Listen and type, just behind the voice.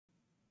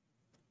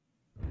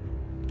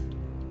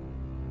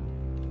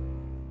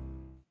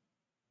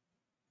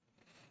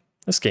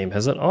This game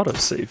has an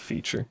autosave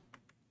feature.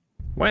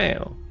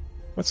 Wow,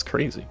 that's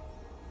crazy.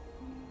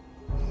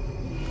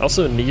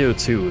 Also, Nioh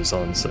 2 is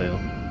on sale.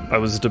 I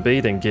was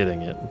debating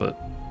getting it, but...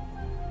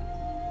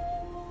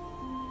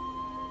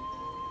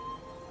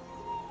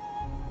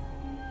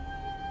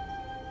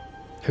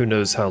 who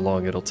knows how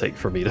long it'll take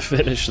for me to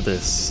finish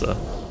this, so...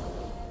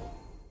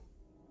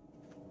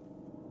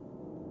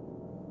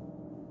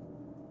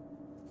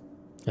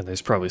 And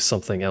there's probably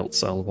something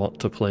else I'll want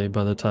to play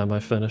by the time I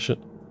finish it.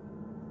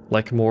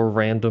 Like more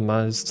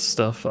randomized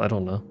stuff, I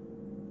don't know.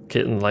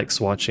 Kitten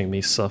likes watching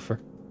me suffer.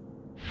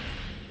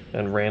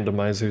 And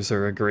randomizers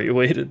are a great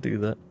way to do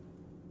that.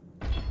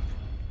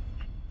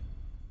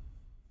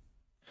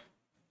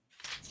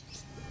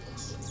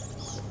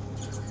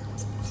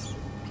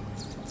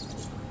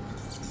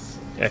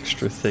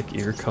 Extra thick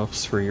ear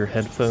cuffs for your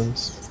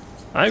headphones.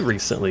 I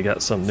recently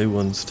got some new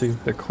ones too,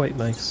 they're quite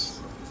nice.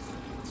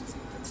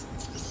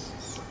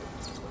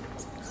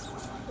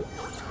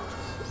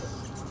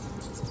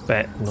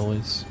 Bat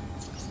noise.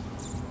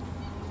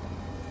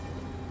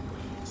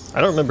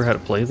 I don't remember how to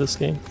play this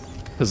game,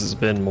 because it's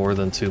been more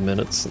than 2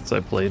 minutes since I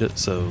played it,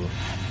 so...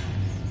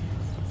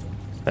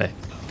 Hey.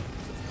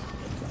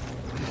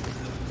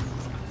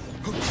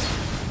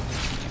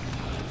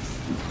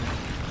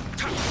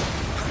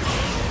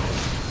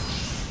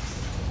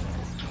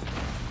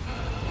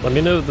 Let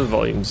me know if the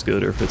volume's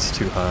good or if it's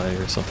too high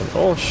or something.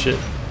 Oh shit.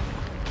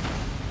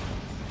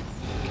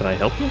 Can I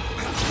help you?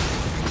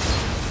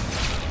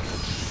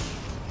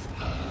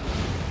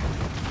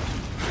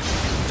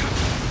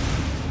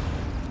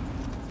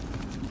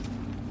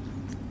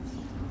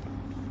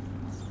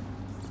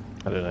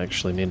 I didn't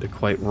actually need to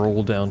quite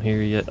roll down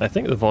here yet. I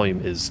think the volume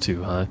is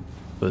too high,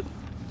 but...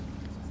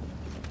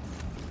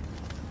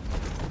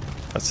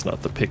 that's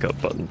not the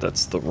pickup button,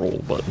 that's the roll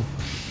button.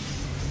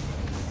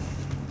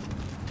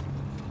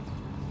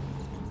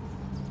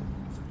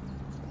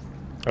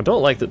 I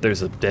don't like that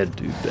there's a dead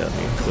dude down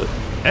here, but...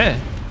 eh!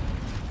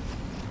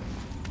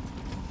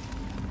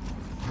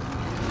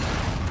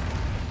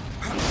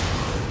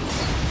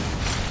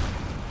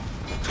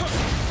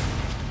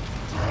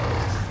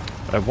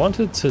 I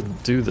wanted to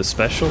do the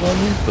special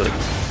on you, but...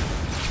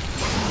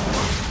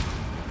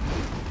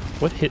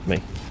 what hit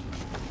me?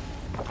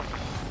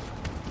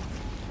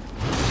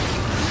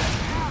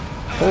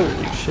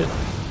 Holy shit.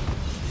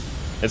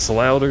 It's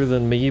louder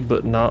than me,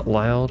 but not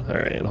loud?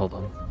 Alright, hold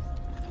on.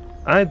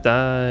 I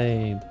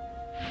died.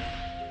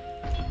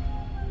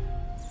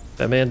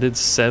 That man did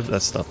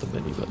that's not the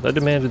mini, but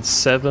that man did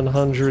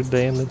 700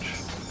 damage.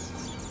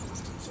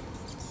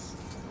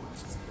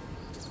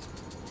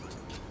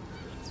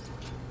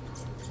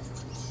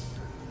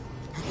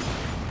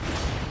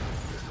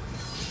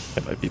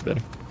 That might be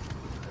better.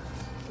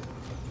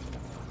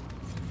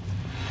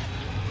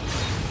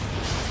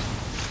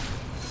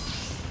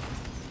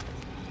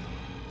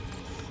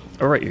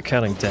 Alright, you're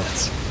counting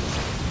deaths.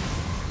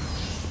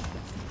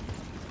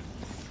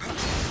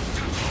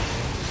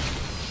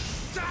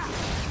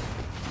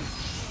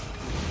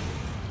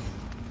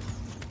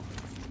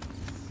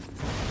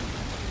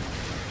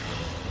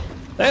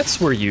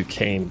 That's where you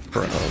came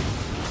from.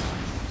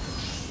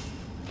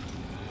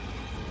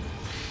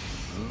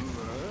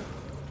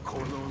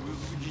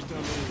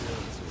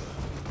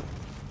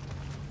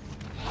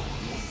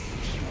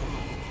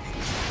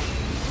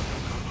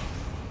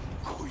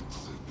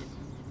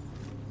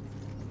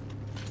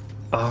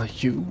 Are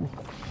you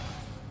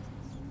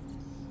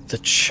the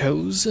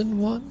chosen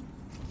one?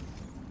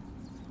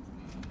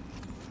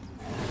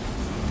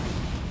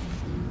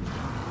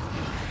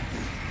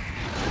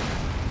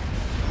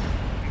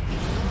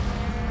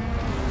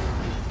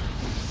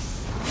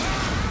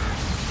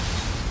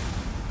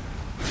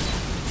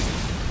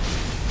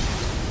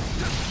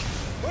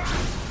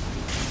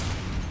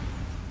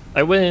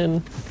 I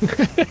win!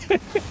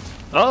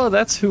 Oh,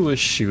 that's who was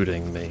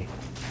shooting me.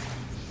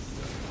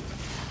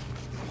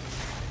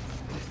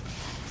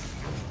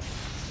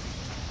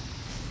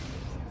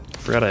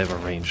 Forgot I have a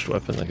ranged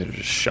weapon I could have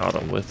just shot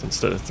him with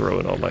instead of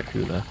throwing all my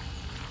kuna.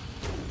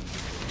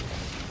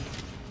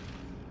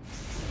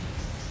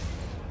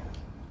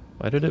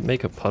 Why did it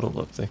make a puddle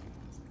up there?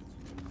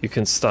 You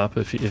can stop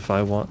if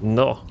I want.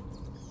 No!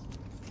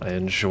 I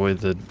enjoy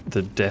the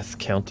death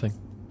counting.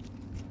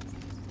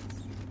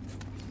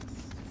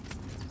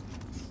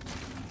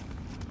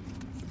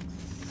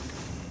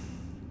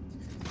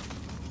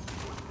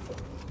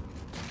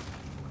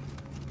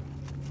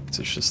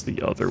 It's just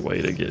the other way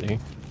to get here.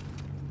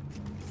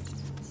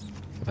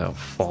 Without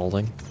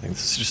falling. I think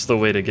this is just the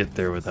way to get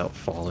there without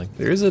falling.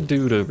 There's a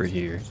dude over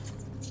here.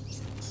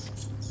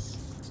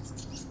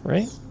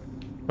 Right?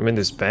 I mean,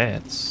 there's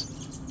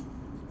bats.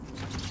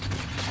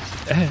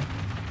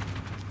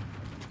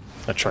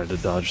 I tried to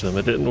dodge them.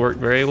 It didn't work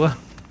very well.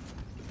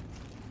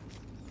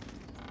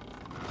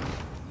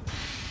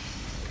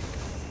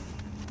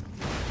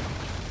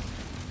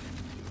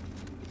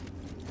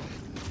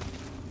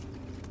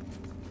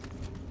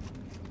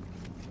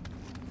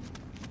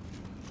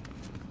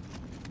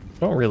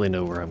 I don't really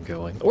know where I'm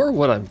going, or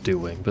what I'm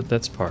doing, but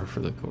that's par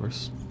for the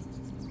course.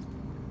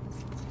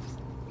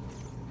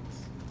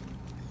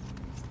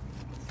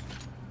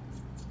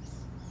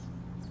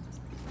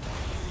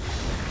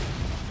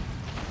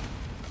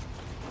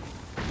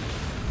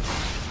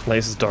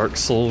 Nice Dark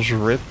Souls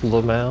rip,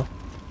 Lamau.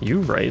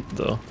 You right,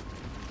 though.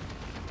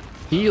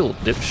 Heal,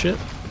 dipshit.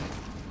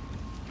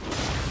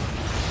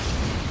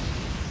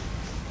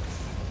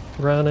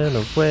 Running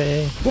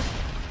away. Whoop.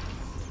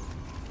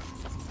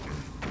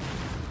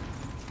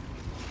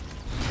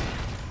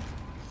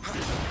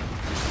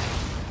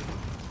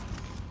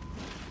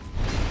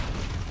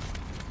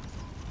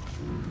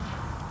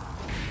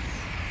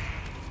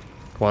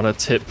 Want a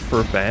tip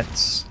for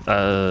bats?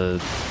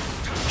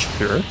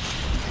 Sure.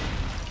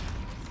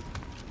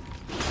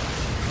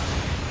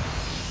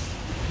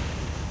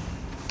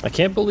 I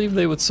can't believe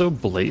they would so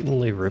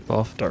blatantly rip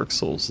off Dark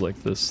Souls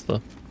like this,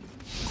 though.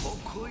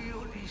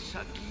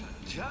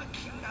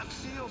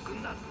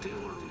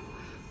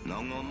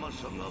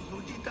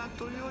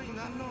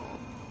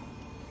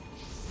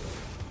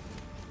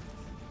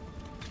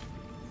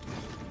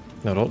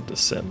 No, don't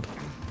descend.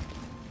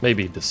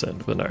 Maybe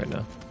descend, but not right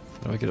now.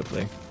 How do I get up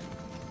there?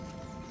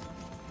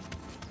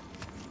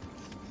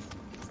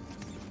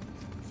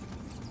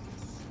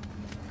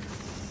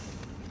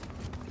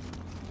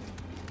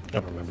 I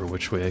don't remember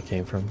which way I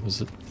came from.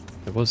 Was it?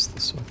 It was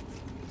this way.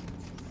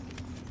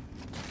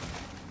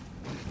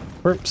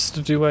 Whoops,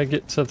 do I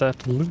get to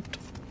that loot?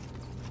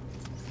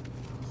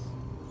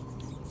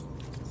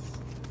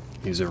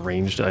 Use a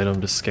ranged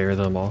item to scare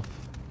them off.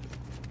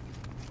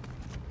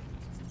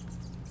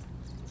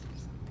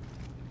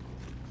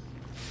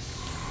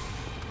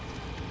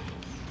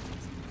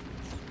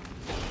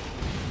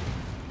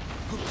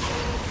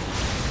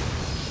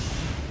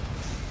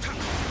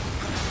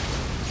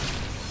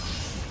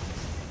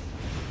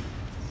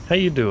 How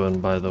you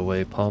doing, by the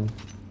way, Palm?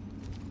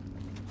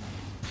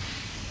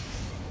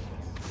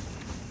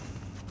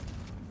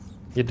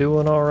 You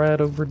doing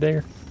alright over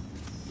there?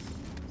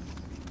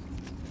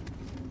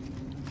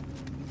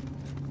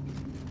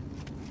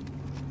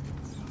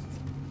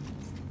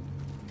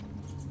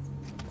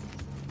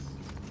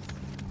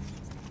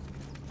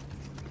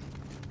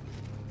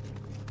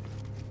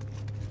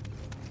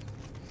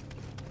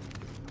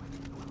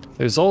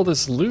 There's all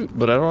this loot,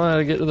 but I don't know how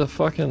to get to the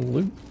fucking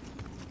loot.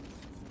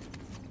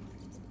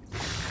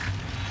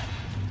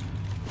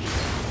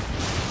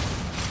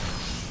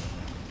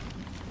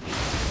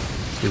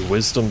 Your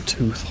wisdom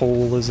tooth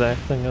hole is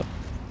acting up.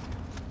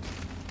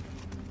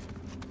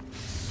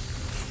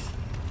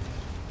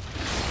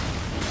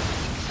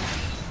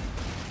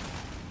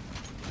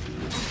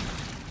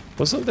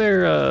 Wasn't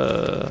there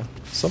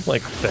some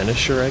like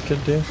finisher I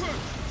could do?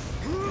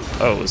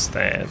 Oh, it was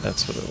that.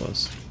 That's what it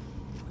was.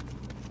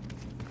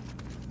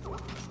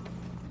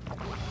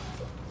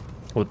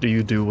 What do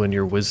you do when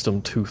your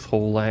wisdom tooth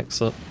hole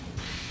acts up?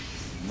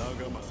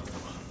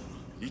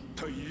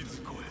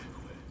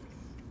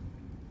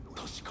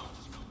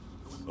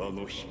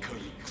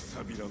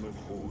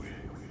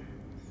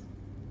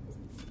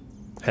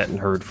 Hadn't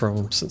heard from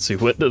him since he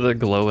went to the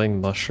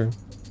glowing mushroom.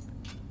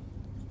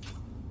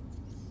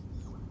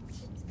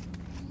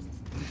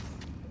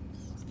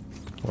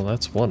 Well,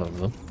 that's one of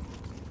them.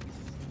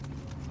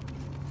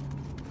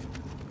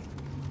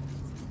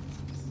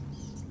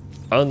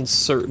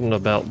 Uncertain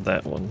about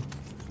that one.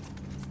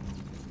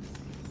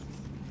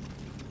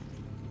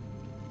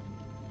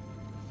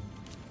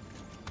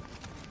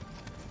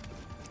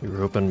 You were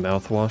hoping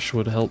mouthwash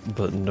would help,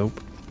 but nope.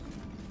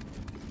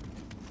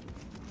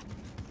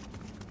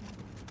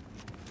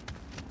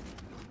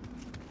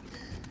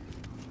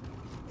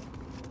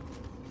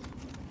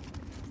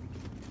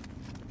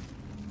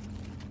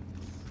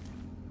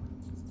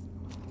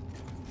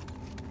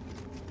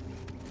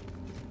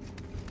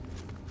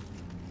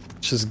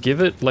 Just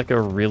give it like a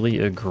really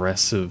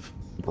aggressive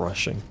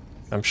brushing.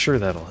 I'm sure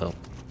that'll help.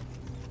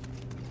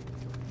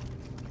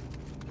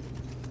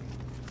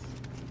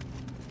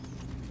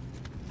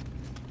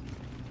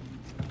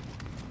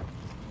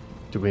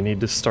 Do we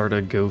need to start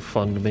a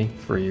GoFundMe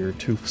for your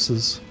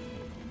toofses?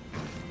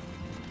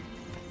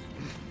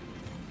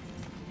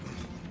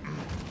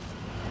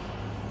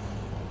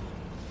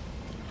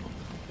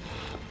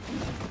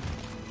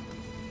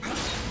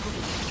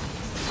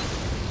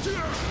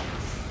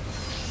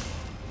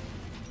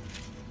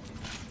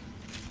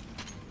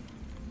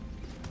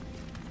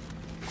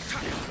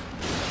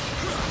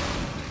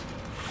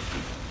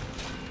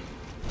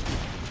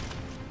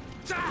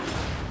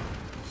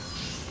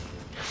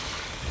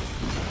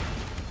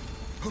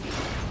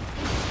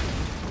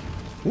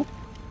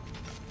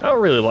 I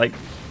don't really like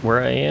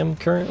where I am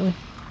currently.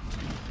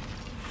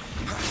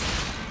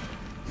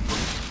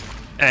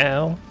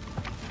 Ow.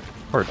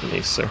 Pardon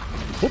me, sir.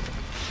 Whoop.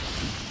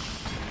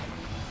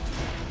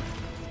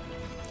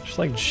 Just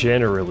like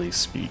generally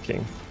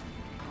speaking.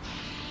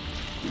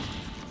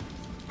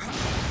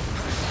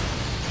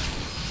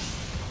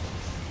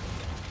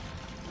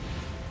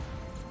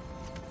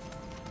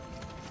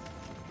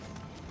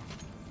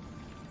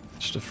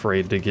 Just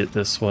afraid to get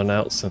this one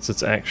out since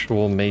it's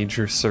actual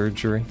major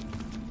surgery.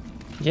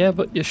 Yeah,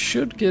 but you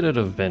should get it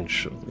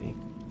eventually.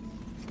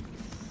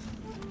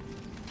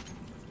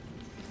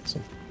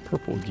 Some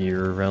purple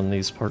gear around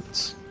these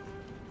parts.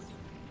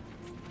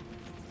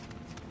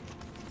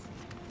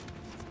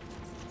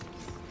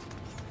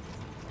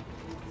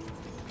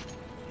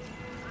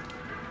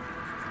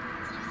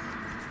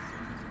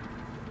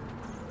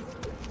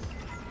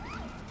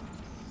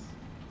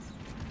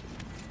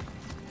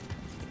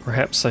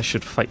 Perhaps I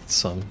should fight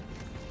some.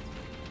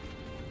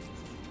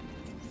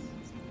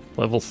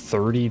 Level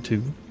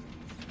 32?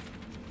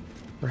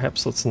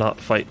 Perhaps let's not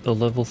fight the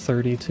level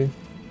 32.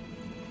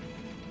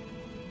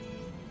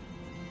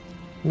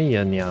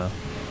 Nioh.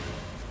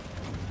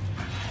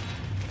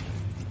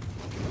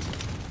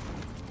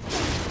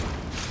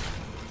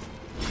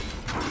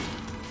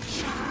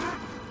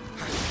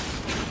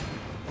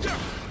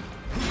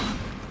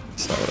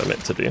 That's not what I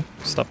meant to do.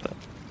 Stop that.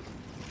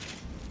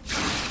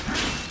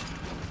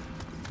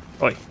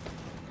 Oi.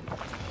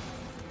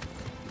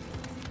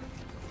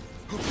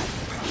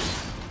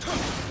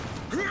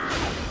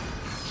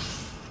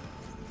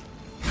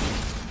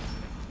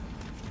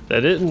 That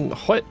didn't...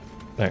 What?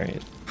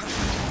 Alright.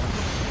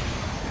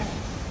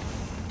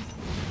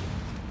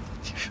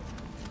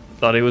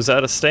 Thought he was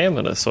out of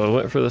stamina, so I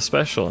went for the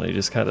special and he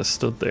just kind of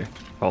stood there.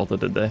 Called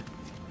it a day.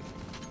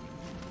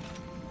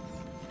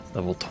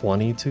 Level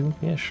 22?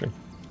 Yeah, sure.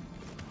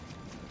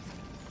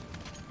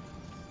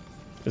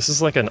 This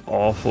is like an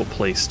awful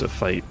place to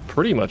fight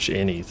pretty much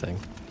anything.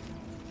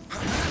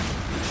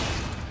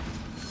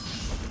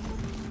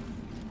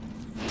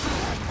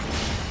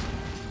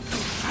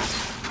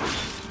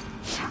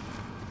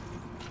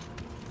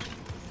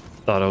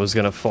 Thought I was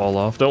gonna fall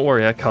off. Don't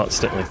worry, I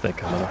constantly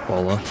think I'm gonna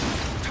fall off.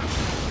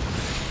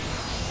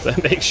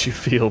 That makes you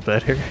feel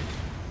better.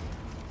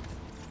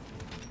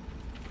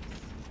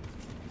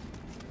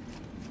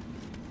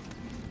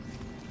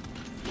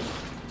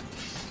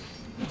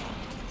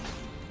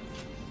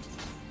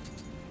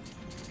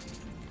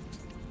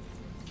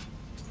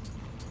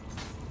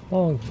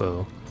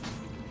 Longbow.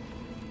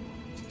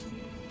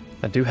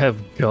 I do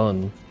have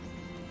gun.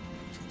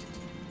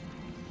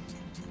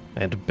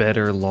 And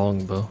better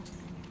longbow.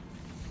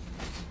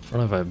 I don't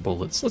know if I have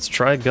bullets. Let's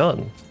try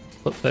gun.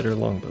 Put better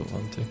longbow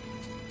on too.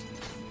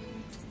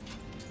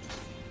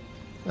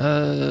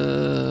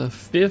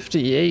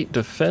 58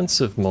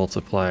 defensive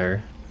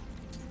multiplier.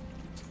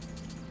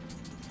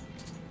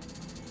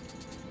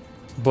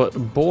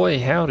 But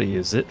boy howdy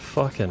is it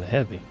fucking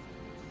heavy.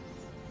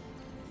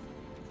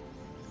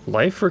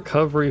 Life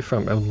recovery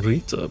from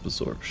Amrita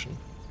absorption.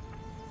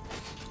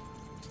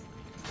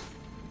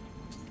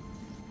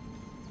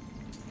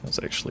 That's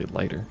actually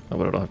lighter. Oh,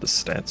 but I don't have the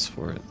stats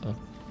for it though.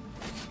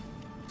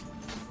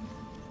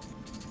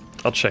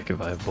 I'll check if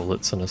I have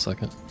bullets in a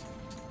second.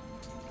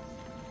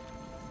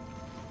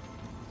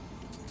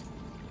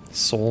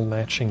 Soul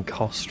matching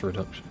cost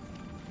reduction.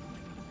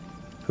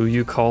 Who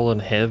you callin'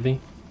 heavy?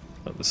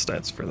 Not the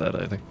stats for that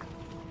either.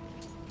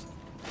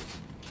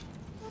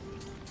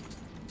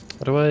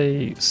 How do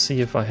I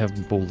see if I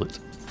have bullet?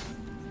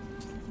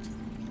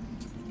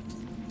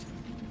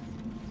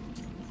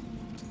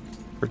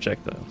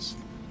 Projectiles.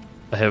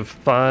 I have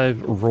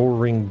 5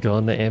 roaring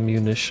gun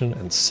ammunition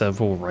and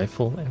 7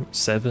 rifle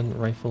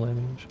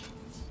ammunition.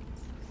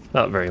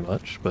 Not very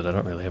much, but I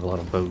don't really have a lot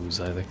of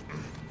bows either.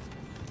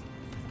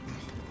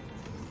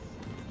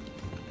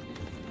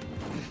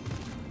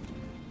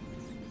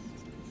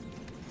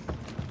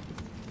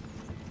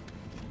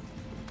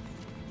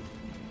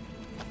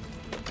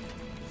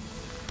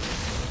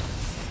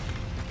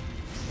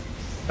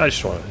 I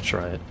just wanted to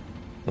try it.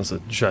 It was a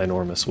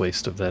ginormous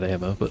waste of that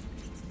ammo, but...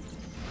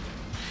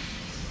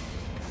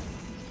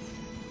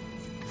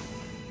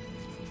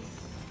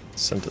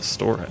 Sent to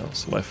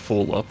storehouse. Am I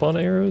full up on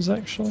arrows,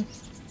 actually?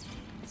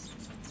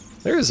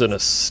 There is an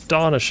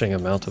astonishing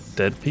amount of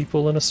dead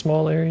people in a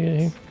small area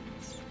here.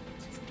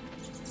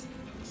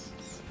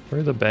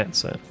 Where are the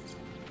bats at?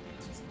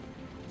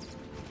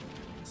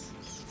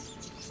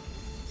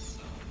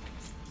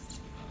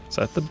 Is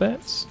that the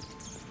bats?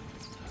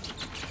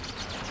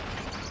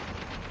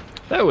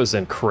 That was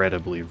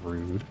incredibly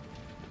rude.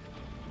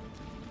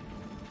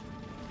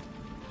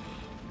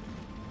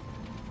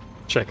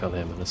 Check on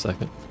him in a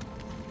second.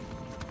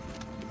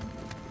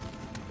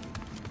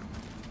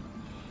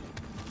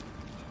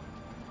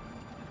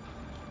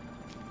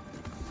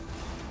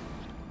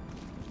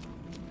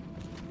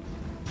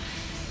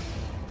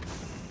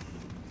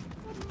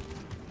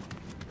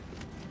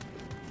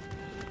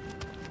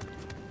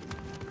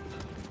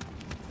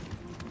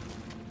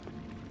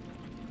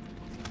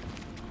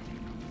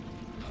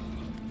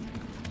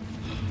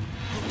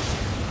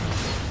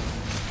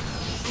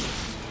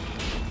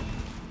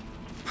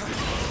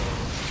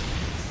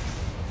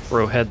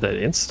 Bro had that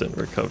instant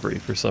recovery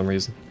for some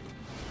reason.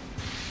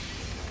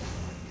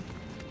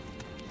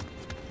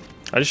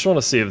 I just want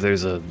to see if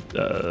there's a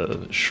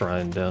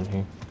shrine down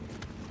here.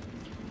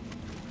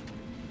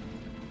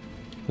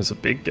 There's a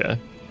big guy.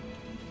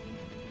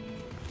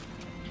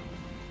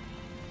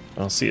 I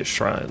don't see a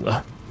shrine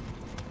though.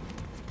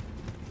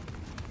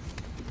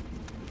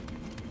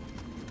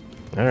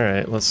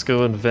 Alright, let's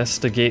go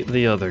investigate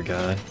the other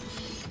guy.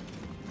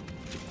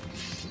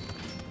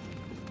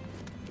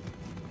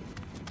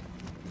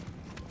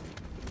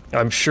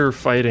 I'm sure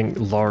fighting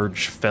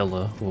large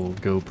fella will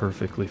go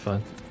perfectly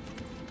fine.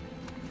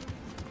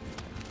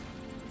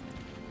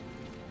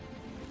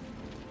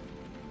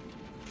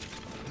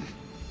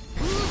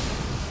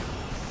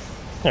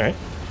 Alright.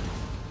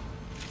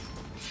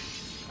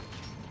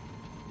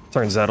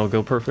 Turns out it'll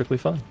go perfectly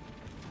fine.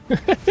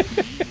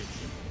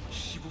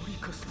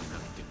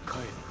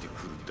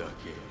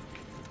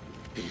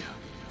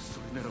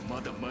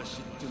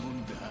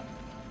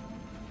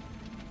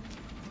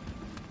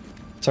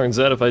 Turns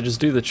out if I just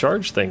do the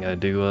charge thing, I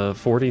do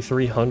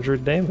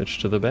 4,300 damage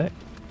to the back.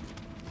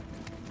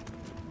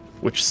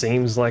 Which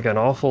seems like an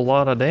awful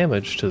lot of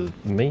damage to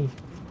me.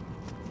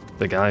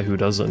 The guy who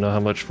doesn't know how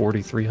much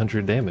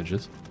 4,300 damage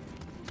is.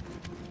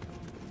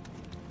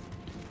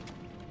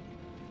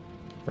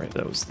 Right,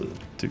 that was the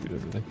dude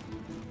over there.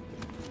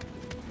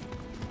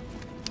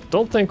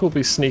 Don't think we'll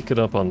be sneaking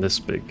up on this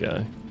big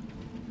guy.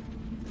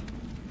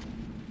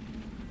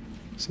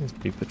 Seems to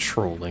be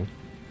patrolling.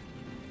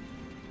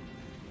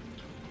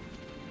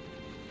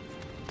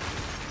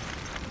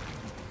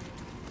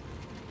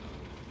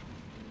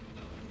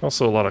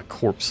 Also a lot of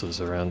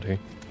corpses around here.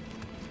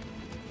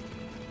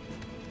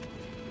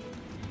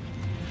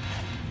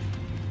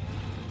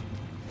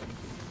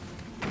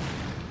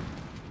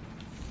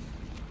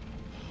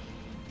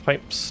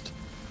 Pipes.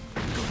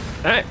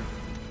 Hey!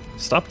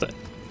 Stop that,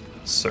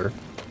 sir.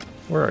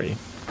 Where are you?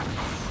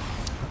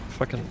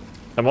 Fucking...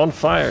 I'm on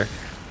fire.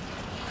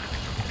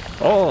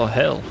 Oh,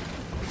 hell.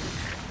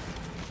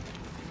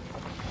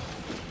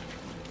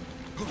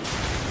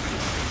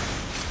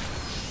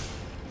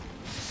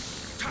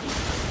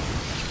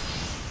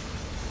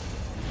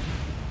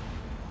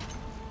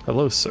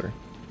 Hello, sir.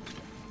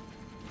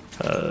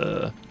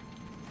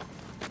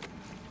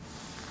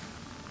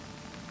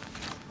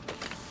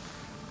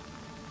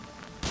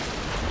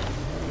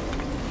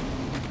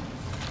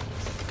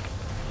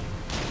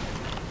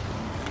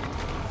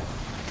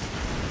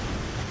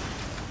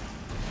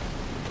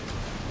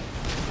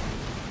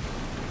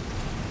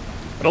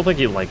 I don't think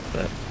he liked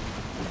that.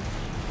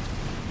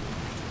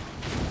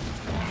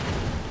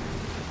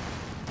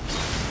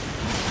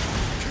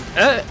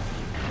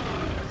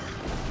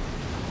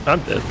 I'm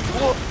dead.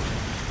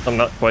 I'm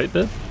not quite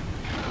dead.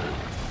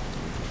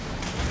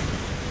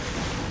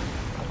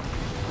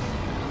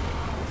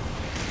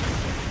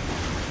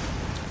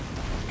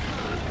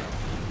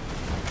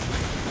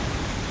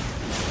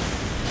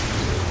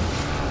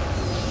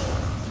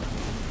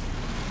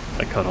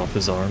 I cut off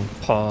his arm.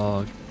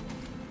 Pog.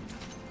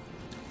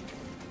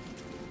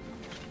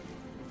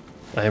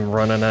 I am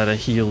running out of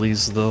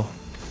healies though.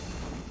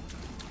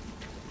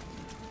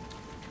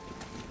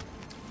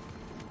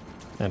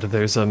 And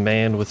there's a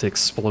man with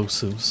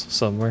explosives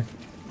somewhere.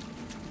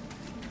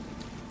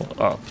 Well,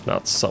 oh,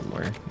 not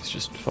somewhere. He's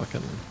just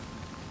fucking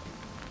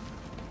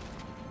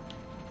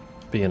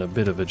being a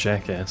bit of a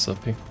jackass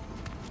up here.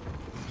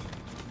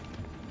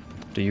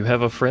 Do you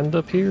have a friend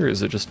up here, or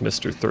is it just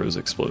Mr. Throws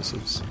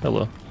Explosives?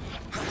 Hello.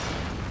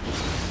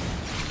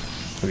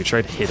 Have you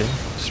tried hitting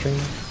stream?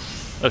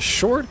 A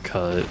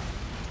shortcut?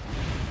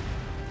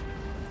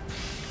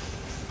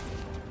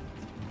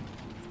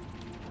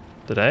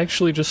 Did I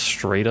actually just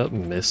straight up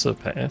miss a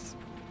path?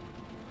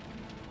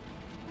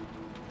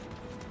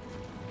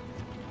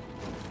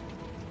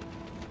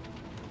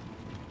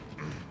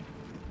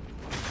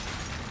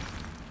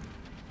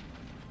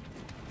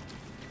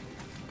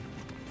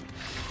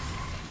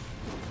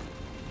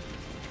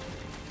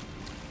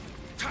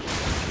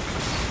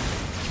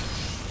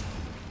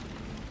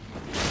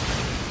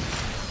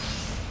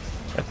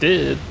 I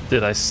did.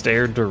 Did I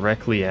stare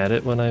directly at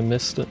it when I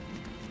missed it?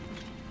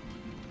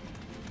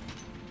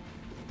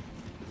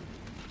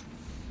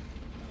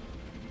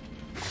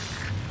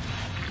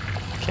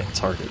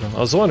 Target him. I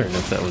was wondering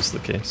if that was the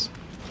case.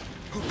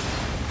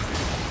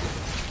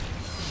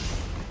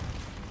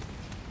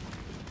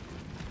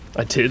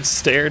 I did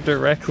stare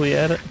directly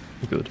at it?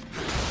 Good.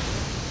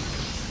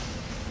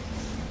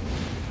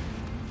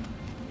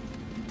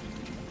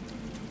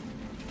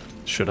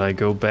 Should I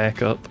go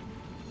back up?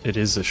 It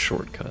is a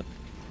shortcut.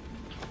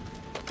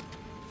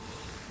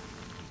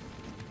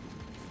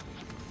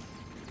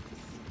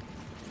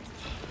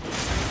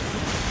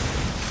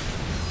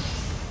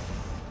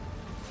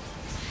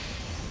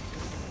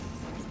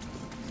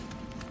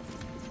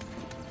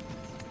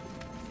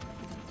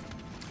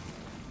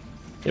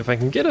 If I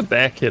can get a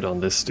back hit on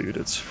this dude,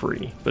 it's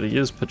free. But he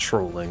is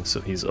patrolling, so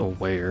he's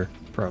aware.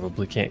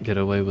 Probably can't get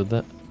away with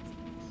that.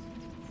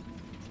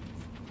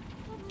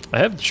 I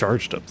have the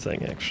charged up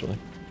thing, actually.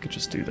 Could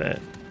just do that.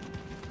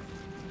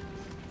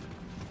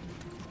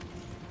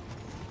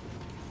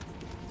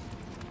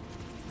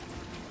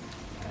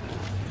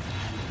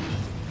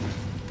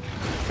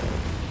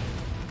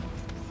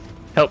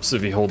 Helps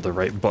if you hold the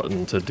right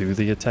button to do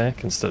the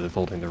attack instead of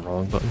holding the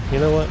wrong button. You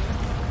know what?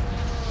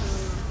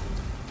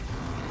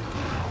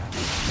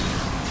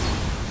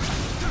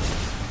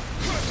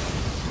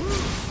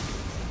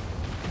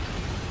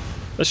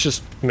 Let's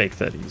just make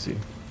that easy.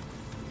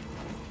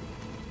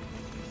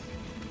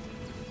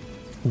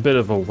 A bit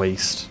of a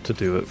waste to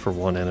do it for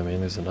one enemy.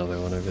 There's another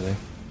one over there.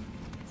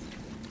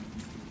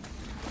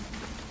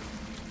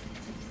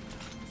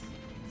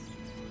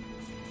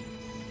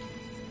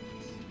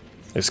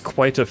 There's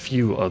quite a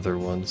few other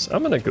ones.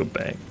 I'm gonna go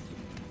back.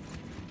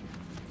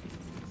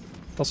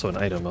 Also an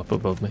item up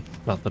above me.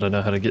 Not that I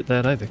know how to get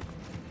that either.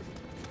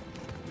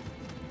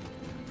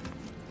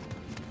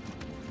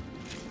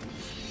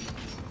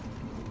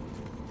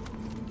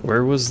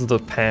 Where was the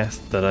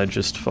path that I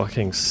just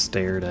fucking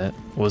stared at?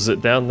 Was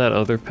it down that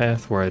other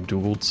path where I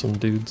dueled some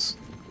dudes?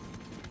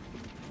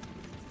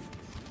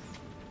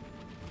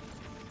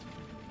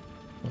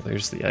 Oh,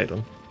 there's the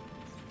item.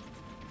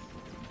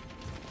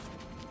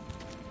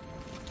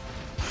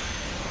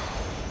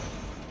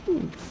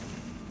 Ooh.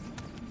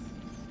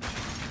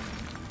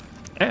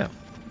 Ow.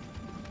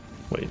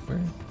 Wait, where?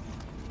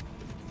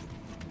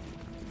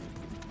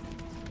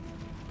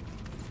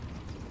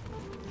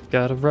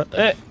 Gotta run.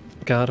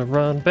 Gotta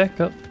run back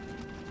up.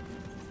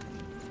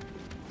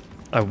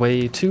 I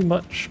weigh too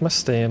much, my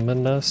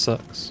stamina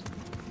sucks.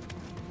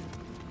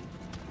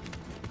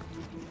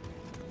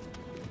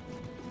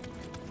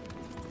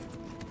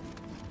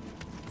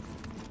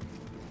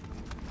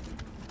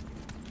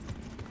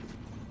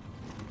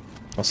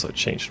 Also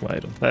changed my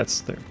item.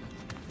 That's there.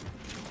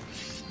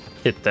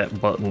 Hit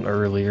that button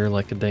earlier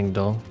like a ding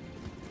dong.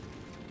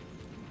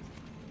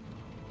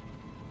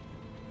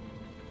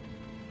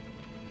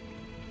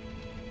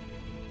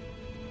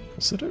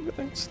 Is it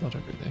everything? It's not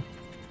everything.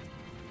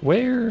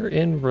 Where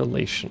in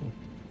relation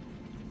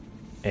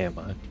am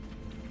I?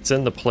 It's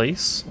in the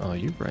place? Oh,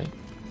 you're right.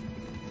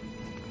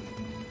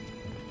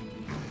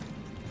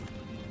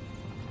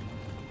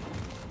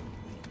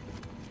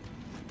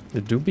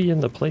 It do be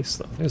in the place,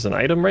 though. There's an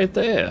item right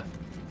there.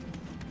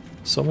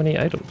 So many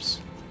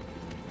items.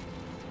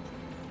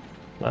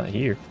 Not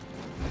here.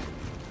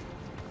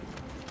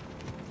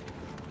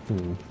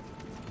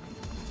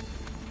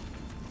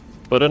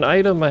 But an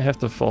item I have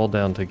to fall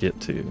down to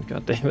get to.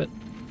 God damn it.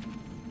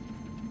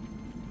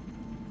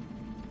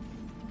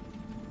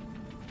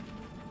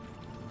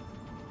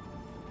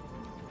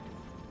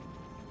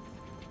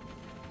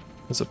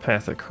 There's a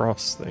path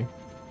across thing.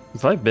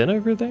 Have I been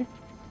over there?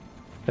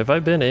 Have I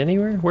been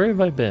anywhere? Where have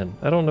I been?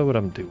 I don't know what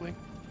I'm doing.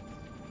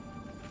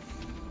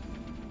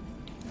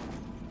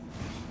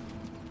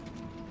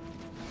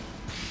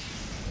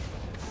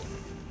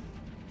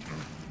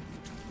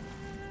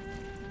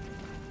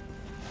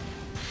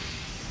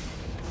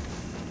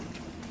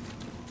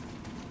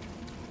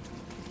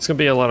 It's gonna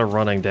be a lot of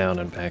running down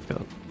and back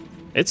up.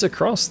 It's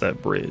across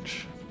that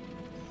bridge,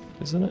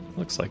 isn't it?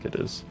 Looks like it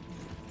is.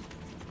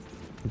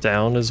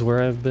 Down is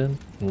where I've been.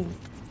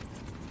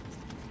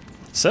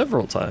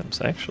 Several times,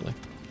 actually.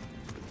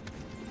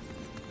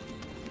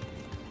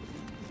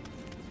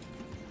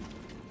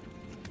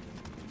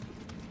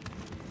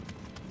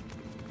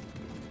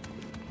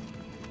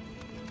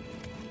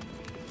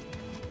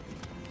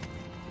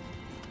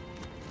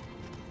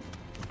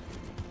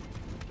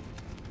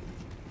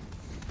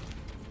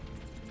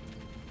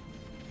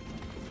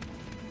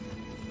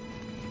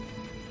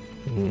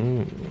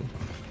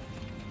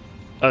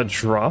 A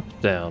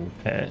drop-down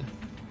path.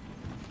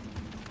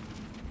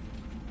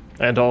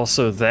 And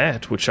also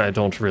that, which I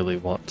don't really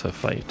want to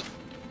fight.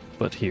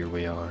 But here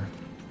we are.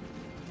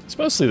 It's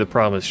mostly the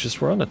problem, it's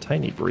just we're on a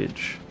tiny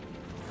bridge.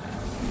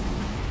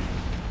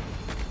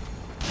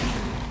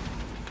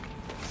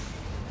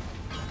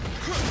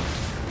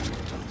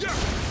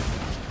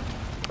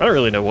 I don't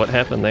really know what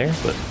happened there,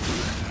 but...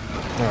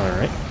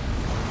 Alright.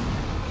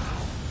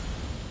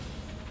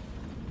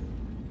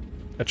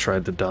 I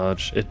tried to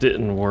dodge. It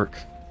didn't work.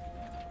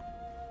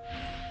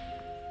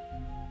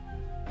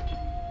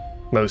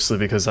 Mostly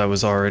because I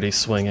was already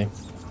swinging.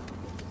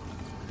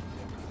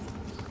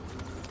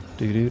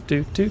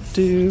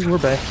 Do-do-do-do-do, we're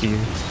back here.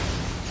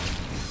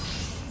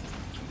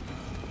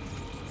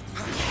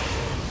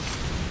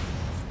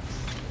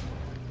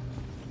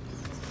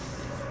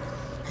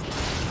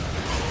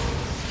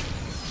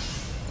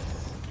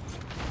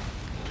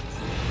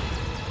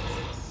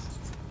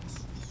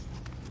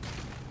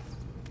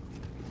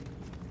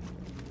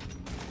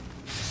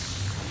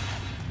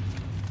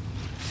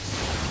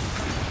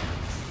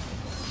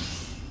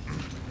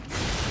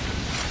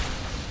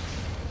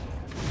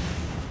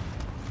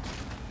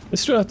 I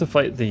still have to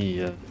fight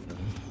the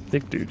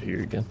big dude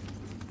here again.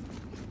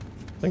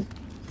 I think.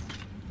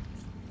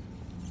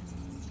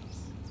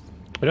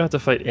 We don't have to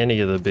fight any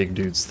of the big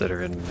dudes that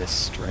are in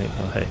Mist, right?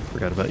 Oh hey,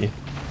 forgot about you.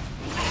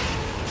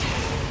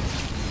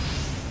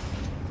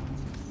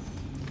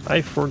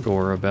 I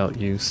forgot about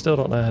you. Still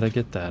don't know how to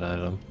get that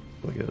item.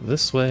 We go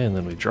this way and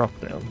then we drop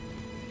down.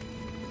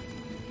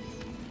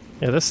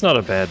 Yeah, that's not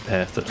a bad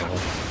path at all.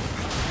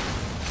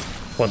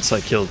 Once I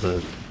kill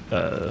the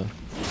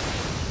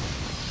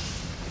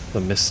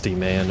misty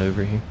man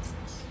over here.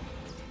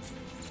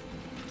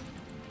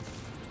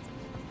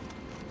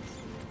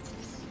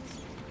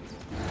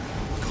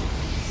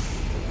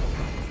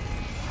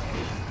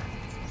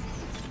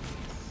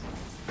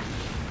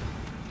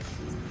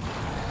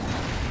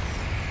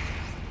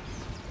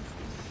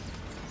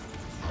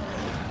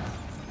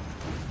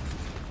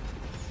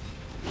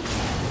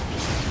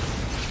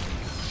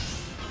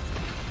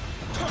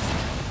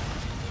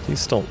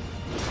 Please don't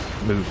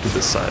move to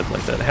the side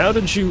like that. How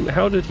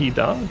did he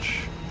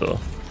dodge, though?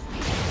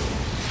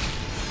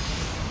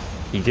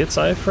 He gets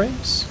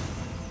iframes?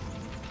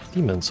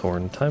 Demon's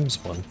Horn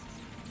 ×1.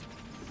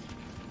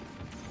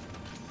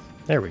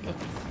 There we go.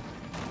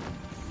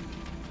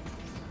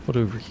 What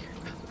over here?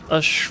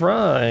 A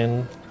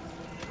shrine!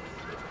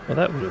 Well,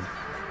 that would have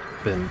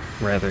been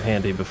rather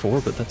handy before,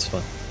 but that's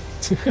fine.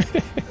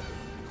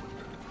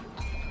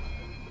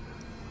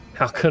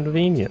 How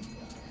convenient.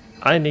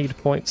 I need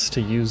points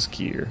to use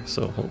gear,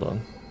 so hold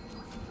on.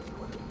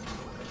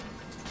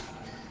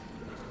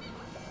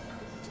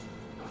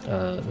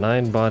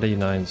 9 body,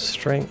 9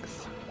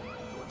 strength.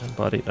 9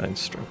 body, 9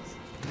 strength.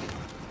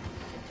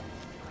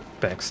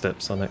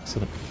 Backsteps on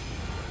accident.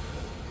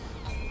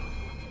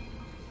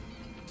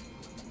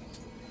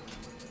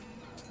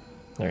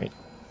 Alright.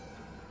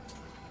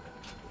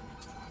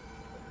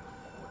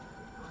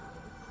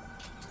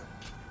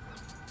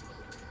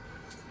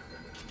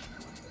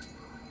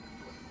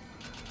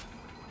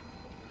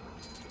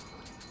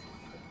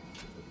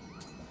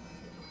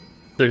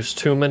 There's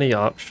too many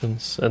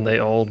options, and they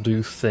all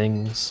do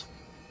things.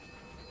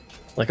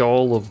 Like,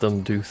 all of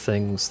them do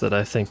things that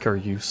I think are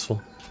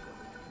useful.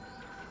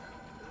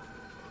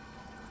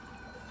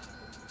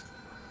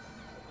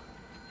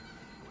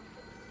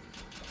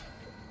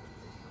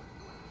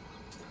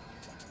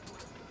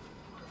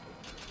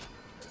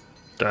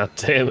 God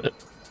damn it.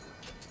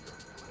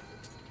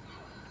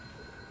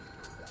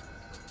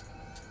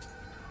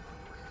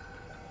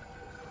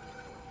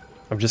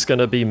 I'm just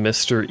gonna be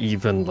Mr.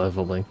 Even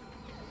Leveling.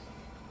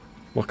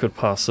 What could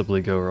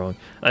possibly go wrong?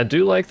 I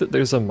do like that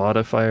there's a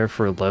modifier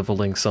for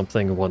leveling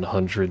something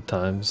 100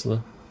 times,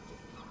 though.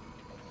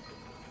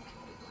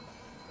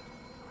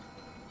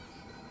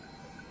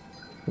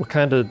 What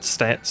kind of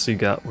stats you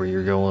got where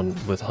you're going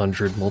with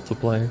 100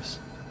 multipliers?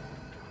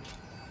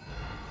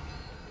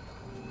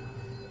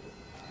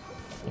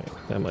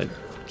 Yeah, my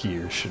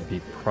gear should be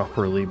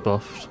properly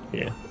buffed.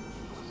 Yeah.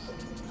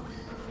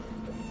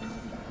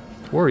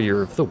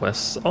 Warrior of the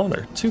West's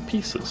Honor. 2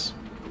 pieces.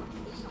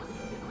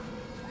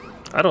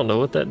 I don't know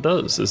what that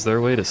does. Is there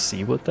a way to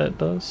see what that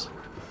does?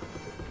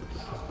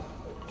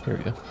 Here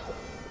we go.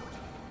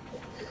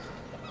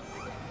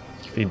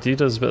 Feed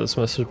details about this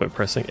message by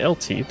pressing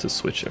LT to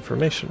switch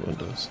information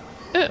windows.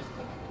 Yeah,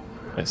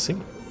 I see.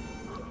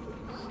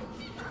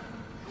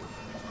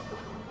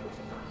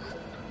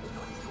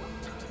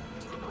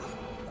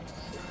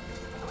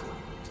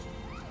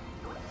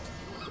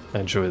 I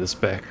enjoy this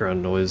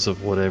background noise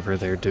of whatever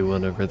they're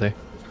doing over there.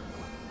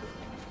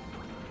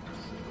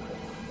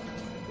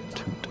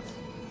 Toot.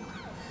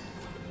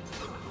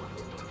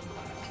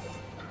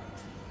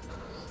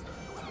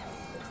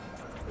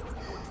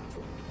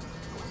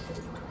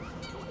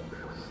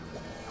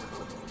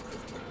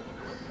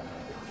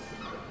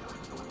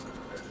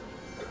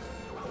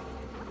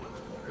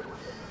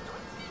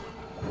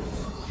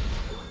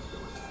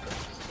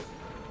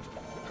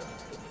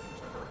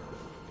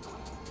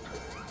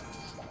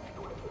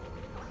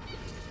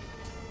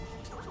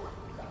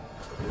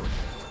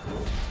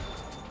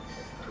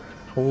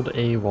 Hold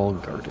A while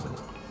guarding.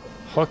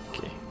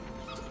 Okay.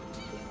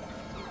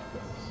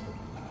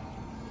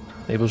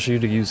 Enables you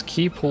to use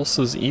key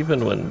pulses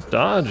even when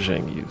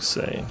dodging, you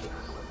say.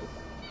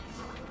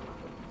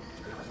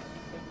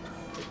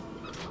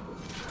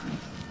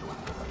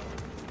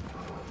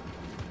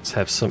 Let's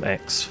have some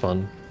X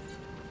fun.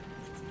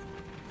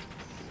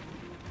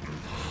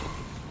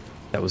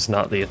 That was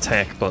not the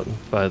attack button,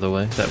 by the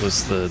way. That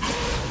was the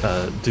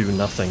do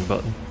nothing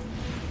button.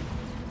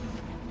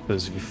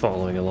 Those of you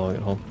following along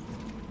at home.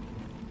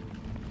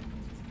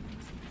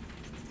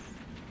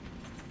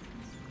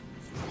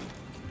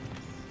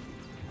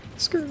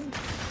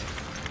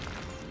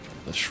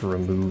 Let's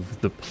remove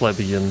the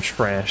plebeian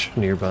trash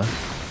nearby.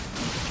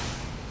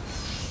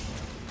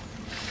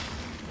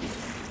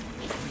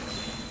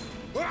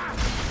 I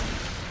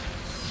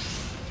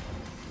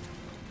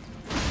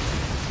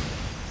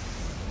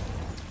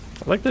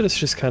like that it's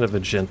just kind of a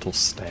gentle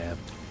stab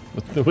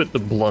with the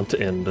blunt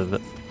end of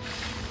it.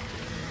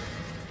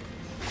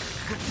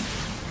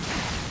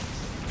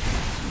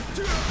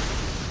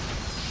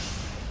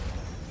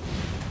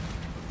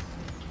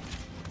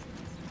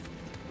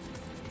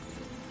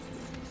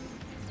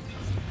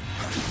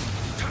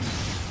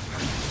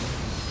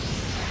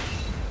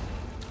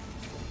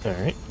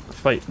 Alright,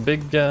 fight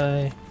big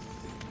guy.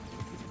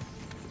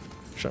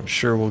 Which I'm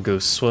sure will go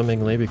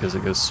swimmingly because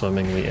it goes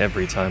swimmingly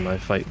every time I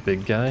fight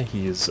big guy.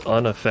 He is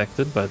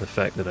unaffected by the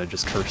fact that I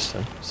just cursed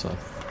him, so.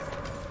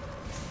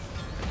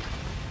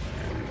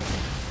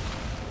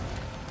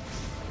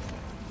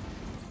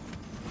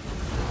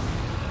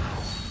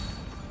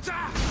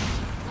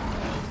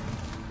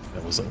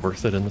 That wasn't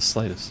worth it in the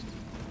slightest.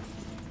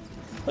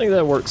 I think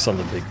that works on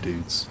the big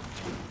dudes.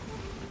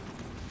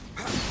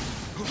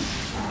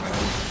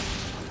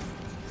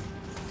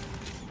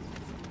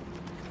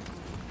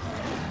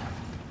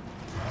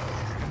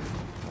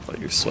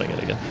 You're swinging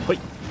again. Wait.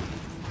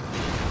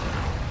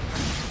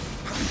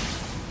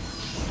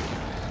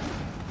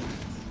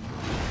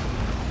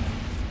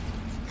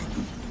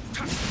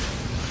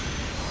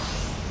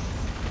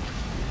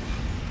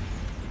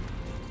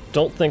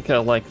 Don't think I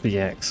like the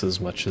axe as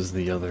much as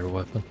the other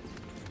weapon.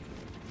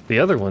 The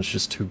other one's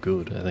just too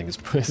good, I think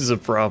is a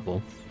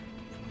problem.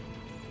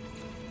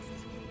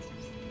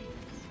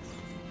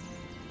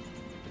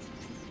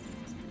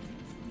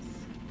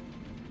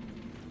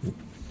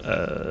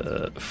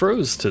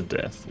 Froze to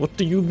death. What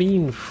do you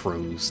mean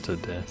froze to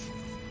death?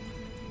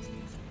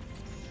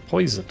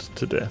 Poisoned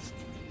to death.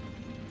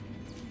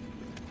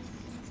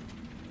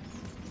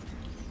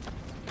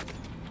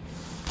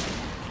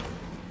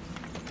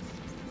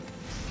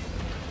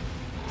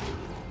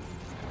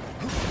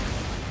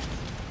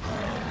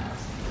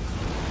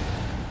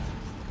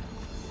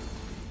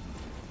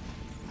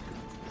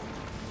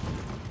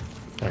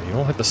 Oh, you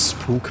don't have to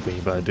spook me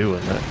by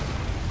doing that.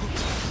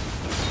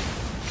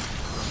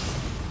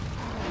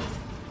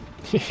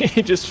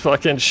 He just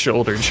fucking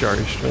shoulder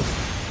charged me.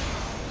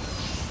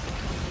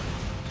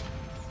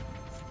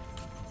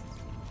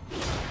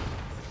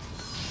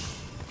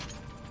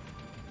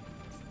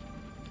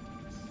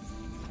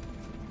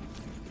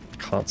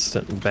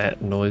 Constant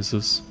bat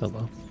noises.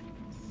 Hello.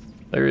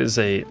 There is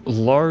a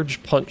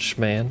large punch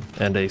man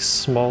and a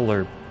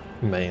smaller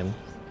man.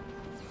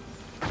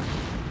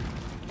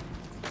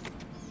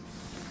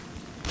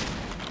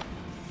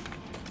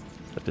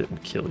 That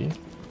didn't kill you.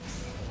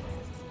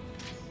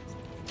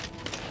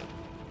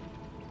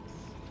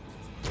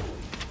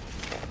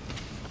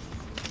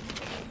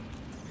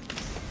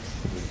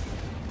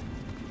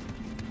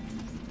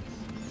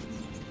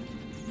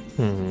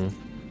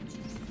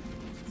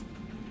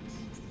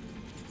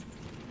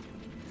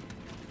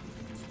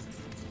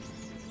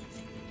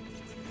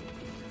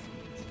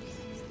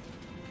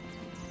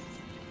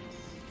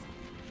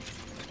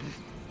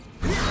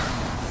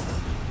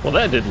 Well,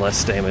 that did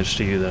less damage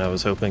to you than I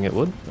was hoping it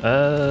would.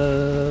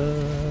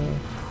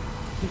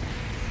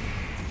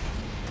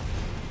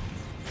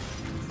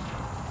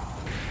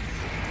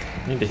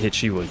 Need to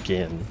hit you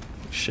again,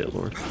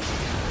 shitlord.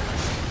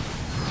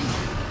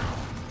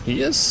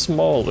 He is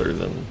smaller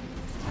than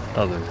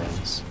other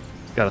ones.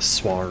 He's got a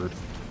sword.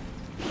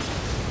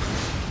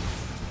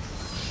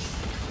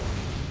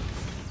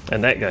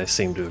 And that guy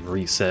seemed to have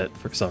reset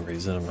for some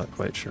reason, I'm not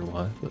quite sure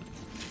why, but...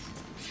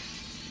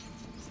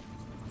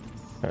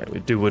 Alright, we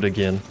do it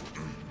again.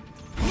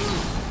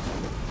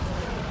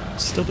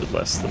 Still did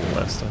less than the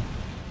last time.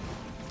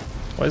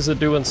 Why is it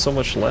doing so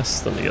much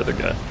less than the other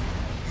guy?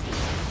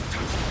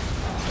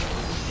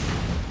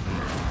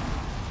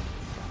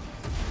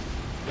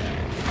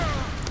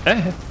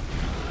 Eh.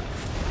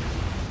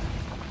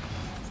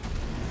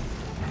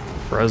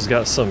 Bro's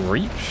got some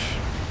reach.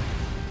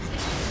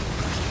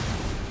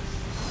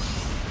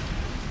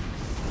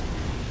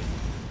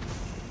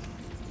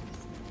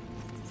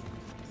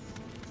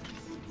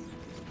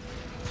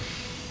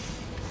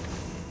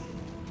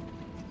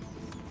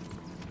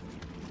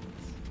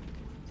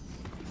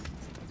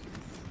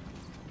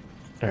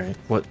 Alright,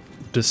 what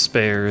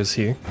despair is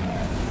here?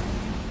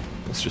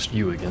 It's just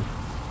you again.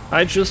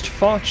 I just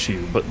fought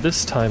you, but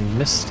this time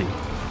Misty.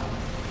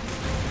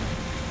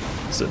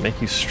 Does it make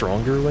you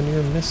stronger when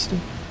you're Misty?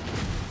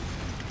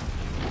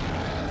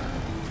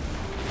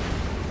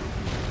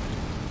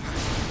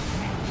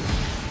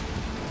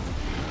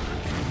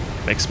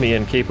 Makes me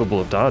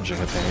incapable of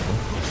dodging, apparently.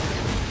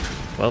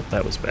 Well,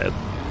 that was bad.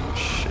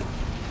 Shit.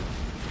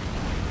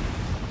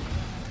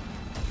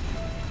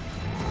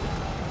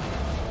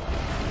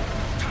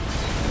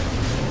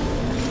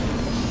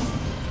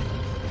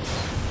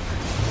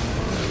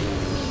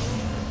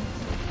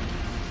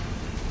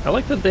 I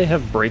like that they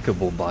have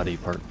breakable body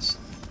parts.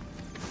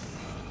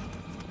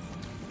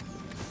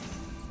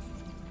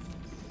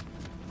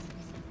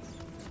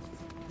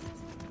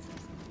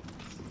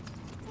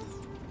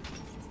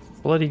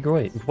 Bloody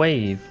great.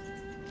 Wave?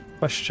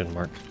 Question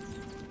mark.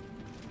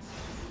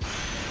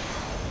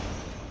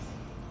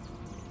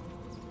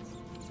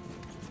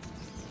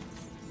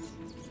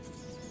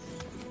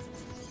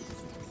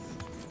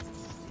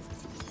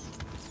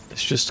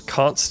 It's just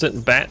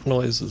constant bat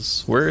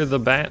noises. Where are the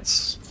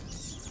bats?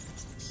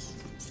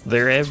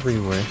 They're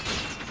everywhere.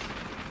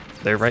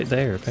 They're right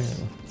there,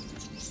 apparently.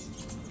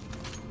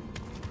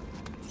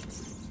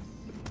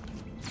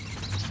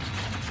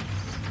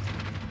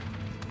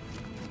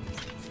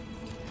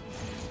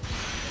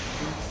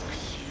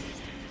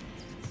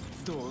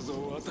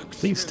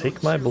 Please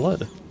take my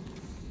blood.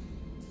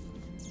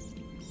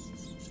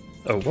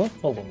 Oh, what?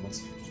 Hold on.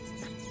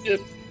 Yep.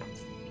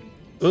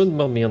 Un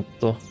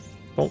momento.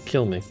 Don't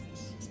kill me,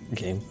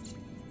 game.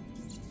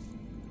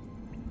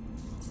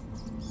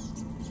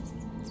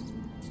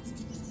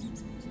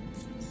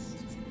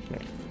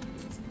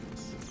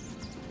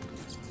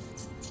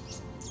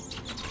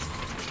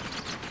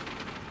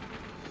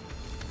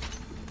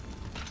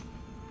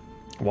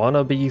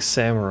 Wannabe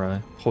samurai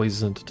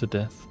poisoned to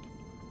death.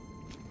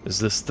 Is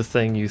this the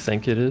thing you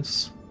think it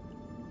is?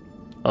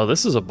 Oh,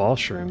 this is a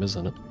boss room,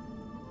 isn't it?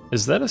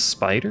 Is that a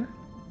spider?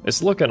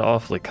 It's looking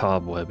awfully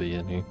cobwebby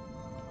in here.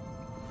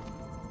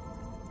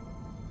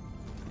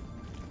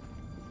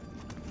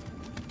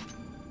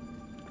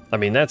 I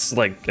mean, that's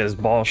like as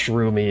boss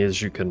roomy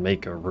as you can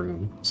make a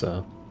room,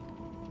 so...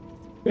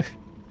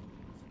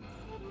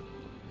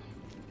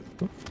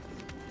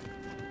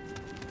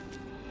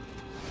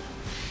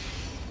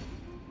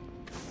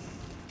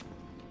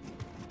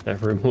 That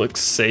room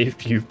looks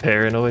safe, you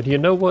paranoid. You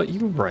know what?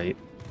 You're right.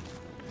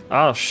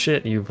 Ah,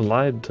 shit, you've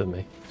lied to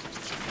me.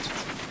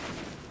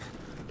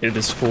 It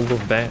is full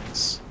of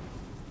bats.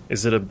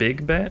 Is it a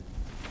big bat?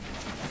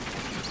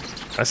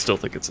 I still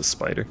think it's a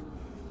spider.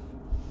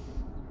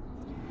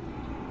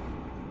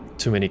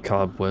 Too many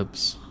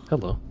cobwebs.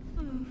 Hello.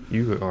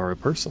 You are a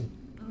person.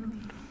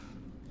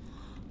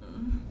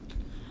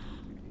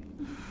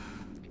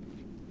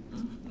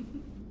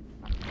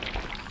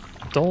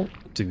 Don't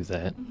do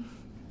that.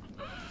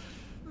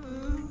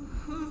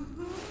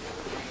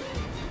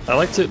 I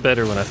liked it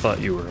better when I thought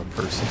you were a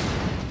person.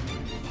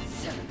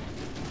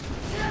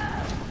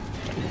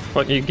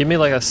 Fuck, you give me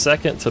like a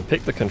second to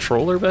pick the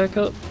controller back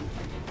up?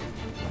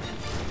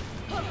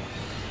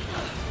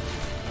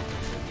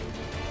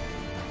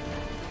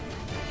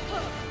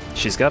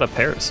 She's got a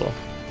parasol.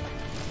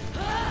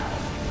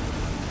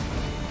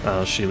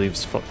 Oh, she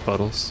leaves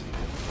puddles.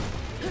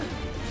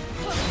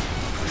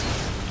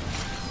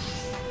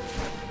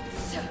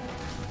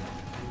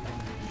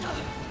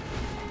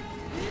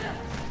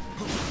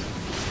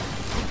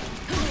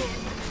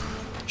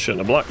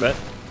 Shouldn't have blocked that.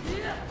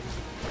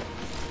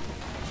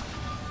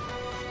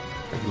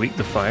 Weak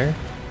to fire?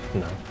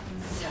 No.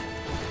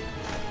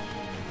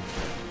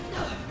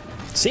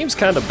 Seems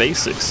kind of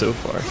basic so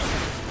far.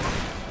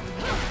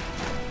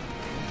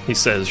 He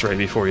says right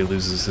before he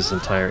loses his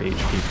entire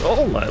HP.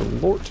 Oh my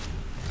lord.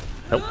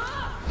 Help.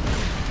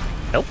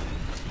 Help.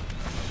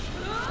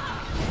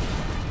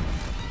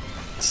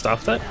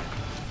 Stop that.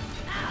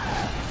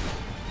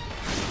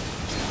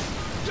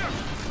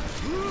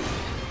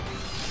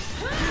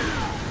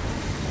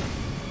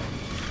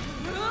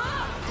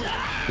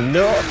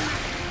 No!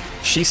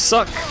 She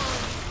suck!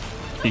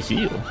 He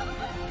heal.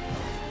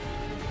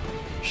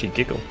 She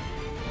giggle.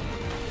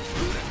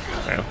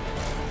 Wow.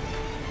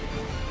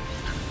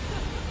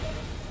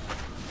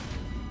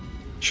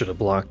 Should have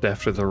blocked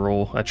after the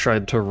roll. I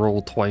tried to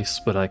roll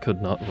twice, but I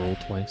could not roll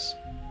twice.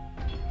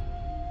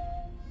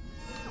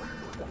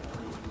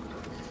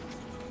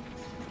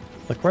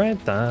 Look where I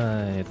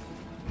died.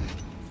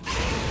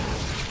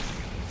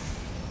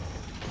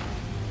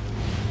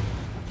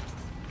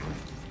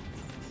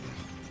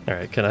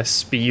 Alright, can I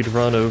speed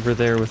run over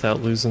there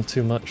without losing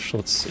too much?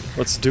 Let's see.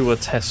 Let's do a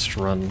test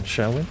run,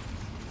 shall we?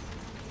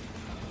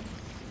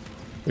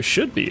 We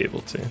should be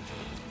able to.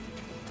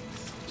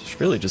 It's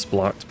really just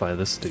blocked by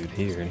this dude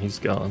here, and he's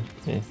gone.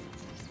 Yeah.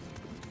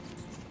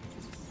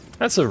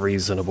 That's a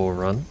reasonable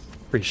run.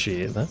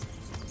 Appreciate that.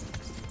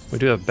 We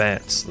do have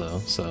bats, though,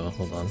 so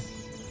hold on.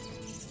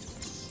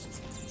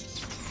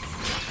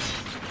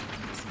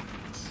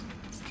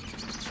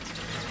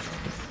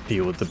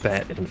 Deal with the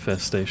bat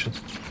infestation.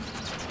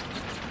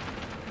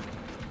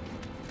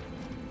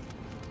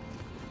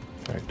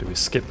 Alright, do we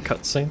skip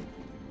cutscene?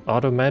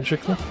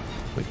 Auto-magically?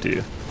 We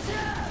do.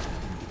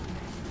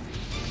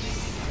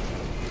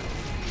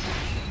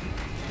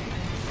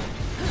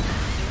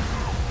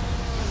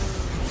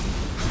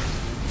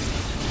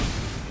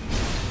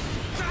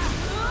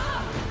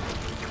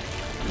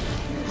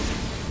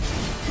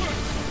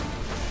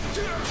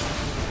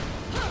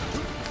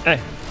 Hey!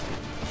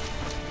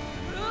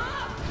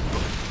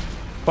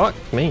 Fuck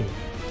me.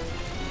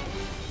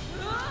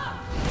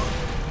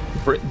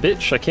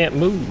 Bitch, I can't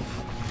move.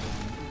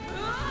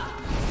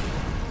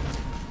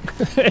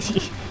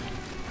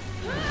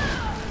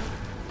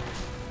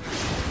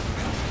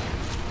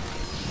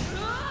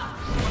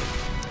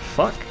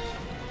 Fuck.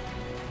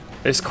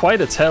 There's quite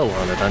a tell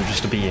on it, I'm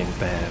just being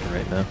bad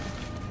right now.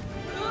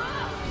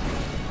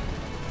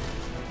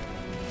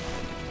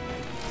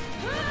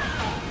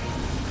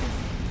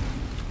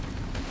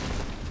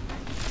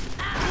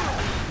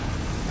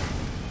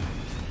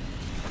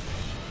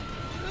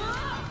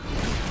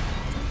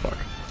 Fuck.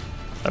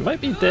 I might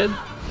be dead.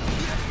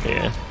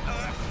 Yeah.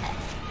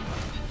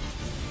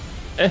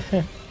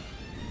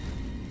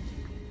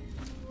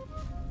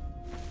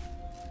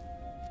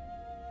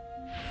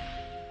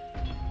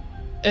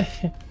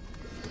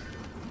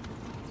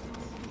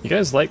 You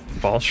guys like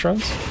boss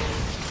runs?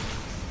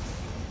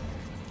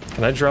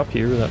 Can I drop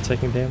here without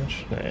taking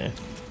damage? Nah.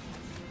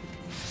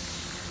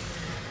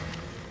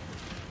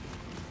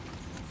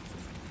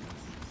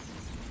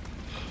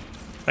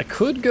 I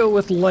could go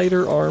with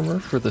lighter armor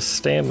for the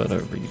stamina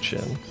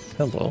regen.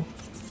 Hello.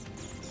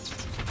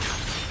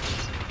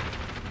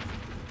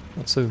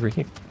 What's over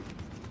here?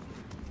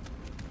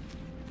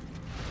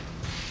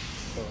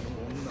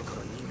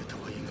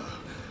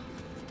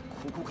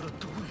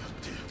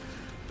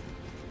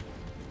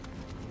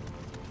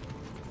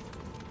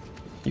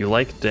 You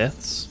like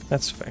deaths?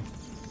 That's fair.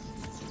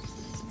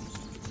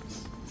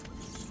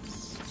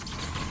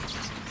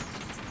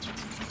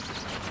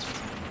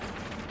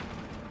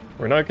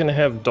 We're not gonna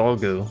have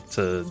Doggo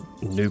to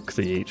nuke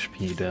the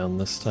HP down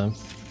this time.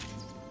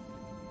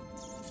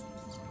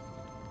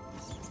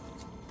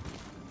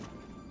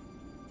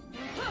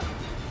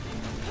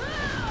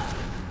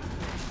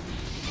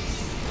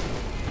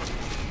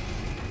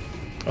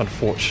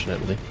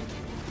 Unfortunately.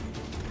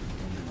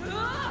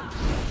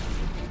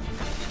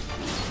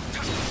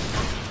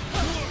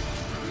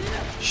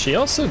 She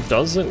also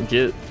doesn't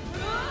get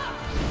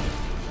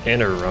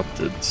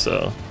interrupted,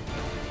 so...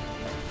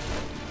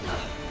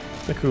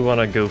 I think we want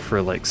to go for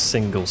like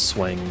single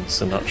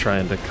swings and not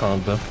trying to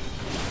combo.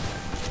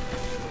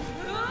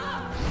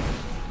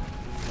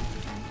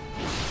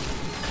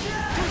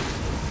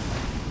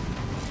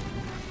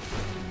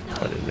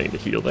 I didn't mean to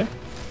heal there.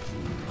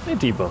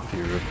 Let me debuff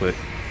you real quick.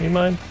 You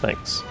mind?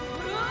 Thanks.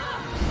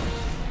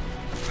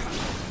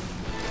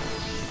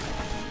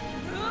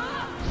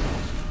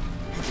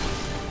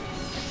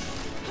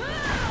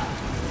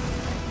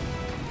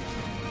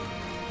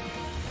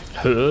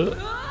 Huh.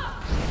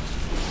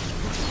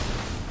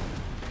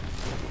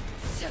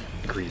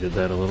 Greeted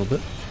that a little bit.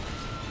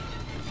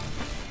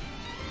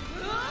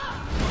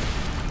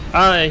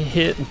 I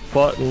hit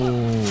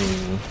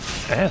button.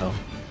 Ow.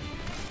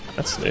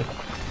 That's new.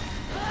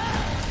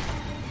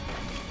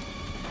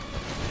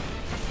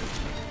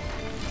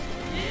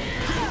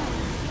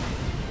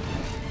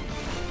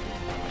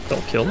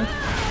 Don't kill me.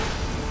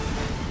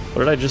 What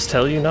did I just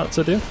tell you not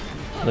to do?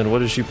 Then what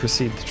did you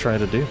proceed to try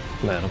to do,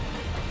 madam?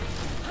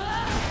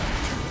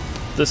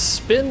 The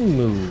spin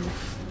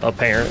move,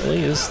 apparently,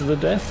 is the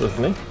death of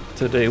me.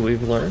 Today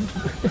we've learned.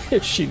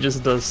 She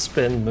just does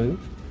spin move.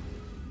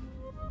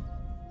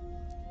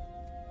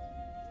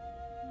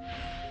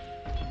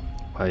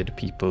 White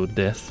people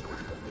death.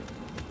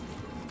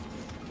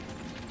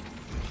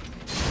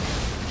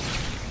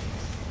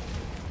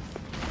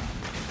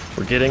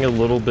 We're getting a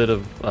little bit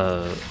of,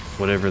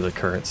 whatever the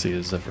currency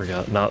is, I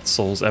forgot. Not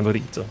souls,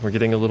 Amrita. We're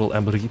getting a little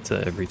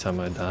Amrita every time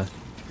I die.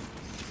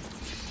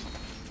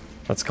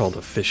 That's called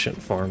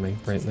efficient farming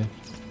right there.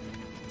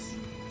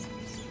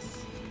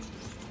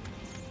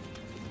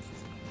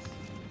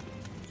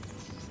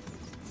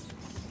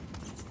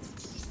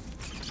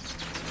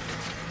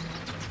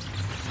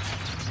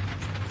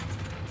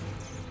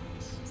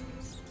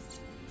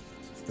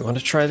 You want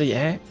to try the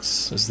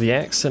axe? Is the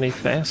axe any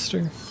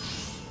faster?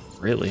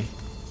 Really?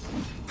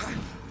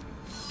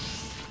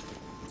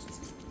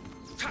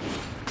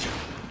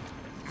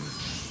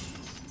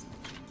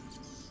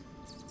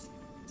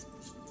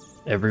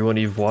 Everyone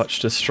you've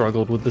watched has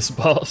struggled with this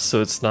boss,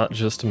 so it's not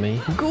just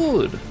me.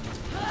 Good!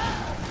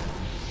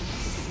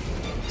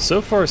 So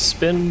far,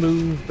 spin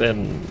move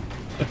and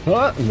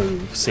hot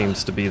move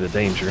seems to be the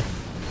danger.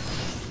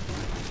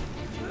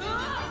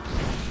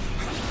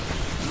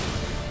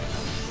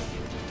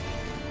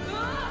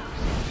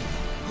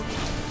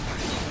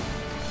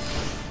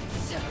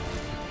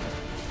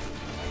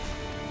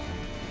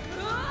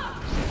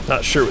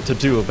 Not sure what to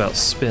do about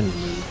spin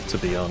move, to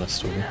be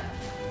honest with you.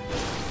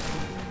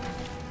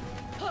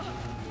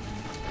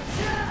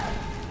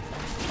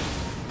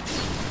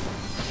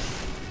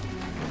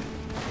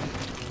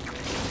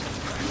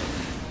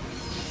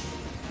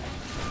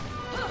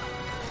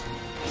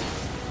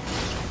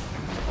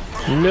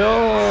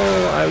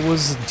 No, I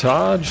was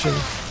dodging.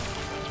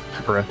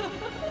 Bruh.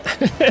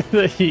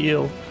 The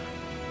heal.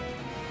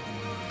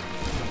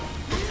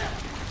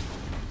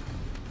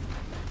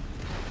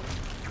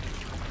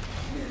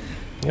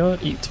 You know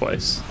what? Eat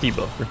twice.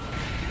 Debuffer.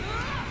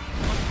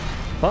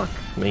 Fuck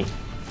me.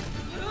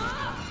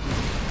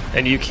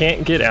 And you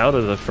can't get out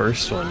of the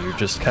first one. You're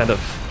just kind of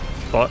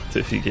fucked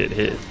if you get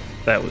hit.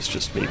 That was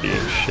just me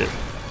being shit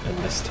and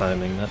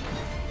mistiming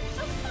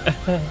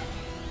that.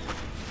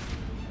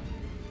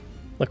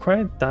 Look where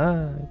I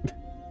died.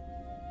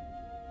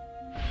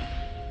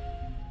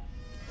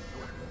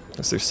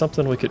 Is there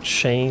something we could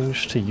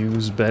change to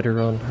use better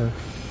on her?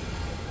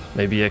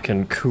 Maybe I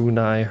can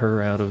kunai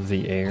her out of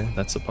the air.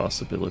 That's a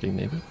possibility,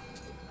 maybe.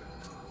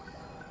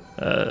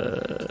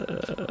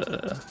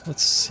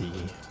 Let's see.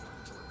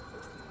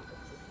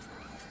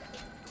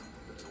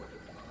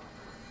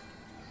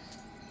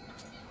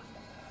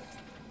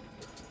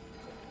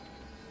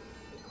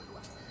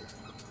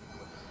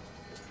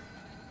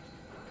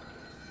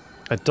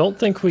 I don't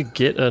think we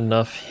get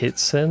enough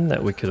hits in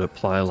that we could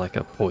apply like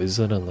a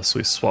poison unless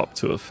we swap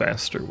to a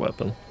faster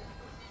weapon.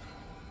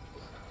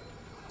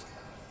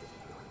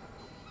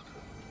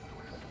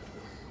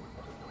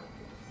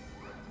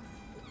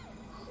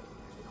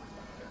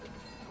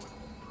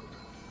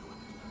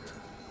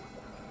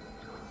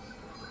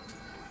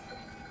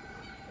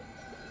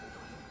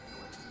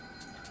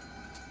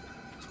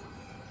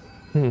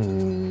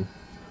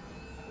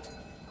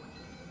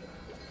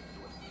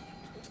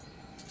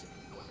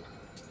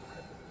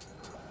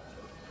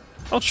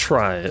 I'll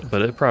try it,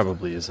 but it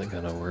probably isn't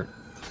gonna work.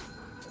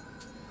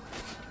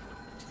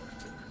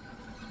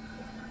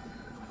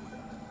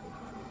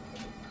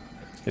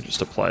 I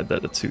just applied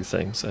that to two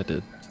things, I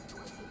did.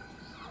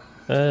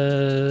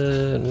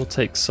 And we'll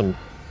take some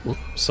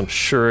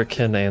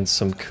shuriken and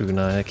some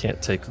kunai. I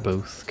can't take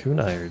both.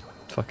 Kunai are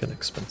fucking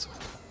expensive.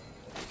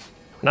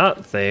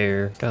 Not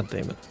there. God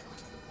damn it.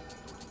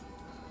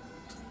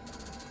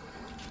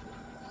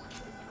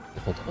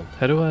 Hold on.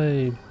 How do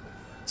I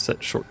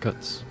set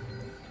shortcuts?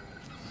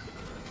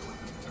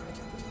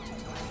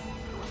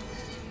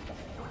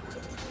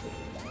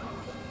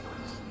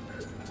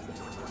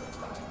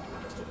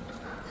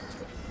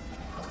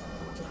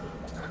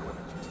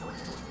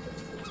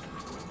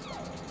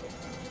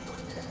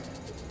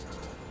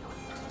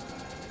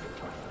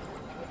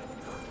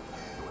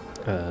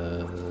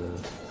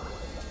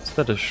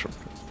 That is short.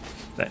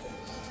 That.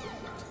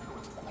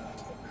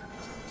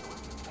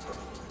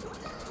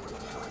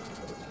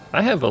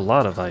 I have a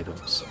lot of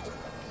items.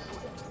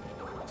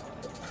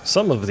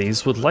 Some of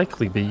these would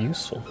likely be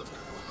useful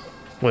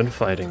when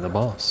fighting the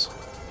boss.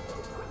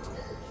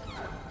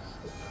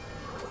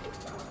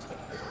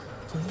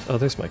 Oh,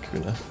 there's my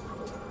kunai.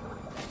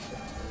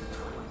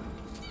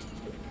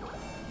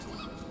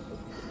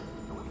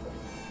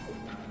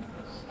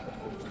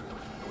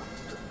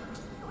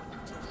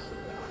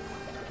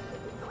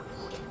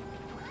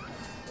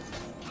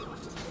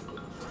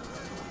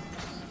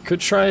 Could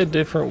try a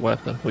different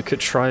weapon. We could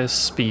try a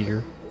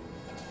spear.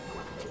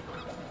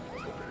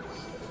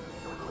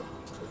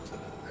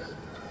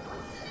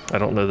 I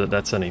don't know that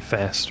that's any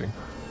faster.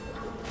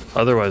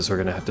 Otherwise, we're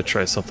gonna have to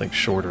try something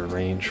shorter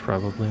range,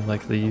 probably,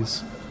 like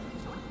these.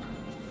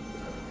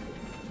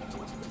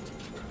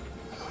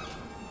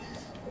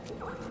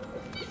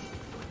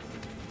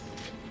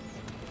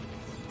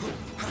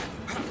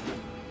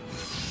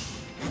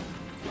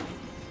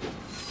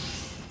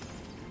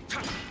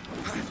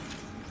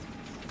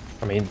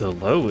 I mean, the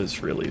low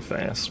is really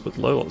fast, but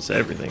low is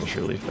everything's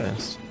really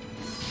fast.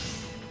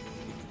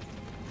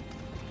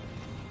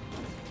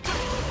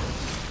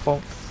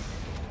 Bonk.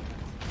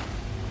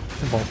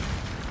 Bonk.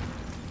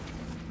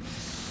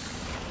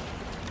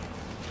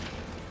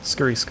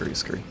 Scurry, scurry,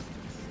 scurry.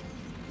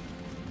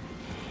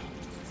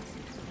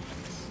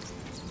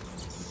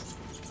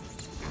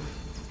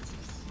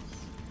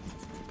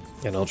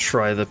 And I'll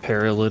try the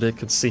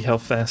paralytic and see how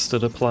fast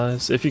it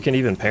applies. If you can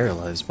even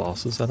paralyze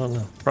bosses, I don't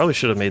know. Probably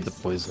should have made the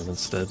poison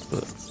instead,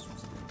 but...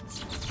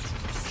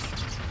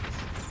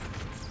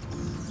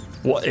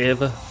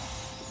 whatever.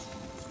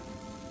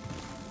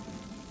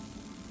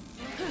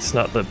 It's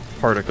not the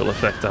particle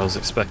effect I was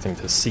expecting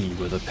to see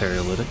with a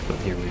paralytic, but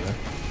here we are.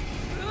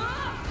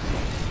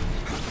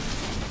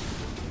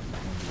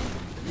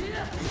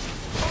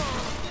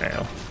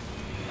 Ow.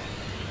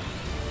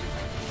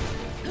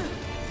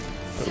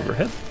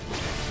 Overhead.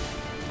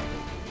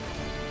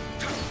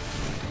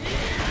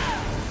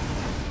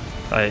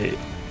 I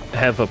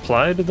have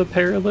applied the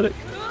paralytic.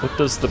 What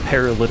does the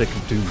paralytic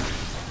do?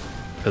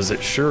 Because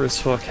it sure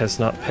as fuck has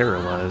not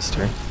paralyzed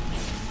her.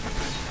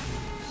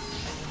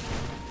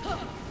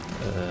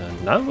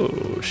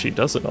 No, she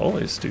doesn't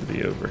always do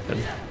the overhead.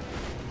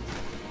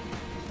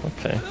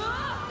 Okay.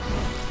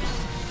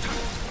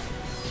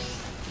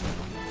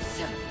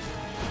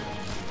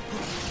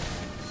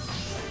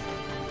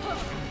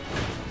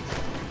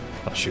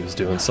 Thought she was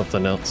doing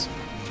something else.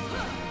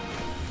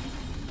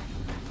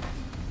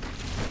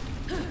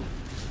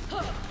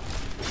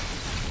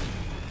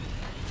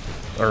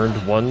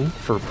 Earned 1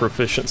 for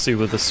proficiency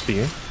with a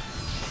spear.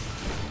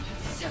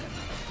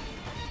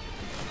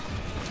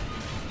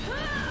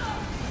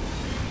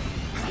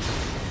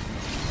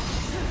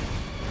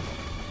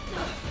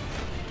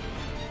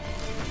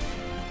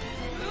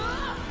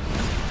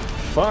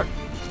 Fuck!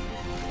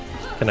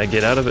 Can I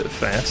get out of it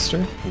faster?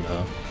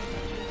 No.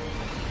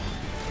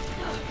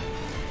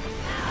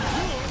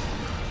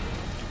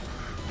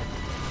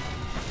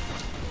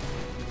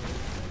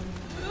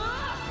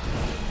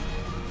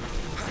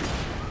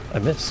 I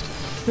missed.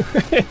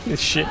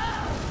 Shit.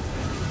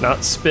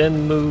 Not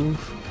spin move.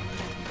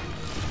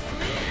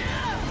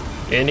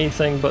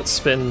 Anything but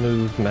spin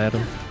move,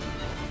 madam.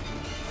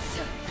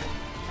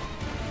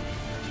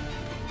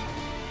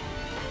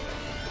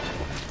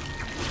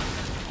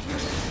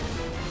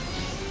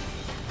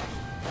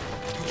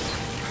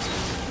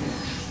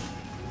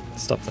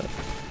 Stop that.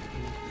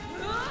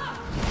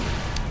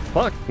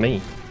 Fuck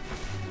me.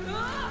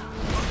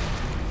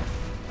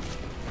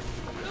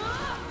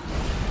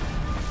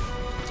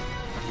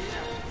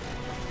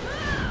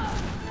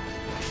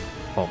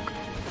 Bonk.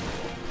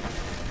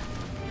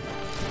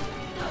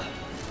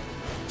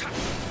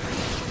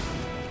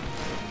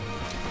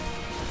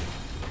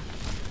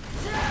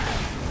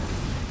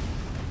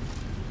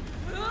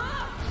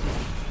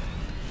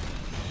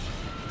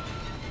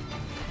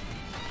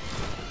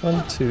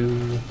 One,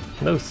 two,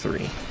 no,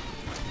 3.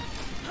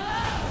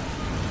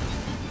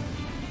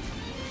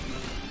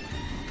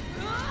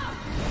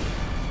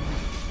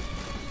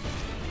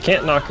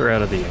 Can't knock her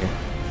out of the air.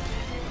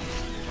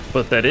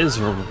 But that is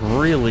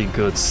really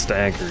good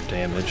stagger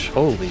damage.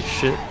 Holy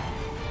shit.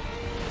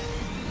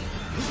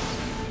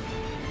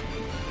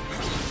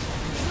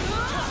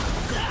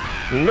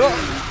 No!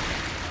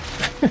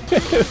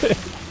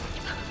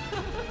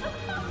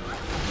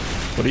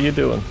 What are you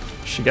doing?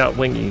 She got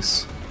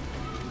wingies.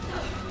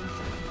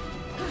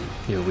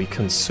 Here we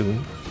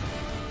consume.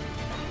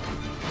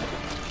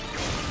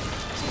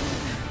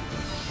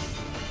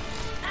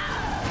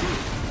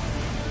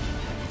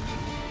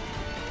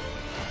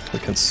 We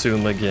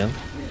consume again.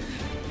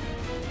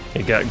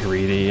 He got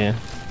greedy, yeah.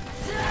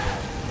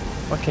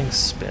 Fucking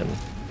spin.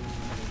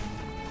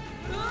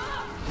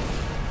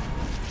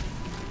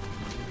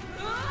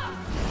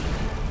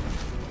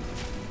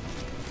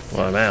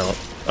 Well, I'm out.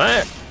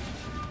 Ah!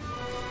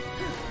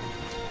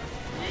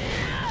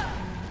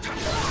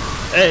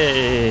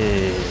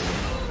 Hey!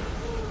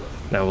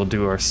 Now we'll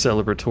do our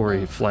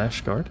celebratory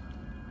flash guard.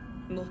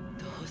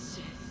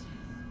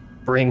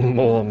 Bring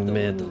more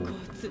men.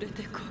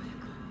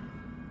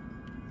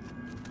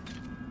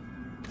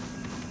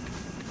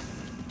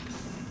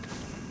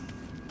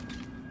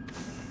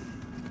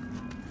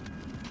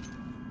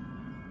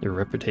 Your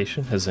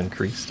reputation has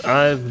increased.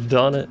 I've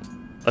done it.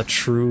 A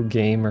true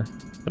gamer.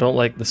 I don't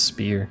like the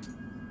spear.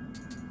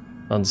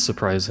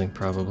 Unsurprising,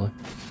 probably.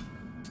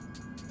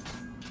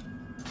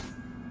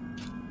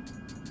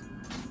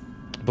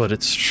 But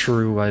it's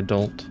true, I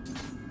don't.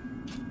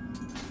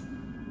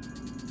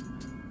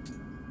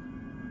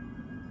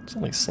 It's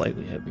only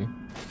slightly heavier.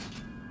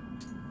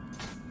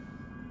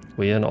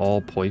 We in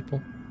all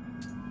purple?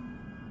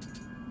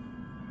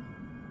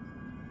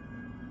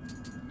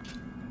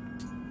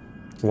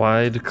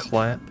 Wide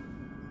clap.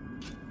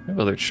 I have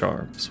other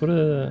charms. What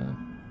a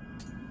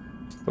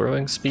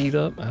throwing speed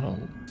up? I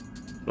don't.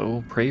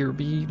 Oh, prayer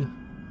bead.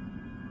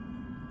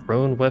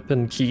 Thrown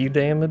weapon key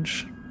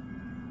damage.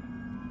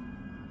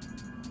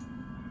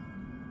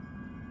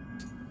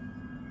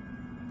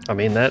 I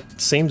mean, that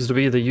seems to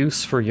be the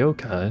use for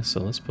yokai, so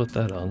let's put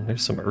that on.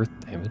 There's some earth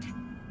damage.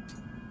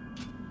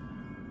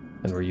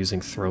 And we're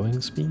using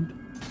throwing speed.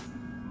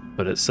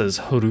 But it says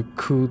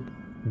Horuku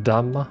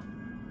Dama.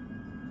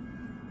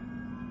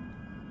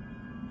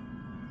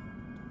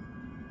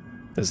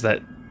 Is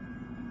that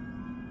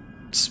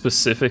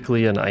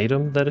specifically an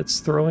item that it's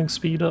throwing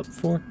speed up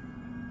for?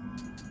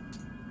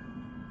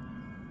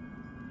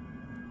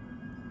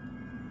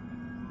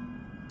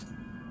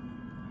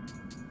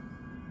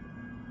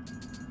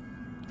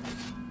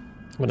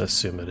 I'm gonna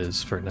assume it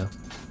is for now.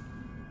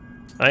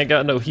 I ain't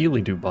got no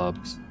Healy-Doo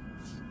bobs.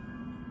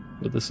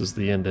 But this is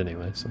the end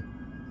anyway, so...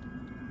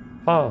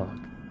 Fog.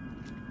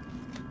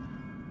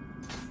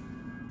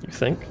 You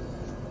think?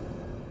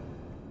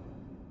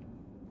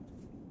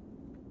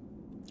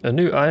 A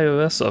new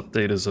iOS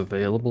update is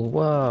available.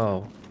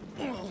 Wow.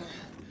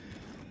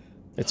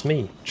 It's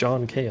me,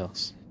 John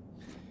Chaos.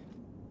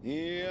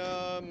 い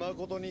や、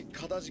誠に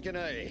かたじけ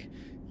ない。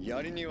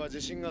やりには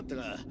自信があった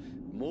が、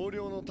毛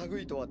量の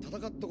類とは戦っ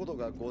たこと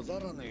がござ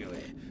らぬゆ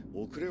え、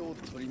遅れを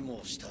取り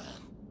申した。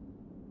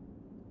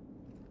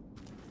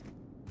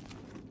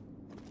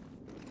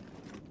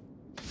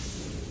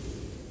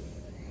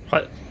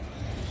What?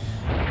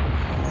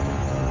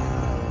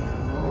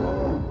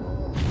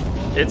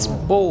 It's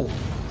bull.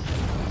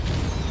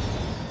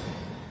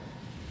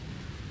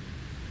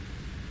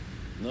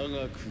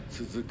 長く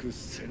続く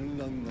戦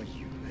乱が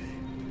ゆえ、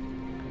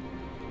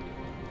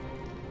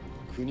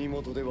国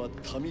元では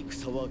民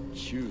草は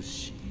窮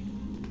し、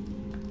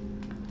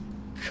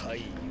怪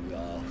異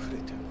が溢れ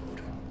てお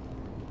る。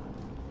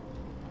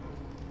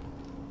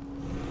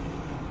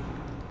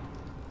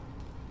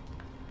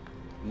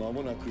間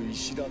もなく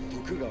石田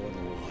徳川の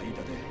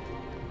間で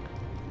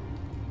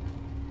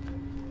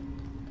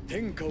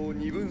天下を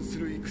二分す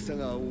る戦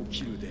が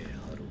起きるで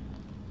あろう。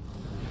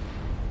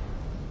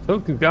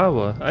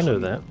 Tokugawa, I know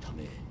that.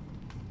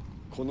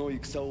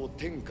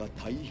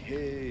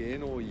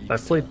 I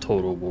played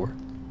Total War.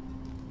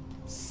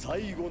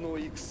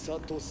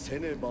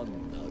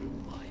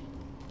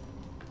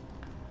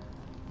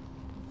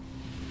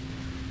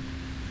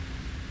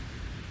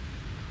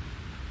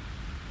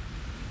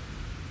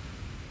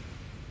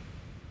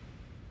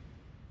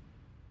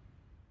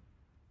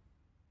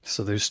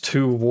 So there's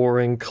two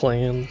warring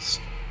clans.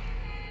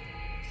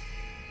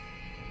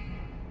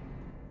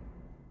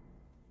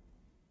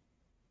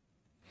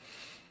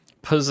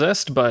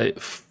 Possessed by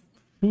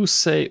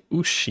Fusei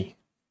Ushi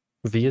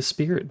via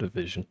Spirit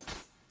Division.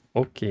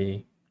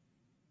 Okay.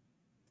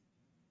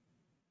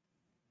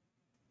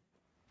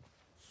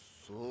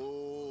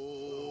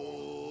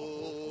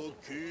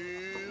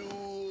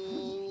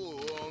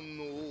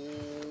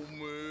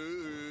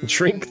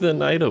 Drink the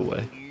night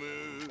away.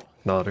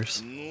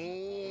 Nodders.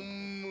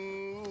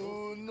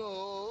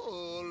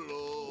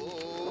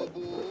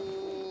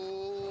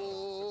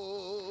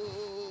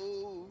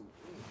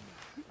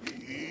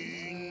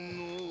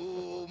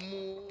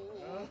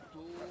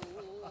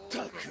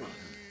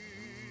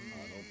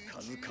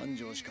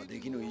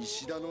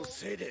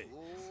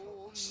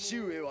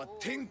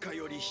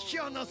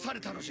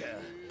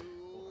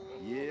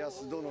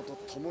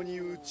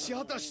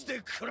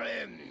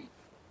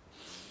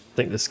 I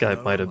think this guy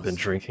might have been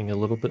drinking a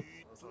little bit.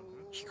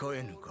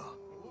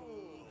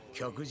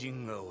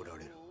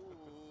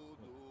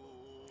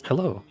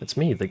 Hello, it's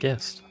me, the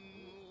guest.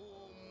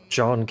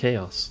 John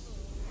Chaos.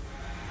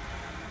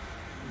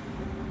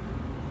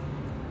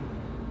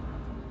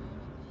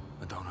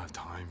 I don't have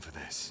time for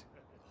this.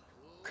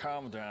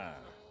 Calm down.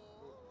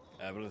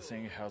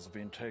 Everything has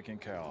been taken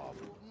care of.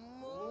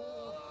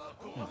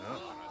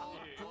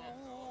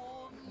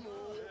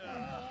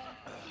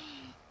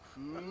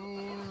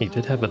 He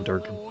did have a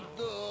Durgan.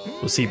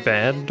 Was he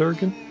bad,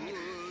 Durgan?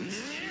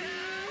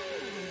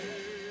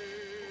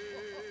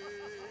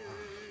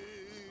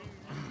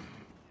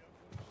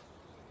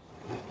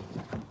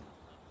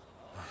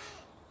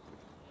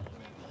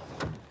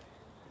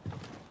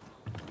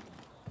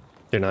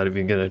 They're not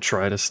even gonna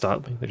try to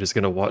stop me. They're just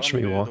gonna watch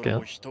me walk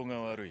out.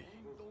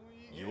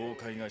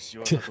 が仕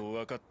業と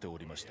分かってお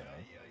りましたな。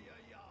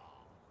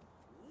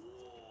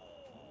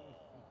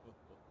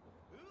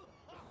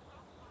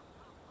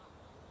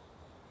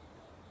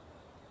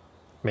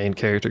Main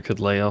character could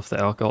lay off the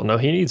alcohol. No,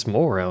 he needs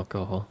more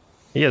alcohol.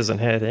 He hasn't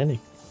had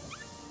any.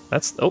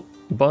 That's... oh,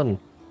 bun.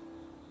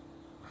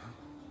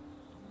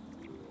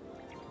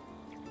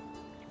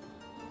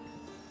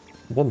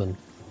 Woman.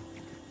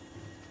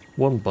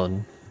 One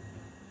bun.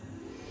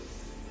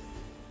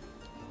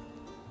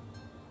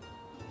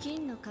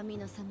 金の髪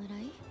の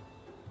侍？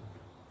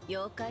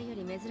妖怪よ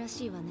り珍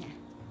しいわね。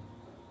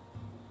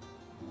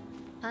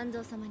半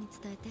蔵様に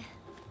伝えて。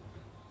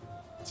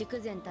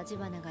筑前立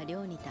花が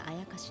寮にたあ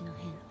やかしの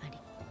変あり。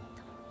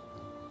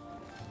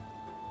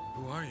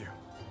Who are you?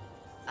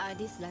 I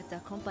dislike the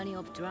company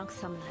of drunk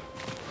samurai.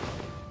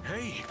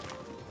 Hey!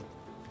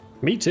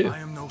 Me too.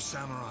 I am no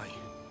samurai.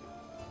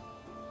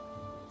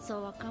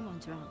 So a common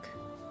drunk.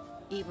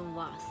 Even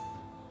worse.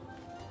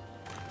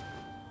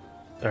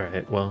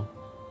 Alright, well.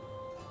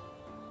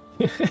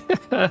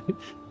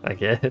 I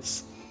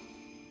guess.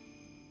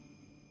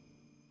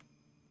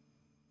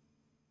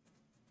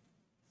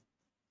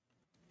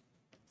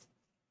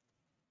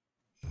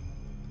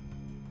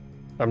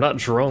 I'm not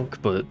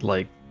drunk, but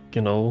like,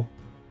 you know,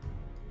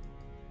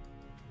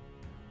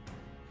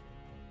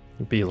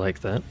 be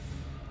like that.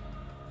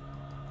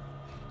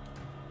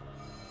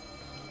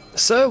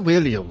 Sir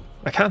William,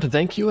 I can't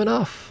thank you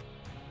enough.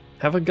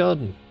 Have a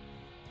gun.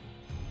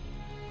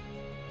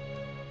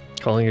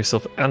 Calling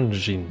yourself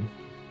Anjin.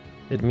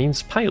 It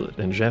means pilot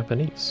in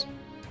Japanese.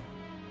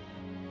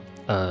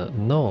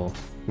 No.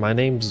 My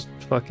name's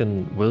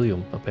fucking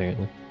William,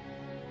 apparently.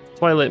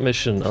 Twilight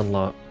mission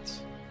unlocked.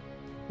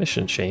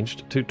 Mission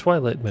changed to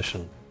Twilight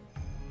mission.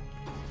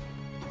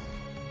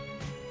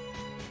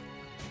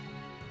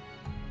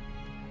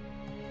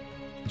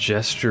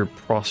 Gesture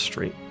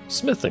prostrate.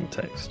 Smithing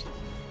text.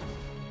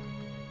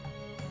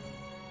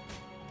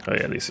 Oh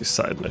yeah, these are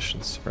side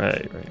missions.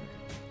 Right.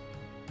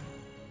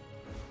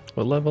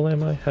 What level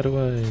am I? How do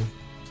I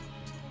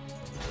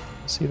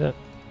see that?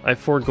 I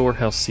forego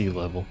House C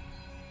level.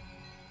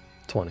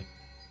 20.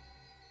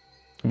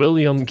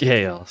 William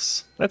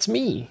Chaos. That's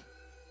me.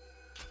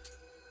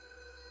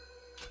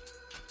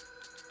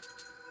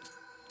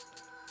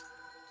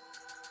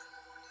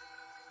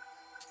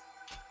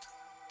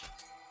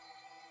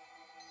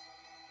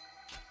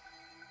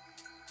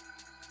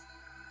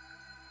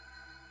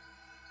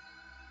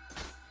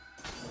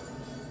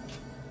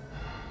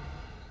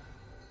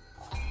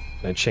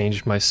 Can I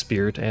change my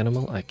spirit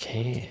animal? I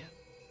can.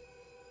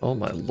 Oh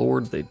my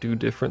lord, they do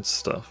different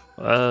stuff.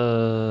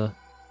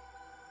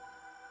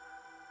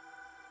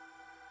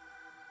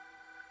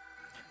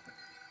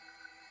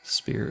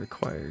 Spirit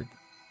acquired.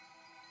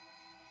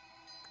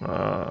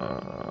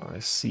 I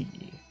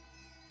see.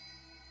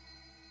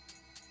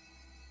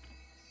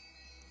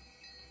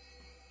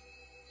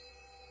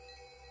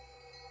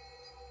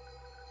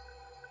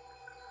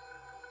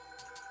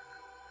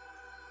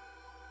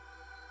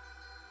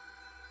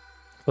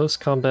 Close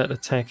combat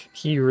attack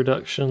key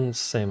reductions,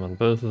 same on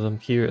both of them.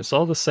 Key, it's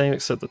all the same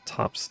except the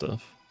top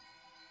stuff.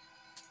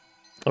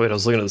 Oh wait, I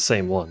was looking at the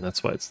same one,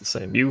 that's why it's the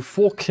same. You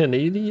fucking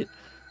idiot!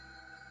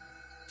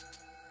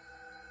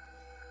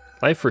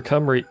 Life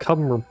recovery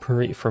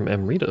from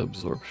Emrita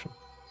absorption.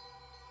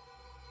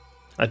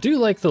 I do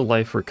like the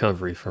life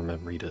recovery from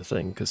Emrita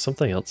thing, because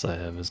something else I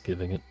have is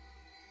giving it.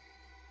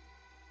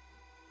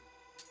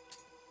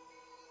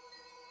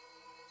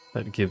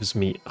 That gives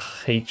me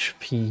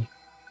HP.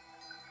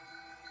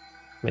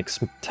 Makes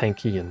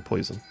tanky and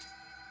poison.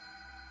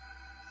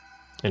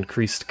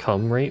 Increased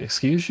cum rate?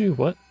 Excuse you?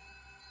 What?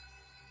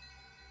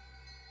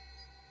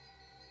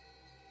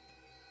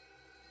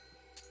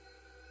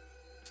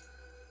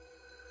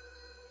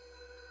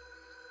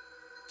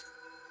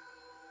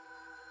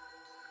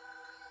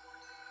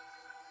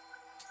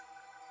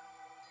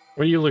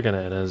 What are you looking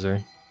at,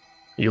 Ezra?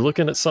 You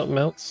looking at something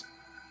else?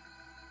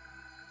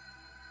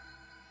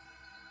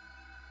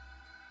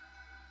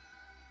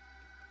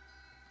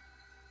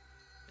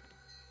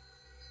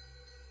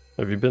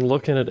 Have you been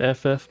looking at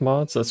FF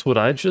mods? That's what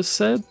I just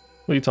said?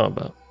 What are you talking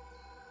about?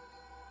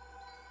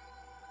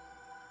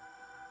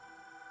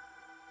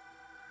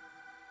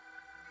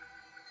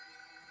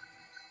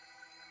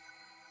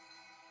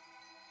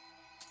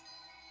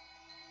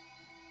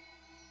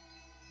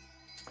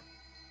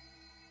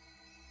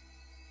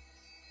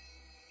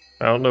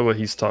 I don't know what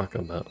he's talking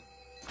about.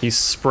 He's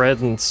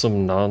spreading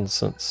some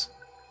nonsense.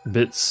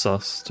 Bit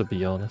sus, to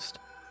be honest.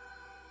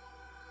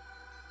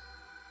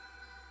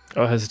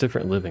 Oh, it has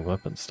different living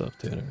weapon stuff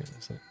too. I didn't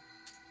realize that.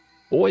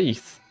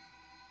 Oith!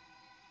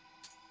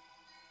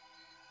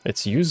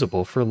 It's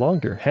usable for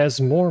longer. Has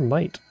more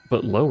might,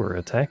 but lower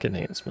attack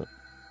enhancement.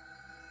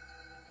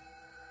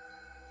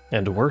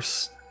 And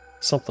worse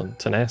something.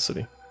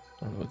 Tenacity.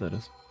 I don't know what that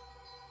is.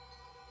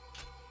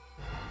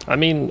 I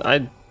mean,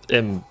 I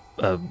am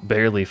a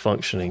barely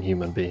functioning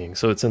human being,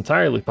 so it's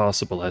entirely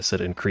possible I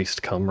said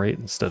increased cum rate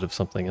instead of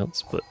something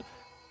else, but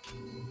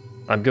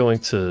I'm going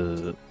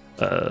to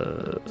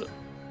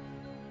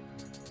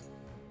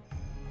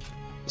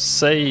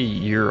say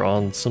you're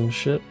on some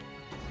shit.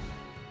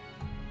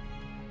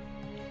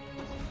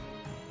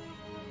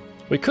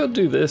 We could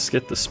do this,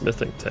 get the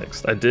smithing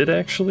text. I did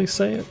actually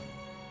say it.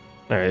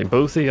 Alright,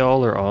 both of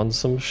y'all are on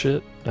some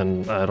shit,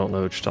 and I don't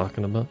know what you're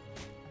talking about.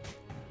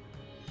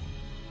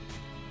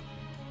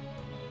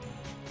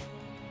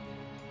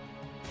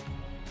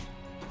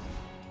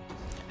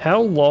 How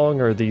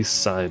long are these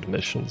side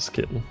missions,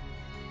 kitten?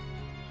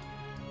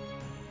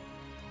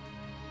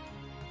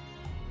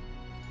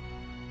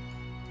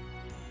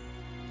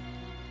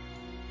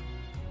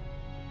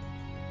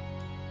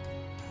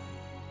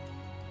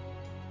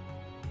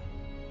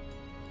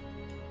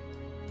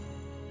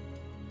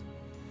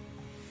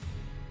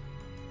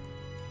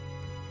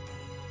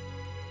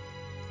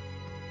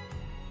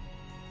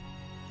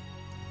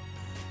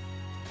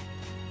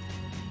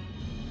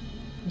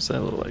 What's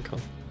that little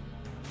icon?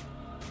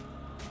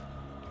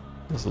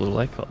 There's a little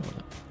icon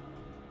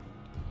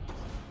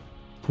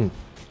on it.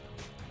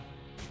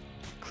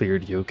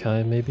 Cleared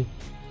yokai, maybe?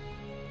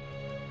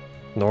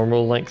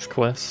 Normal length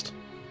quest?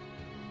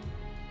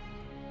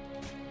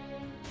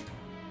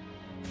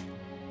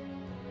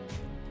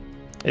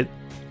 I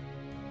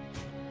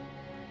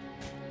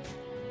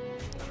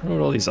don't know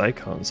what all these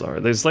icons are.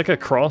 There's like a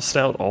crossed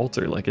out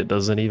altar, like it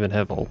doesn't even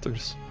have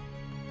altars.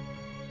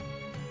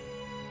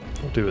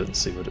 I'll do it and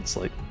see what it's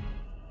like.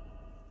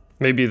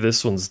 Maybe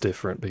this one's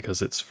different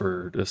because it's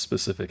for a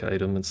specific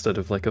item instead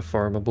of like a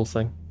farmable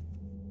thing.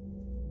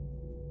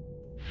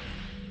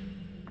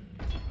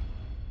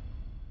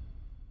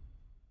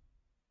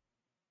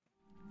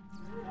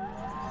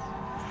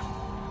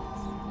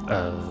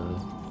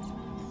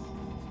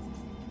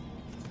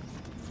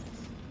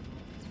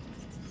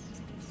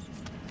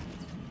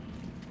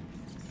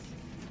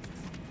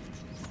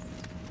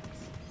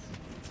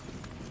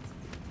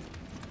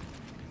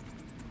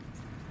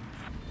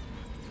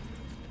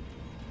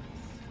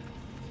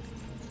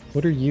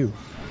 What are you?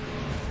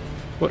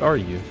 What are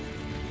you?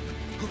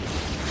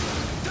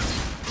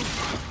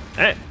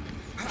 Eh!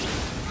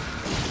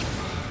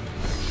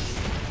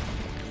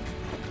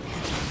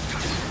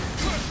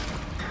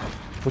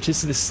 What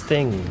is this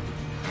thing?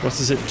 What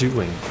is it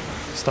doing?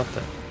 Stop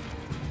that.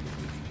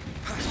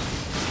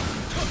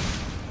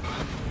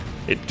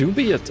 It do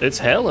be it's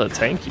hella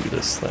tanky,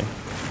 this thing.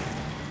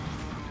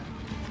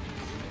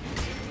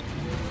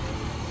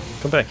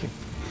 Come back here.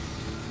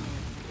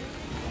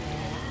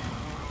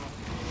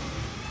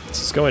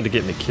 This is going to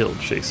get me killed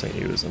chasing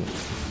you, isn't it?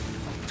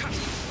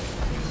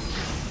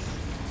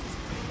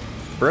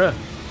 Bruh.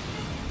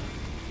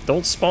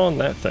 Don't spawn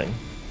that thing.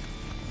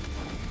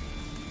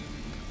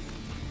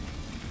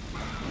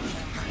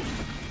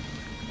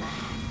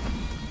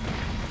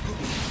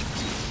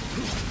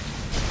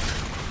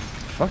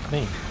 Fuck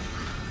me.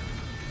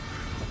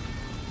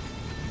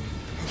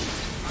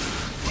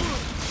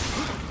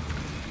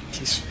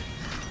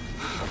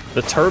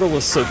 The turtle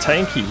is so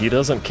tanky, he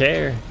doesn't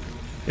care.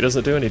 He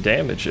doesn't do any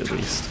damage, at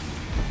least.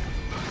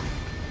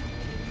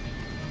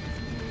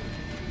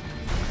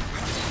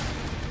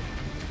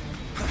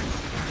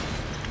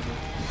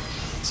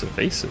 It's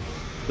evasive,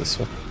 this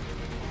one.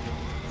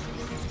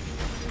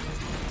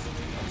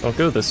 I'll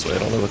go this way, I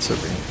don't know what's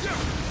over here.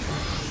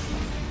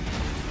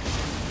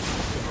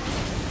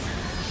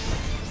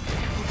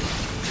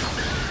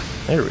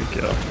 There we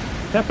go.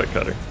 Kappa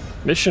Cutter.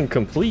 Mission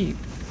complete.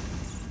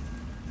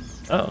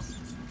 Oh.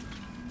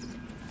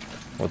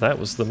 Well, that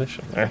was the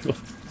mission.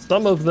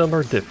 Some of them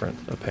are different,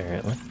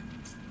 apparently.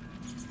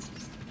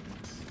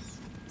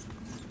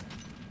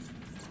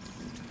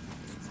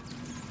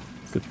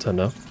 Good to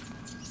know.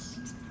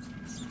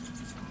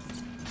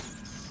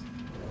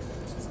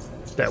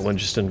 That one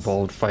just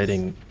involved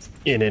fighting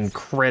an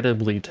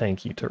incredibly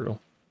tanky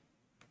turtle.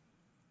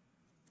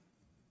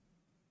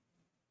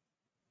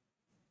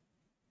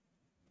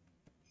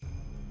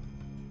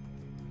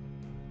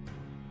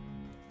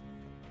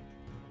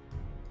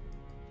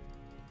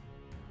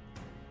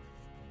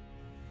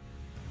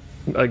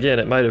 Again,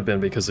 it might have been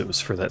because it was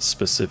for that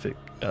specific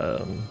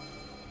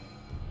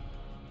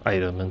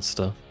item and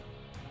stuff.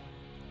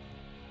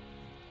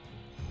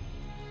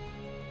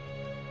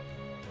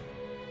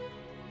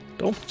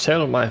 Don't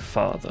tell my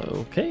father,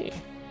 okay?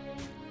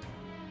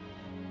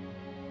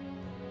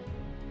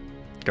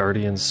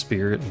 Guardian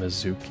Spirit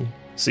Mizuki.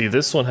 See,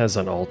 this one has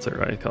an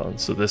altar icon,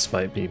 so this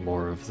might be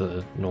more of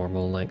the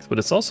normal length, but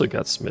it's also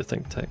got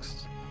smithing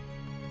text.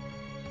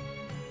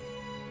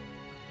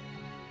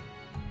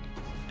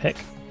 Heck.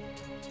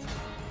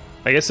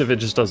 I guess if it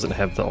just doesn't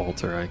have the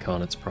altar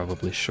icon, it's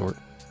probably short.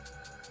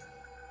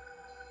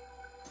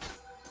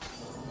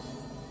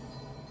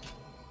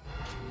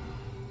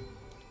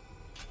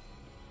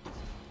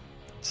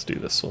 Let's do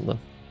this one then.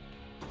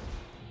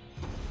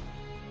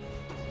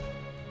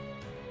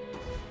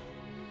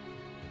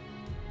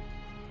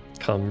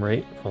 Come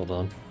rate? Hold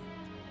on.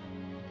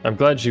 I'm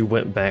glad you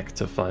went back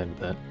to find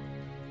that.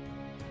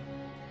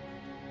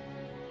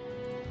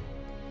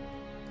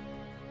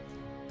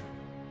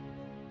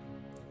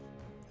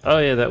 Oh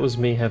yeah, that was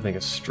me having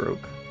a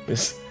stroke.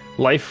 This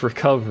life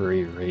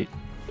recovery rate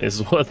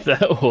is what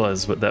that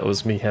was, but that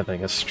was me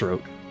having a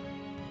stroke.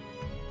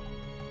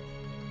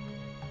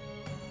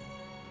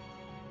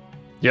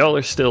 Y'all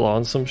are still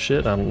on some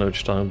shit? I don't know what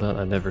you're talking about.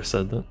 I never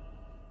said that.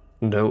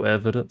 No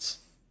evidence.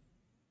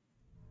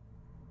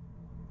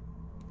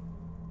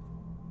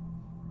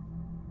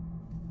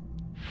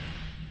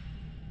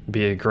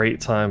 Be a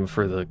great time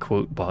for the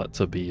quote bot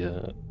to be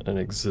in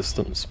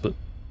existence, but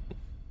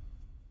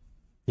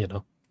you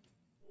know.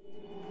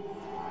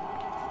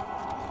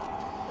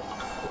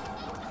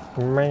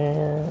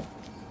 Meh.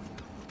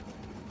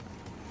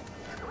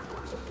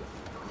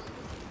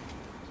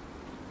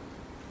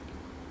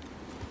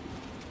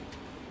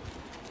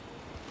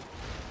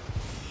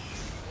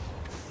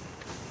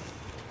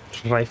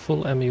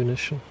 Rifle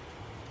ammunition.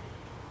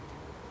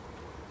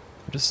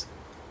 What's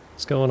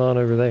going on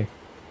over there?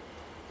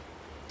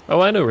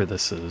 Oh, I know where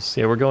this is.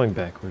 Yeah, we're going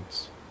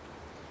backwards.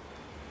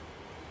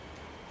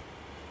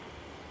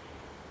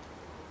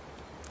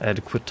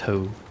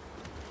 Adequato.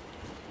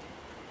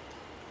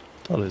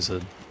 Oh, there's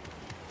a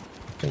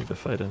thing to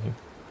fight in here.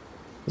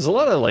 There's a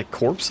lot of, like,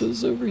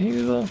 corpses over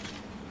here, though.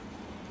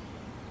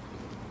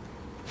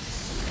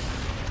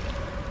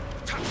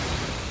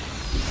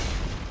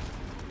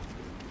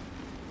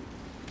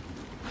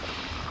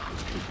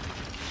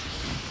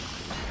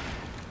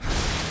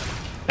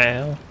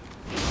 Ow.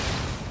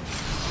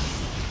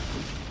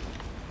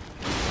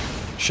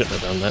 Shouldn't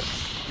have done that.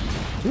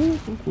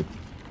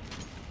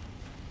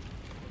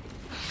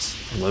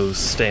 Low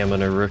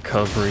stamina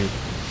recovery.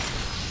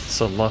 It's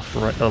a luff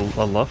rife? A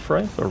luff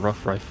rife or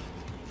rough rife?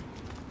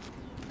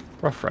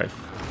 Rough rife.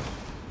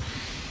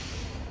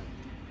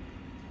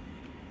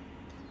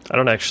 I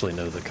don't actually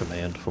know the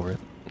command for it.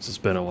 It's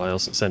just been a while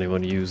since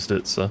anyone used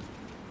it, so.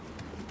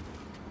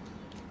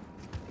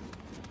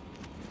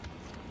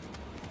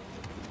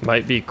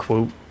 Might be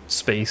quote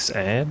space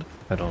add?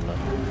 I don't know.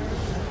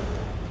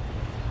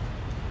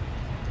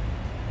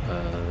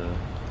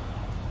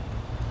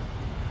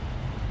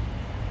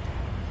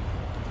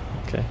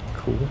 Okay,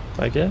 cool,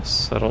 I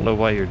guess. I don't know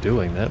why you're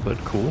doing that, but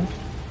cool.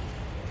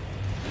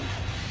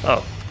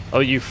 Oh. Oh,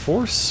 you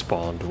force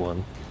spawned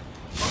one.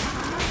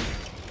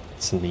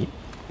 That's neat.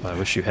 I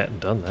wish you hadn't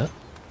done that.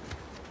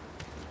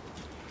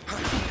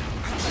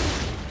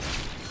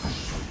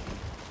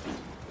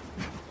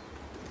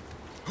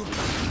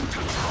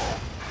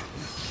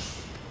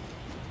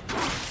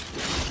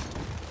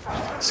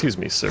 Excuse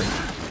me, sir.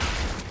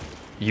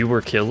 You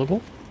were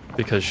killable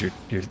because your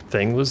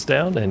thing was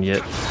down, and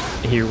yet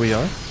here we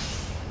are,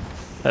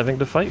 having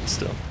to fight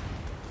still.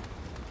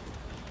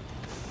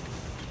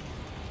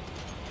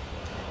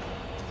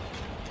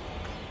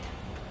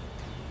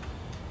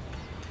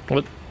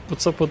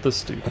 What's up with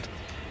this dude?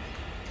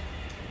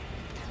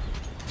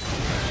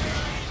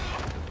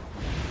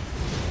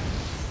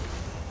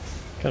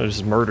 Kind of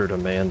just murdered a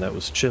man that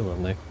was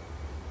chilling there.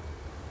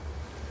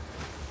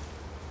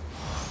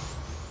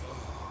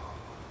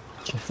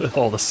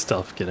 All the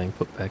stuff getting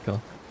put back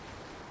on.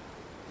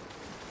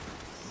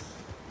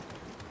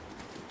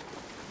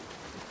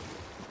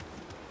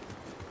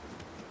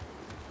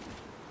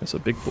 There's a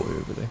big boy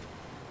over there.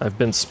 I've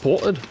been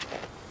spotted.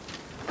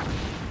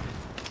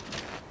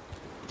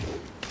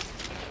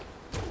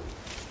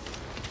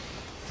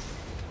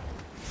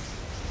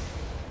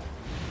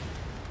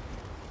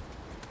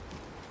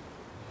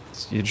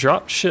 So you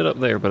dropped shit up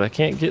there, but I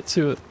can't get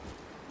to it.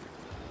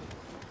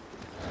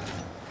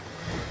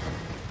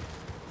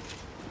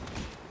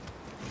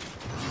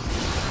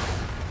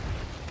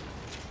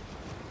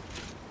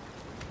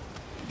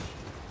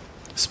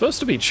 It's supposed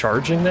to be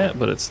charging that,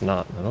 but it's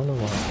not. I don't know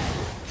why.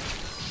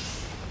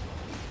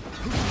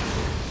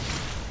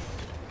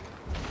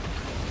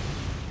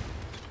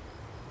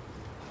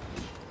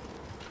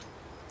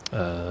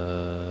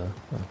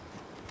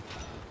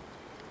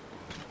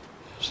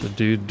 There's a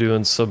dude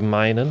doing some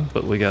mining,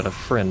 but we got a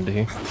friend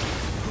here.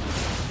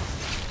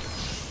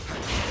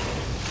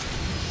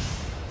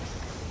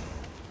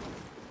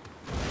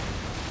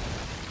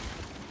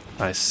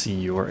 I see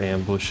your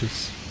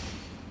ambushes.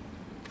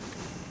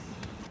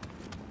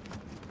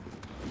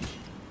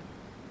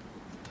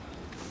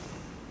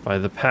 By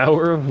the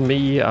power of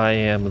me, I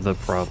am the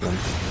problem.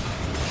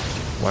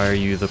 Why are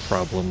you the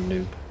problem,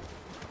 noob?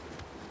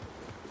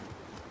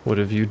 What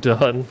have you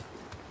done?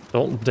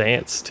 Don't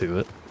dance to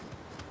it.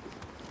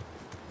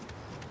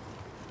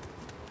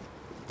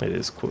 It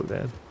is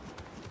quoted.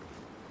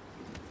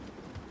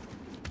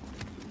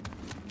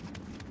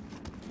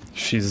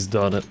 She's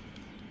done it.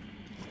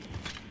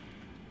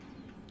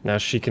 Now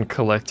she can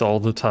collect all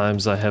the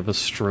times I have a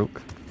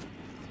stroke.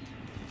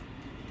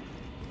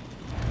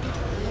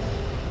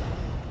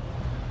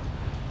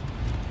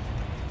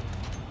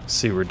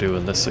 See, we're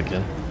doing this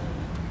again.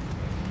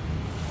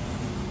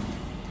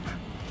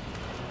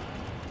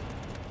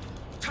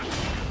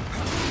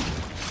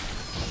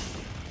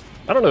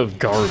 I don't know if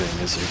guarding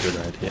is a good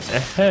idea.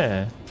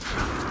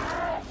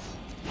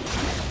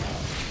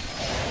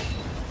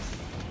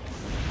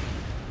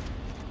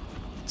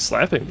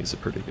 Slapping is a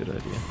pretty good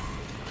idea.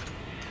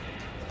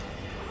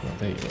 Oh,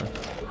 there you are.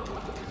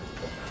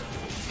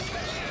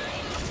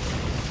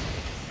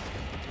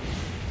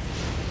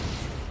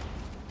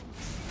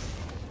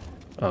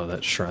 Oh,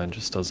 that shrine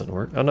just doesn't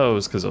work. Oh no, it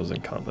was because I was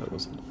in combat,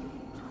 wasn't it?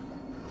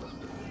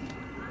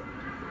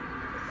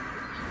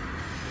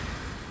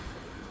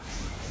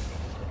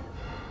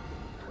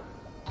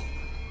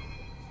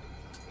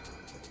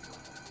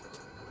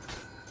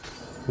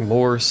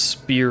 More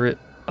spirit.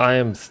 I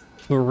am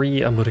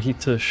 3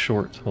 Amrita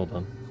short. Hold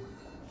on.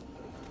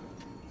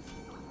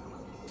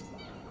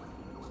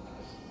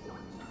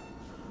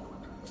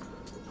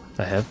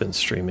 I have been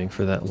streaming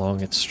for that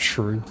long, it's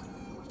true.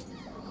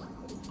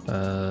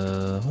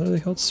 What are they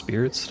called?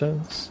 Spirit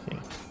stones? Yeah.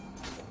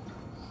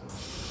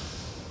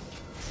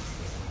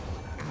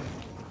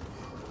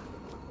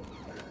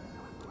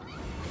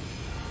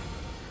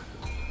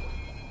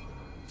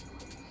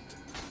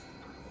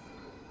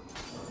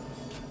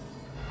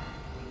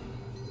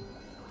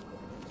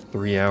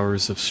 Three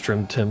hours of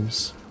stream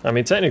tims. I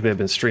mean, technically I've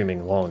been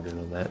streaming longer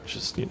than that,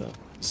 just, you know,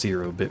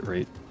 0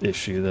 bitrate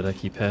issue that I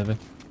keep having.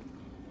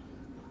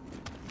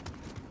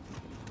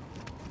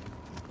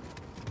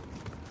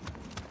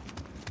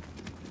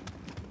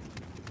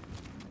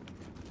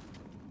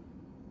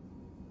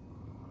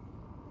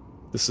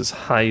 This is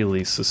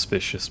highly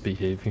suspicious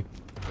behavior.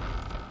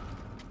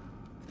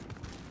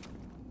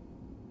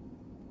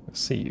 I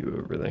see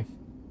you over there.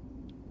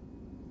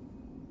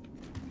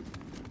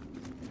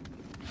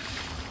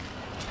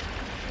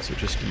 Is it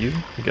just you?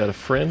 You got a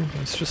friend?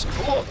 It's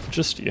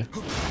just you.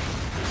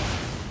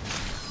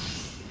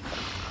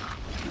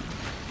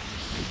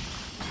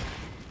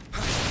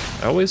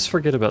 I always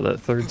forget about that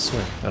third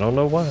swing. I don't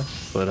know why,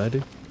 but I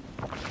do.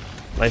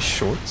 Nice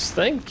shorts,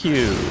 thank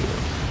you.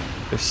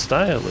 They're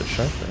stylish,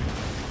 aren't they?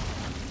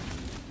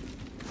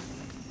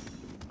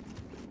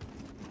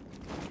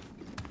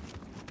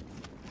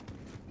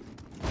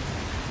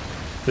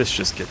 This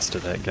just gets to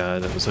that guy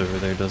that was over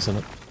there, doesn't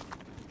it?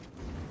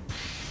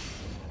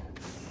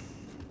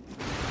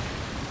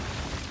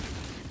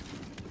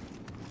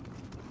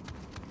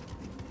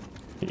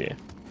 Yeah.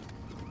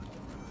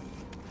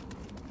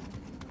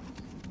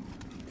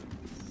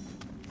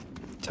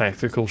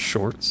 Tactical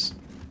shorts.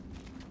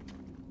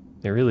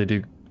 They really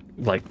do,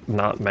 like,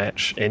 not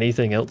match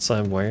anything else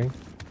I'm wearing.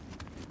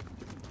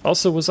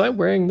 Also, was I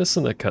wearing this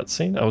in the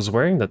cutscene? I was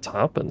wearing the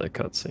top in the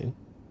cutscene.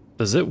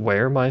 Does it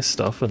wear my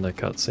stuff in the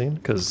cutscene?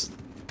 Because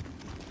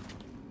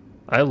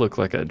I look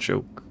like a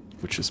joke,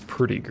 which is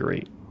pretty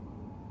great.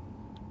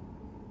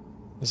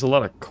 There's a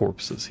lot of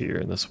corpses here,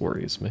 and this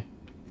worries me.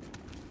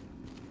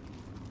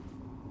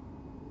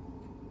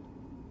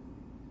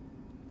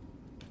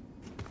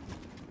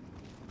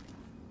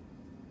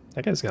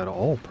 That guy's got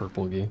all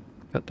purple gear.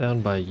 Cut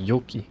down by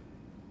Yoki.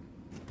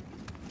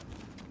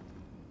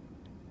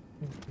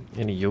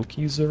 Any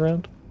Yokis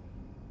around?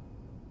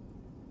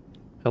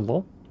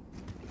 Hello?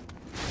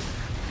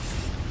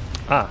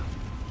 Ah.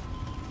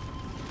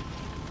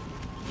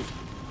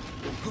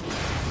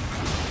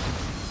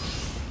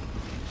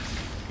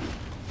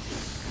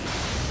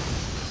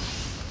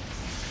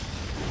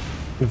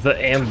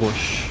 The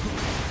ambush.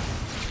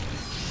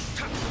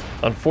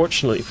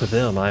 Unfortunately for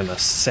them, I'm a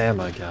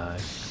Sama guy.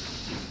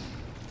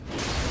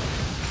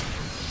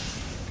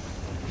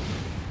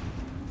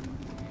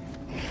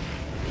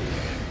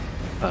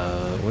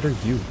 What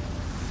are you?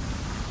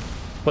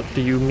 What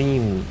do you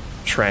mean,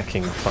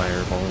 tracking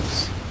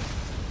fireballs?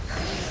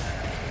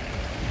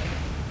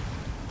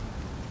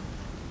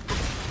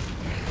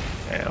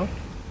 Ow.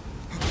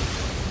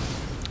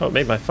 Oh, it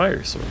made my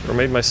fire sword, or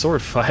made my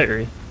sword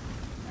fiery.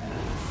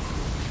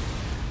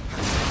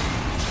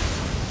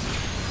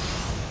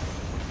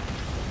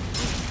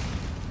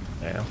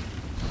 Ow.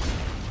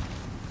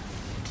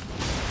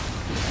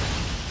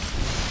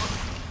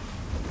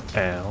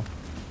 Ow.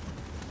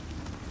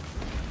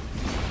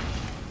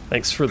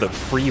 Thanks for the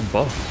free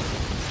buff.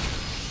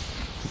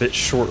 A bit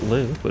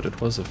short-lived, but it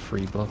was a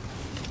free buff.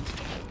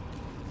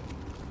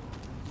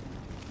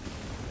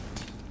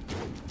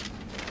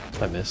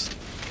 I missed.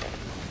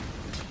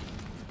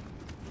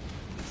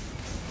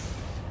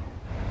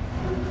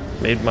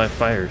 Made my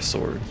fire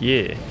sword,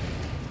 yeah.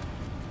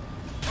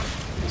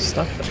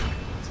 Stop that.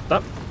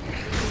 Stop.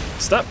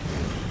 Stop.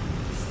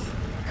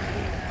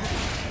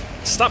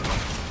 Stop.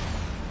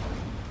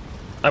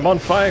 I'm on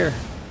fire.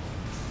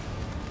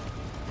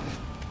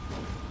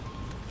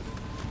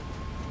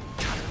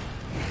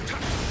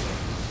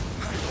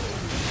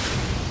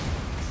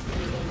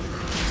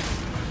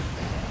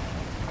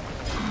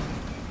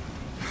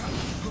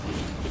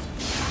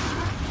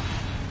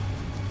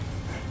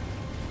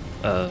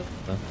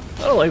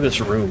 I don't like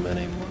this room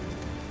anymore.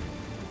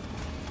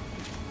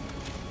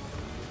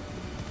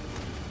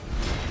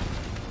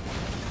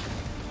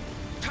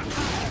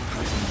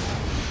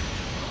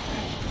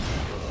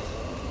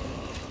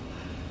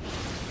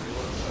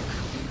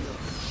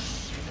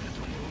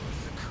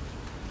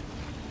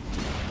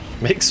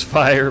 Makes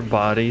fire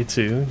body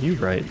too. You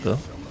right though.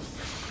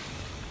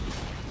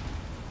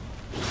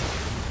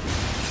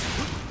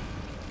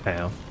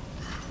 Ow.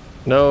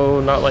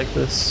 No, not like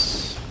this.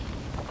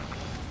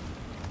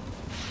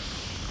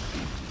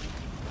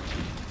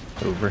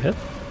 Overhead?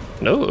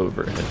 No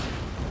overhead.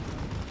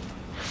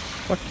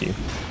 Fuck you.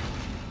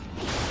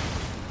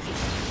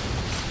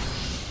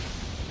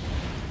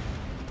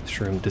 This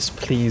room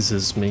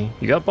displeases me.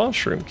 You got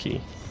boss room key.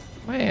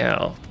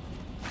 Wow.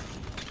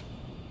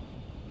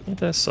 Ain't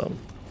that some?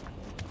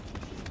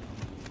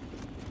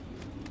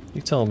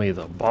 You telling me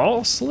the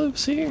boss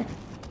lives here?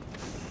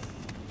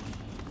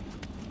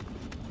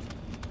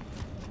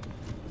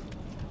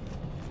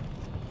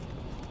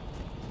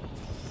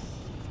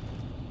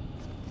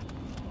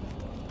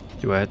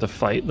 Do I have to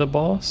fight the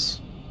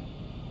boss?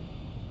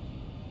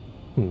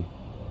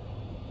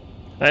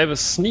 I have a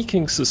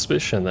sneaking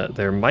suspicion that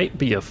there might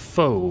be a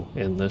foe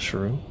in this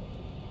room.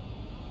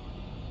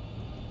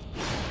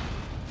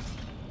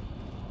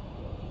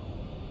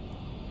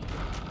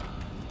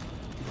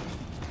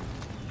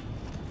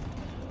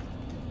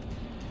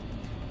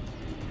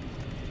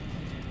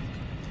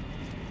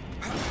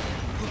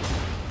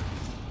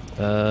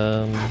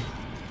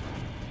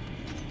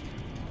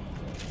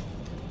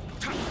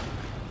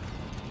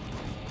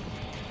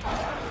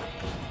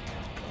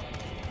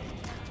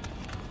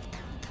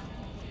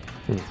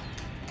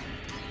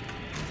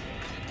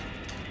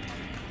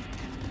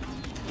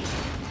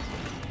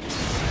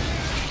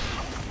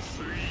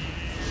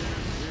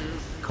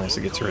 Once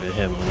it gets rid of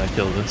him when I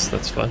kill this,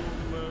 that's fine.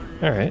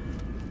 Alright.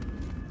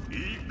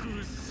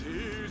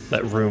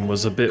 That room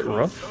was a bit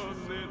rough.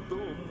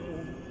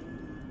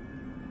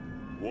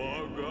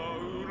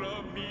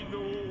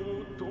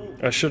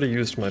 I should have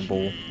used my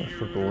bowl. I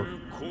forgot.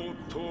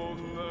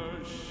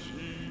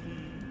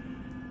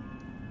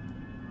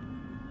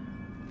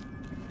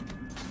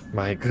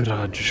 My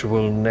grudge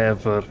will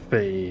never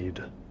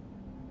fade.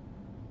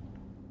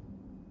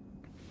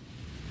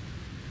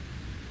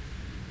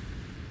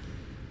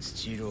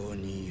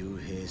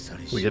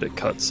 We get a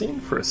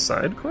cutscene for a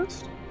side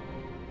quest?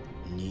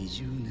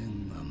 20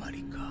年余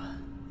りか。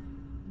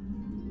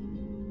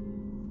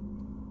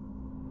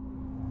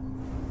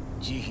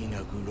慈悲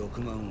なく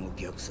6万を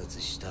虐殺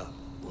した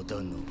織田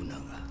信長。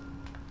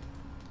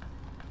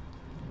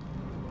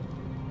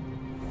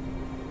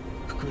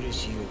膨れ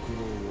し欲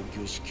望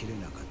を御しきれ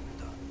なかっ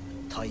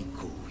た太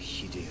閤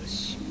秀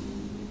吉。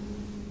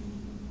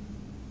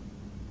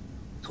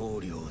棟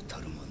梁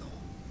たる者、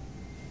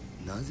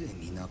なぜ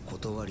皆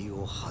断り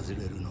を外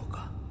れるの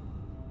か。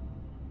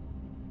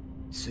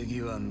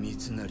次は三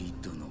成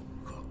殿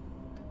か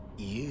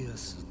家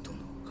康殿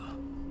か。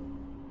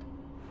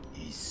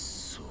一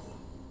層。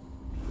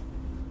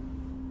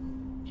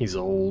He's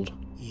old.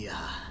 いや、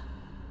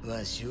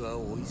わしは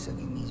老い先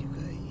短い。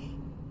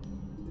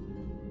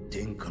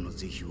天下の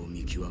是非を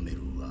見極める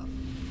は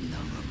長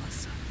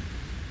政。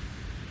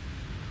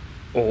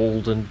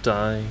Old and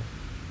dying.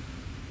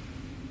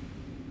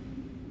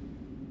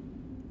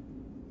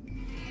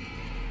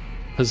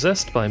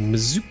 Possessed by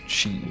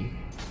Mizuchi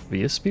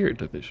via Spirit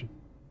Division.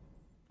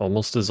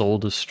 Almost as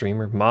old as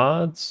streamer.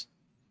 Mods?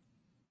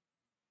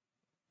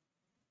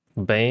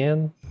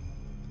 Ban?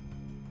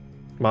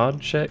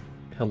 Mod check?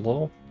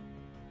 Hello?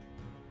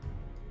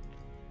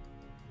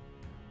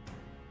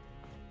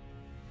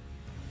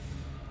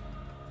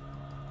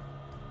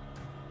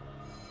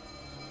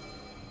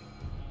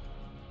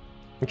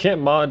 You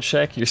can't mod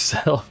check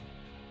yourself.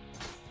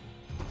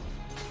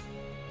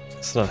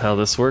 That's not how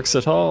this works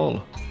at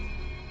all.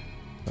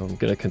 I'm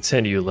gonna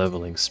continue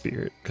leveling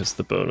Spirit, because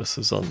the bonus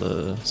is on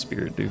the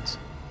Spirit dudes.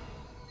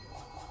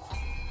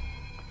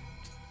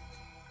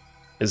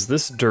 Is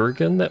this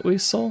Durgan that we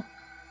saw?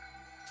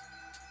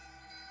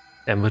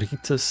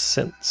 Amrita's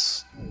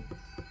Sense.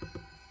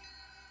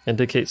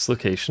 Indicates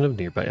location of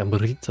nearby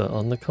Amrita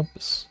on the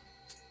compass.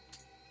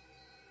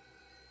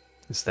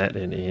 Is that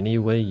in any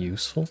way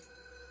useful?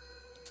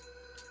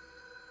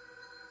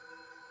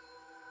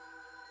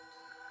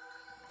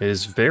 It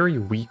is very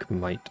weak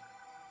might.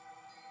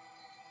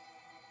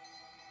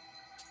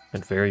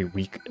 And very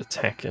weak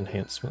attack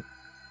enhancement.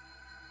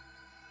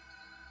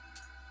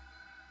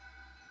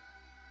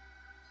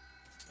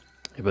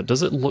 Yeah, but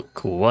does it look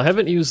cool? Well, I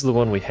haven't used the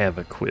one we have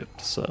equipped,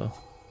 so...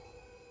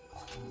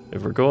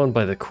 If we're going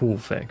by the cool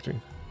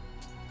factor...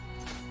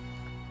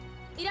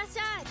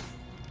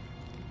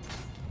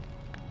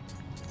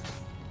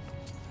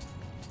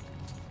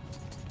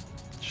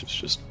 It's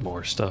just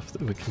more stuff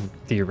that we can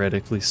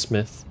theoretically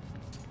smith.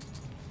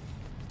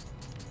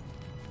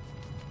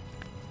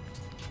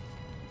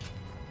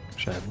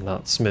 I have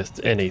not smithed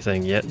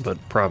anything yet, but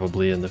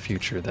probably in the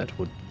future that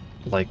would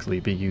likely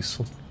be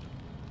useful.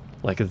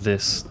 Like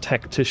this,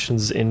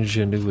 Tactician's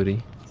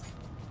Ingenuity.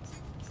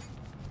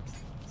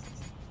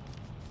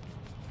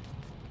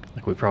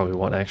 Like we probably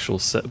want actual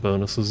set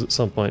bonuses at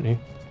some point here.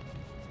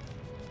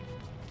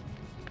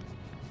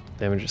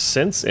 Damage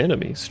sense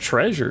enemies,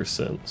 treasure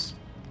sense.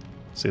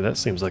 See, that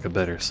seems like a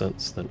better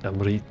sense than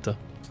Amrita.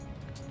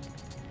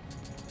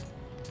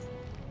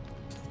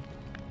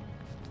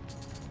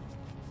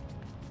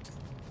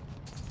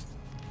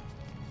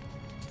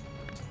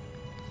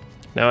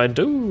 Now I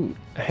do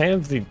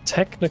have the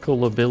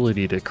technical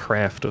ability to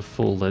craft a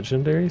full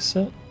legendary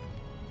set.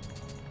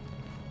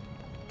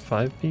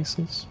 5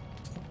 pieces?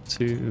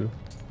 2,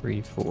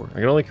 3, 4. I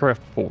can only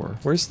craft 4.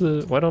 Where's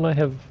the... why don't I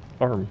have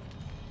arm?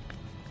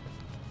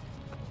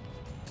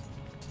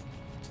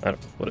 I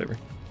don't know, whatever.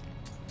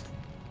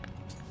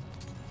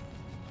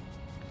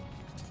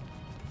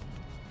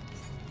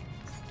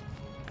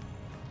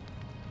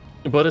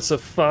 But it's a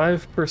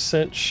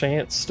 5%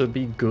 chance to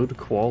be good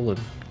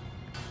quality.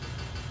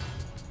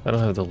 I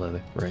don't have the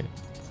leather, right?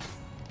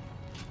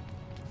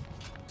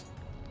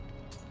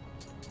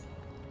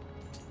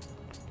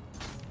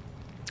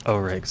 Oh,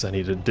 right, because I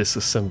need to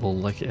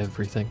disassemble like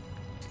everything.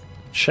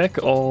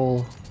 Check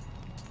all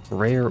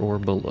rare or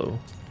below.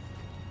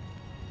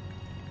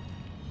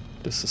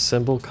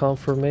 Disassemble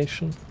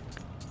confirmation.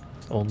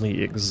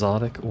 Only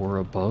exotic or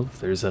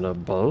above. There's an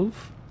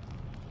above?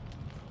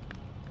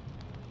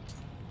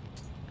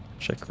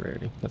 Check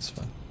rarity, that's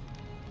fine.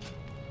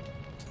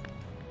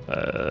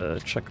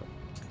 Check.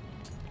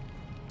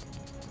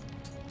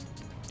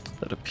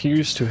 That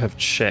appears to have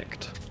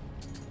checked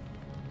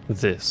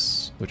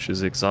this, which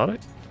is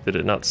exotic. Did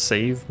it not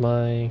save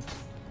my...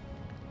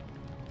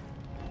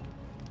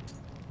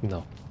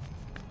 No.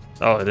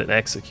 Oh, I didn't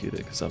execute it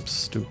because I'm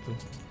stupid.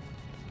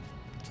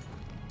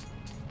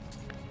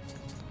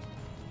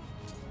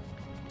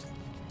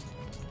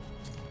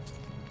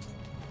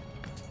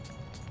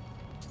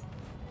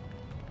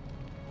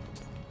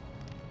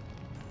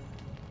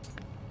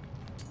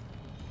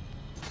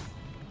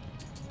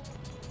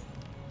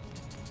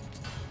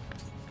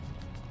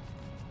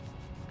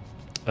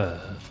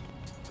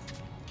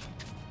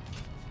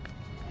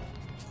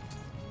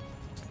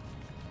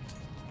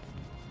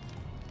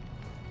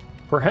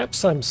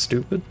 Perhaps I'm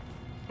stupid.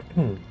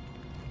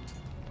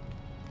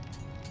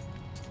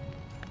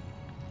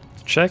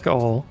 Check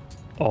all.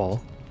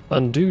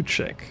 Undo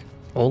check.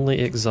 Only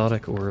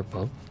exotic or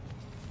above.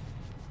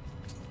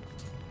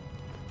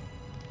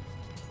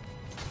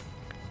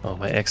 Oh,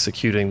 am I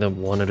executing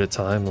them one at a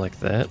time like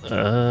that?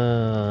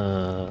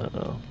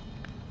 Oh.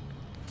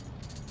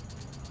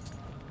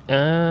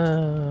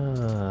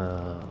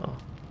 Oh.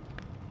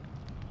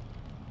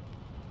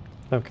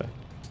 Okay.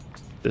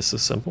 This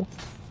is simple.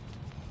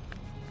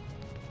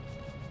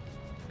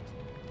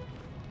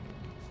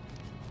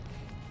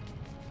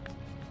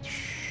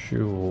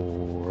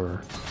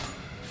 Sure.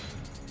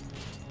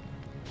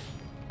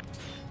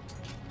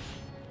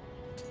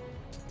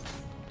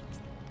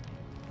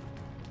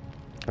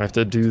 I have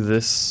to do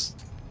this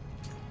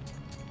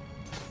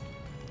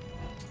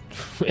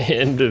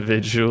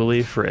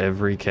individually for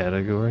every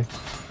category.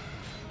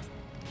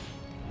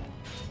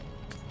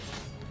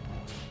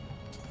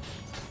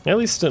 At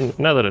least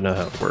now that I know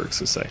how it works,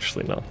 it's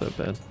actually not that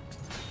bad.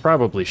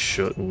 Probably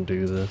shouldn't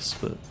do this,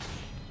 but...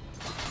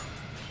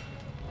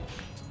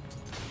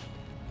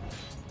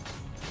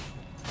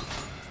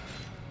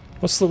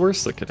 What's the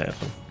worst that could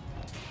happen?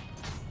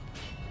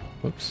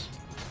 Whoops.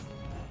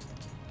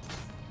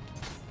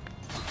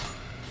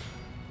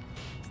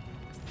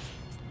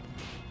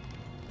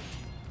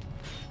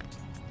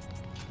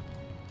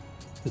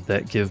 Did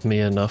that give me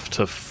enough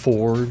to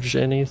forge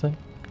anything?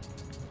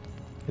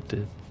 It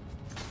did.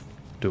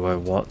 Do I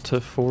want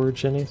to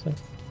forge anything?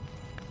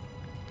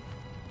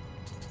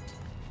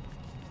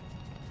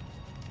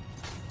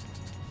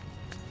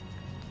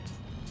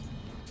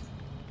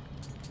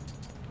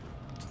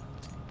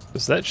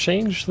 Does that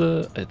change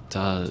the... It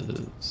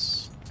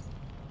does.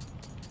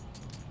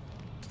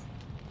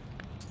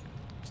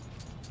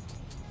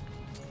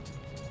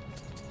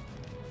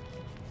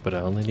 But I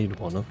only need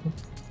one of them?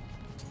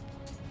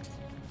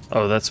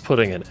 Oh, that's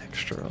putting an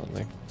extra on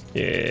there.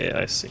 Yeah,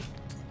 I see.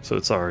 So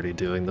it's already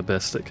doing the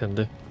best it can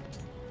do.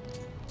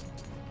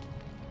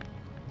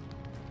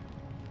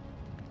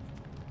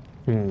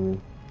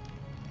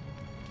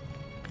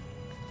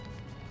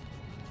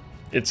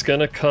 It's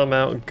gonna come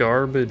out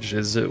garbage.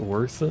 Is it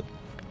worth it?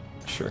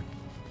 Sure.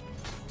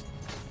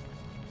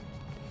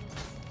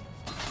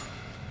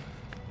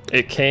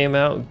 It came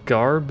out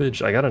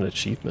garbage. I got an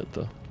achievement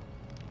though.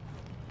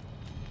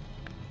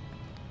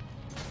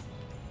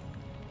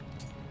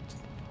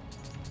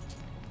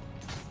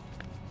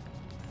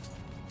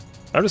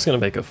 I'm just gonna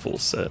make a full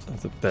set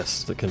of the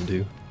best it can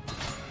do.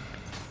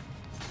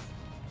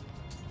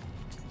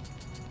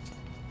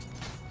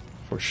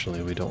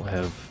 Fortunately, we don't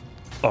have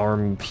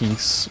arm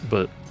piece,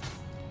 but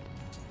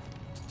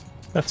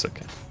that's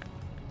okay.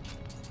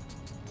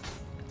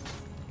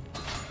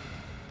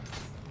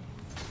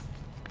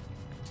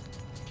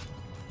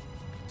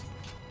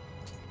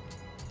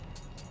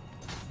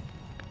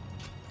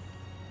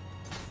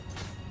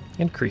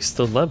 Increase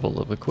the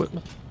level of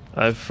equipment.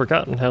 I've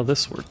forgotten how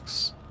this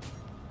works.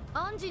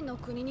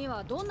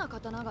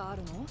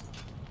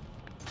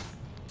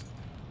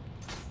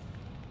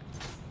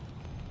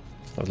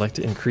 I'd like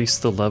to increase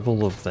the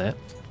level of that.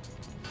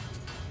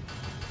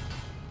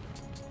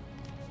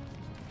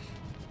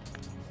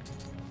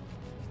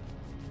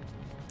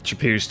 Which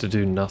appears to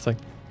do nothing.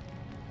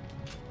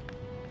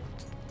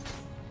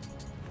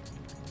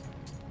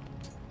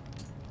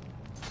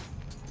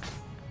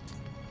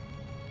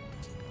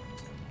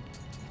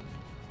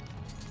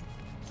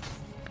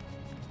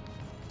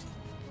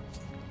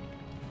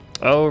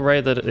 Oh,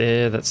 right,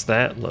 that's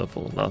that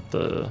level, not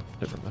the...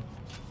 Never mind.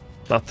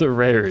 Not the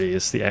rarity,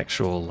 it's the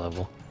actual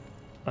level.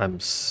 I'm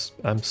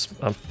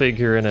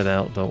figuring it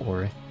out, don't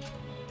worry.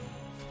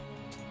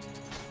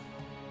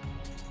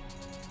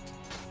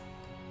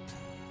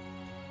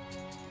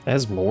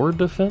 Has more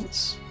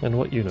defense? In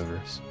what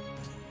universe?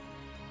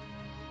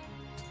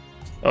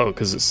 Oh,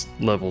 because it's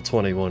level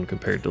 21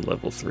 compared to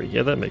level 3.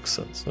 Yeah, that makes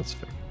sense. That's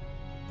fair.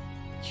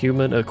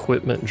 Human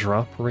equipment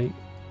drop rate.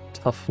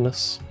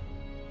 Toughness.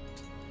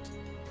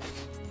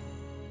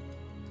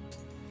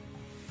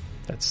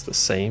 That's the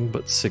same,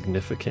 but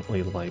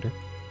significantly lighter.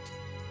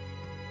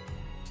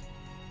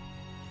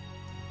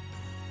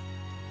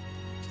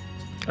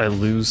 I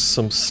lose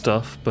some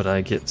stuff, but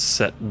I get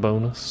set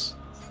bonus,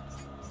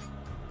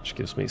 which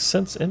gives me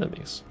sense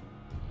enemies.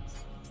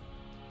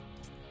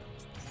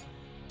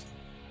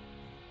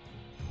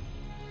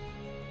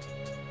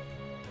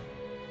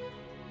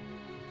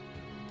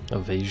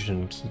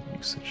 Evasion key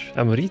usage.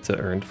 Amrita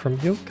earned from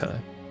yokai.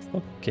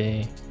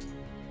 Okay.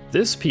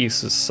 This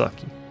piece is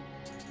sucky.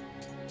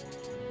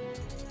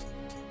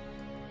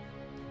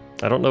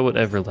 I don't know what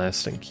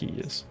everlasting key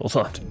is. Hold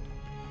on.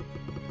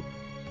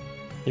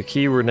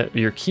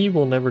 Your key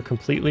will never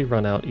completely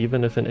run out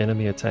even if an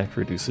enemy attack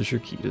reduces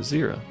your key to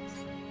 0.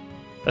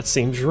 That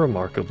seems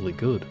remarkably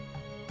good.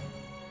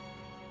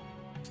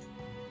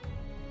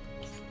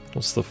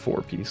 What's the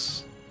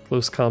 4-piece?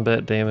 Close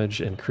combat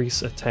damage,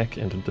 increase attack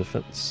and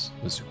defense.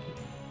 Mizuki.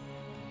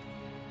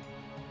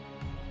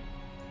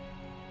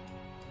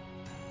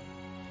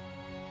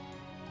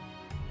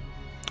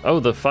 Oh,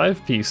 the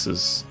 5-piece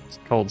is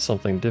called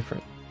something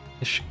different.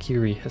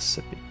 Ishikiri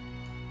Hesepi.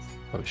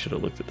 Probably should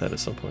have looked at that at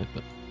some point,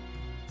 but...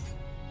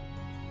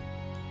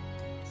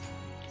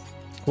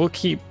 we'll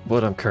keep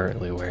what I'm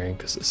currently wearing,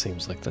 because it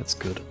seems like that's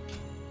good.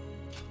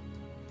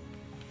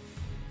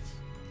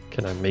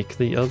 Can I make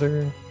the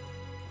other?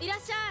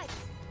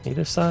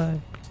 Either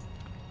side.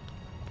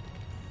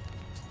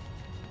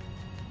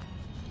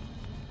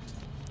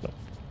 No.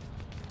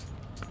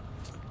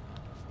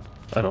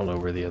 I don't know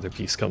where the other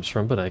piece comes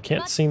from, but I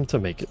can't seem to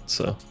make it,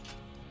 so...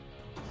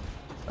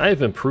 I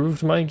have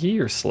improved my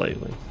gear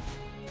slightly.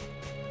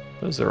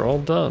 Those are all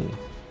done.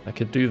 I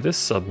could do this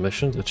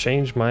submission to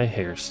change my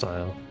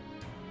hairstyle.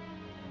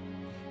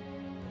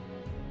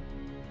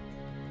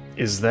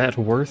 Is that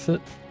worth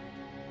it?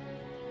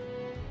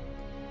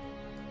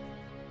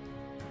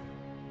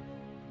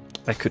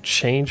 I could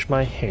change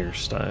my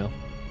hairstyle.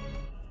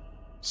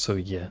 So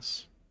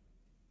yes.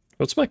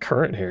 What's my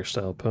current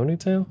hairstyle?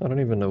 Ponytail? I don't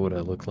even know what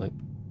I look like.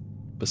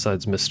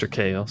 Besides Mr.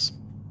 Chaos.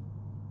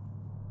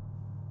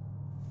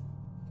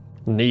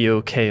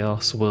 Neo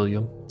Chaos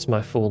William. It's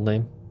my full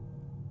name.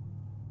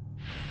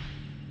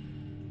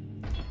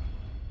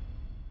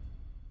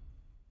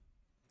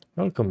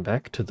 Welcome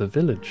back to the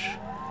village.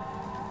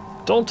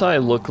 Don't I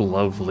look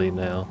lovely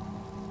now?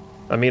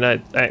 I mean,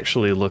 I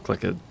actually look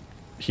like a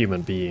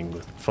human being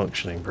with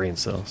functioning brain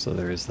cells, so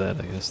there is that,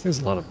 I guess. There's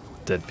a lot of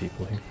dead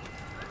people here.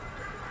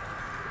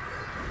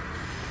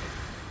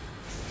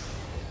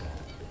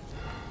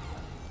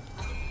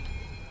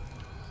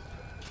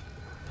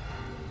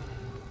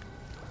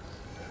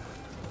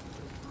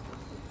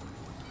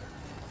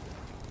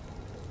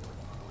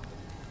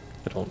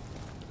 I don't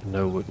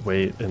know what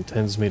way it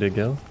intends me to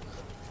go.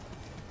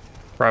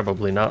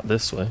 Probably not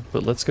this way,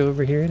 but let's go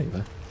over here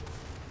anyway.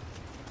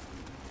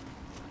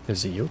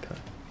 There's a yokai.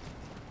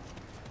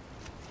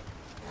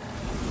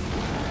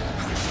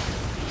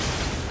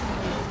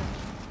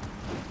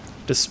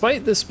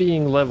 Despite this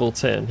being level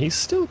 10, he's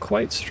still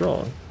quite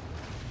strong.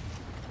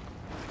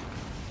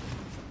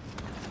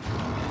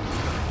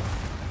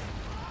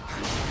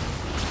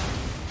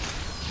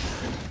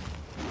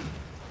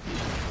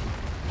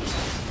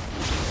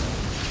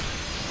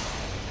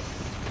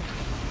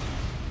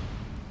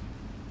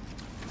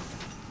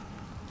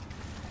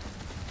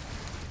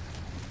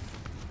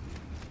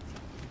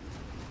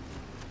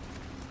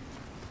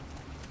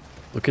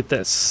 Look at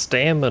that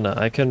stamina.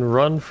 I can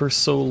run for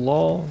so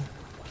long.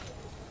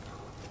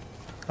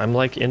 I'm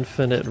like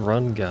infinite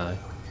run guy.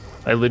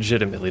 I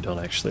legitimately don't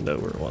actually know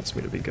where it wants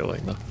me to be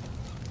going though.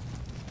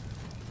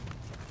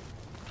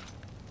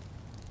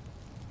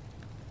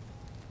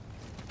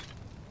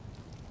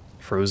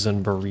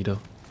 Frozen burrito.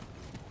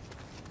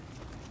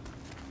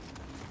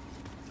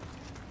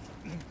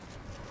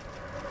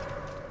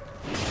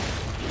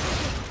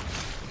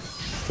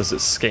 Does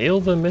it scale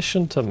the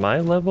mission to my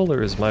level,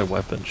 or is my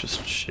weapon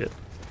just shit?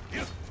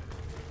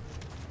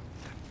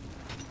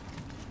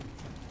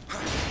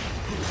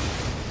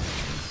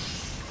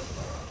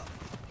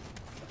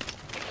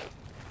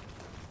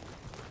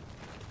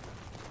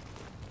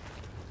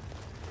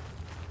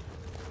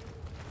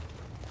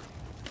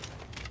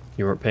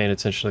 You weren't paying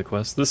attention to the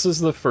quest? This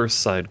is the first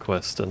side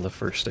quest in the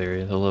first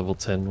area, the level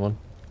 10 one.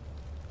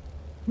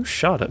 Who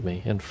shot at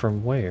me, and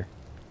from where?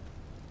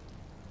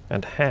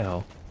 And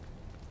how?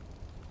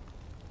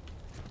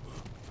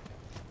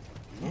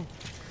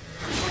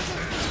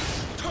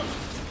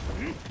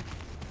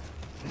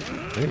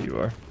 There you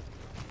are.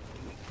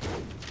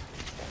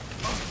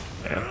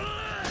 Yeah.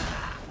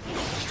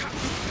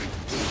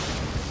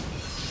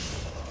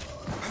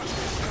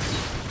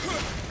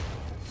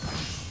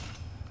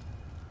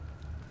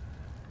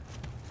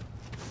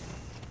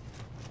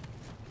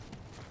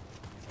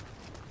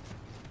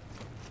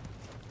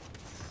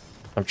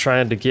 I'm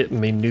trying to get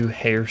me new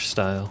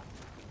hairstyle.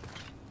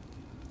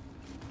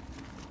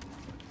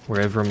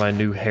 Wherever my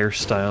new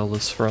hairstyle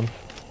is from.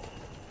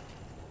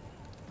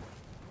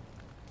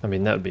 I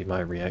mean, that would be my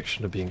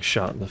reaction to being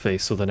shot in the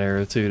face with an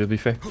arrow too, to be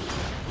fair.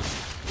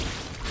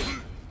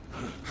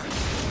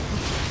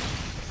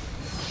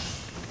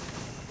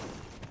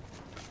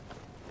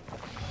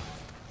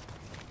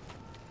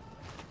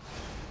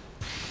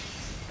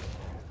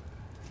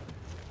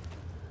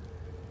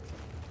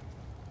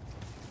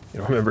 You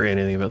don't remember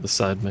anything about the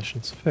side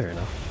missions? Fair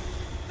enough.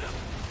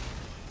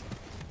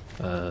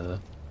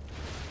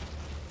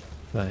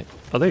 Right.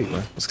 Oh, there you are.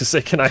 I was gonna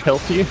say, can I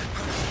help you?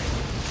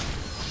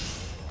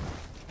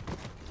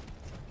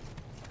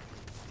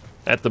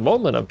 At the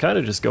moment, I'm kind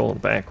of just going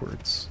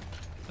backwards.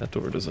 That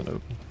door doesn't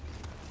open.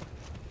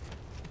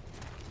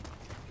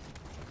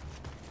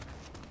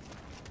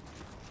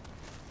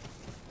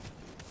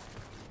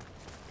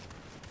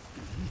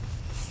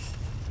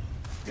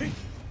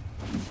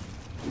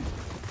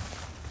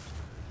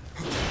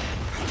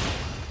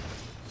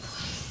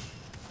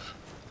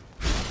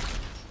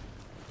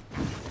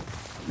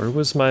 Where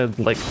was my,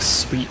 like,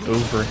 sweet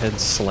overhead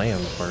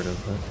slam part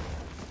of that?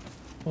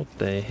 What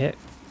the heck?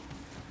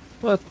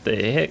 What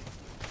the heck?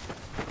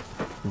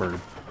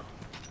 Bird.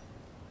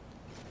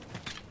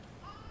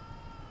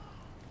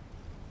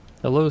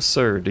 Hello,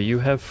 sir. Do you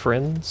have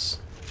friends?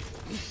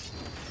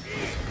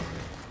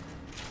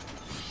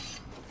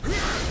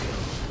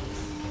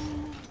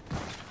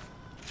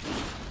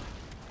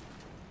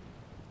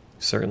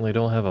 Certainly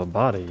don't have a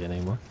body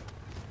anymore.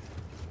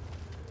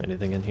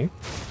 Anything in here?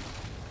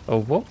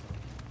 Oh, whoa.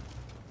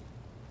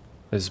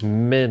 There's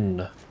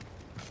men.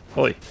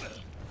 Oi.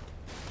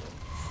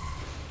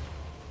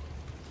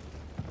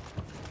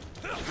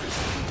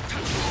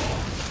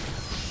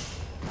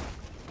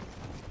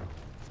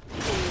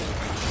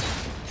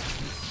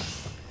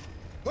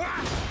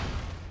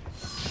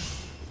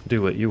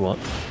 Do what you want.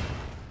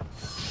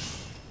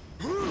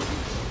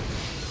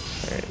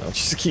 Alright, I'll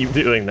just keep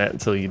doing that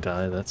until you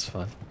die, that's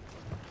fine.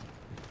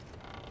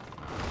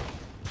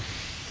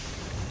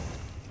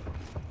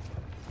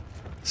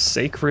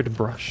 Sacred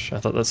brush. I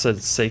thought that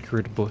said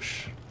sacred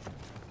bush.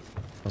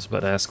 I was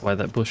about to ask why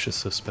that bush is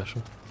so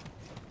special.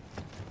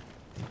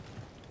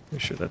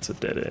 Pretty sure that's a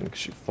dead end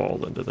because you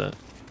fall into that.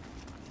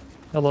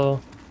 Hello.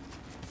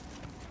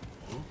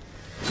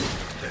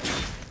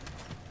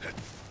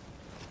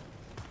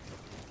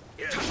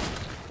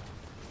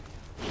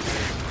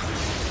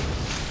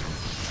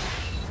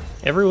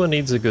 Everyone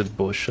needs a good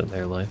bush in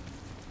their life,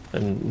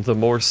 and the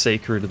more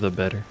sacred the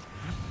better.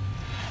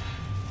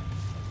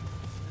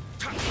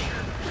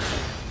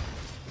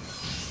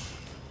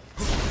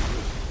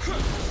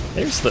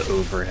 There's the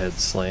overhead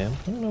slam.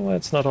 I don't know why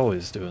it's not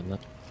always doing that.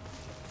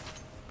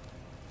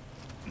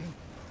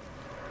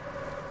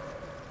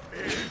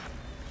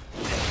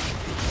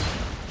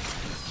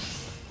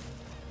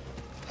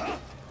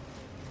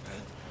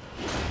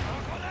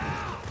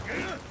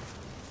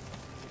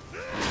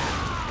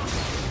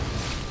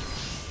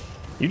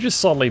 You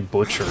just saw me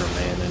butcher a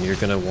man and you're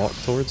gonna walk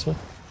towards me?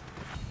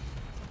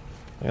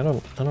 I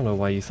don't know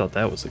why you thought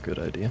that was a good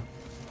idea.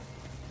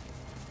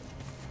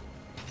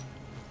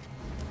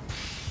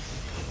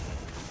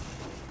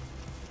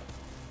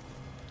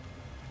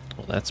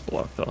 Well, that's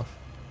blocked off.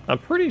 I'm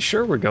pretty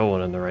sure we're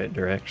going in the right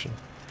direction.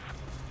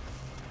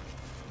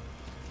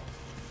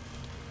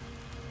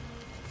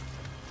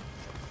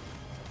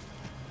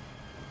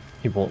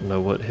 He won't know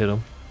what hit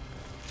him.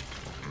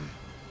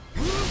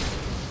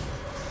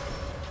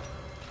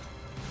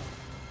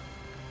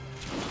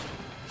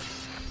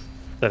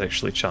 That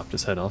actually chopped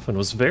his head off and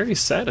was very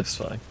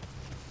satisfying.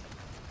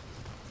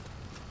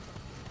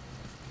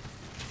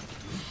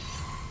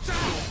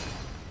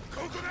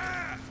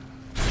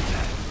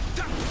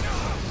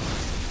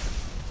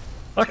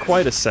 Not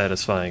quite as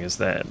satisfying as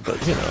that,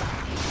 but you know.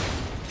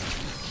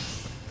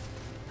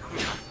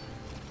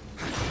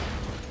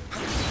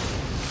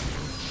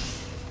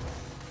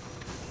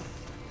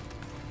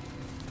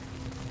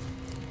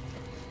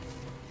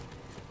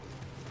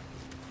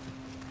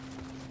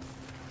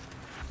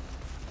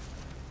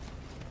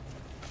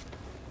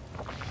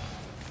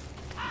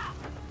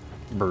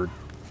 Bird.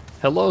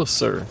 Hello,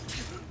 sir.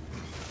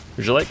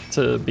 Would you like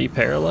to be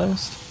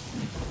paralyzed?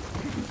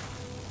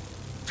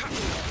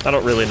 I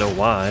don't really know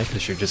why,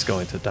 because you're just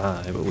going to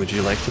die, but would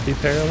you like to be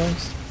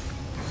paralyzed?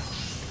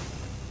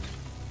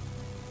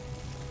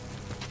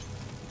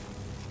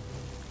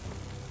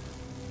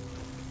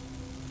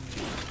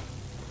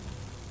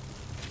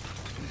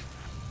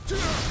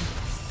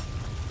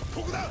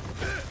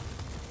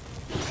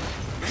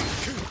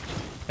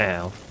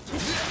 Ow.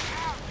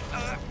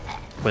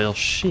 Well,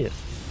 shit.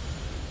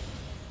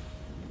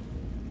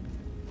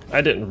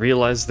 I didn't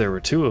realize there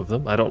were two of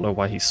them. I don't know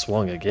why he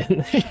swung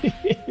again.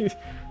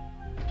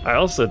 I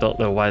also don't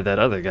know why that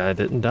other guy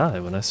didn't die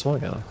when I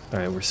swung at him.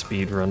 Alright, we're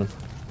speed running.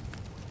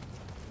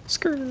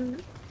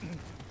 Skirt.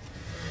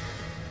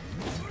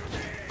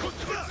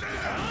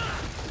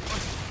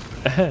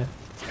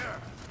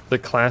 The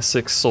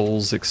classic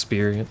Souls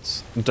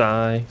experience.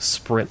 Die,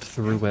 sprint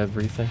through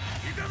everything.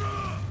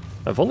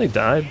 I've only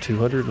died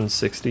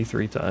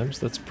 263 times.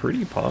 That's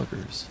pretty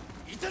poggers.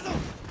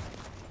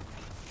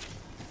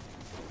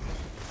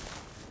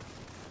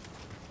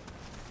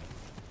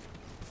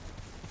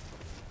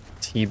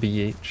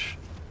 TBH.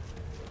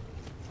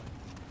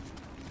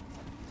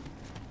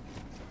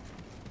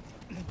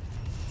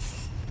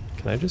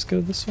 Can I just go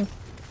this way?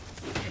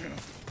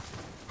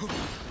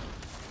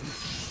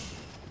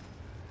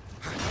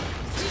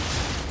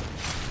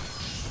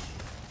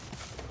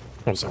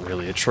 Wasn't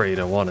really a trade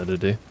I wanted to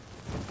do.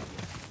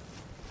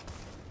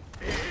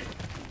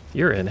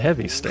 You're in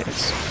heavy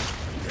stance.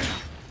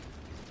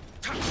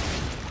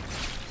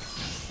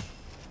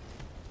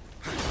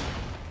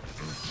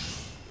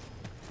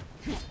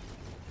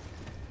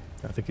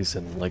 I think he's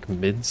in like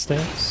mid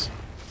stance.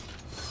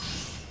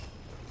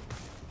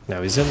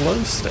 Now he's in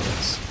low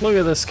stance. Look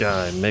at this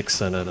guy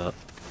mixing it up.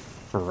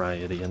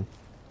 Varietying.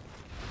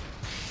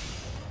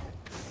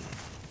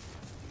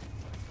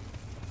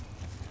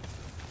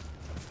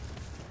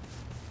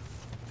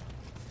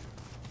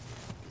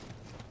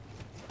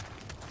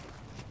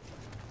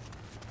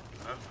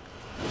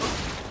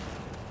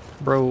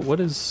 Bro, what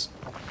is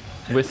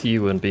with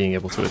you and being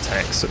able to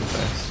attack so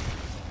fast?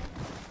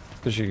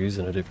 Because you're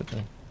using a different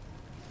thing.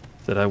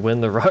 Did I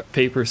win the rock,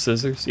 paper,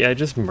 scissors? Yeah, I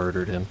just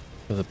murdered him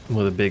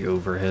with a big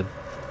overhead.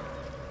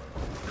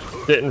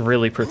 Didn't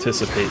really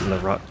participate in the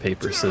rock,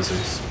 paper,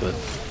 scissors, but,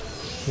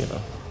 you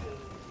know.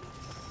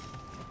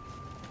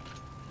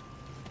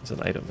 There's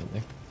an item in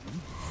there.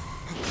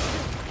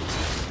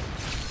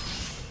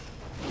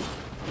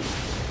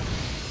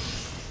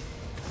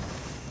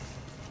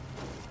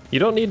 You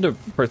don't need to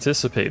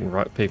participate in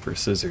rock, paper,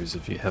 scissors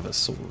if you have a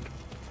sword.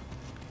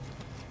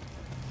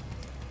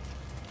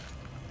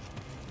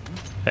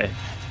 Hey.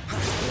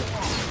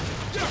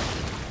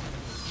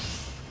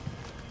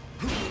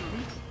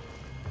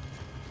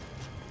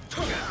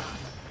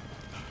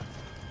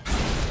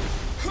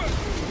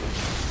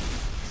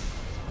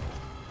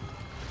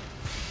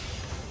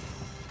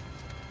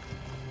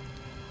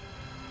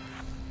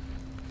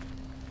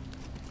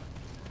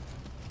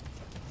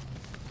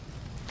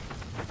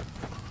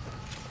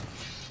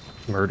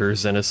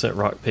 Murders innocent,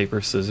 rock,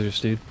 paper,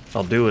 scissors, dude.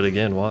 I'll do it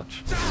again,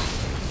 watch.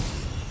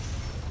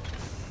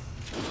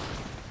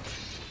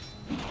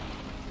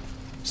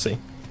 See?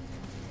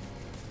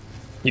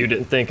 You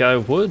didn't think I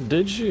would,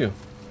 did you?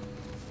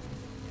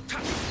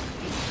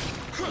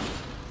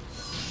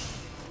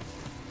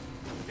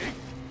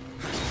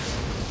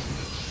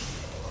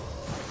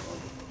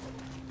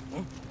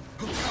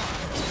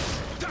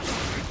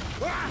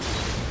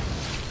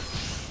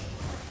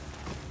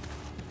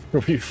 Are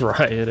we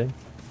rioting?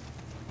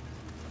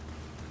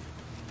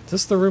 Is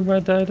this the room I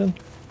died in?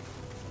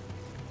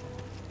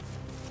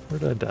 Where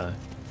did I die?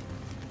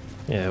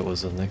 Yeah, it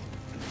was in there.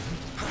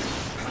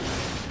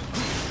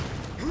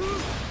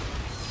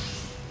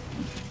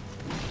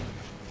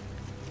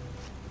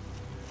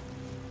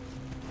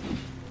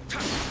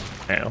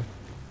 Ow.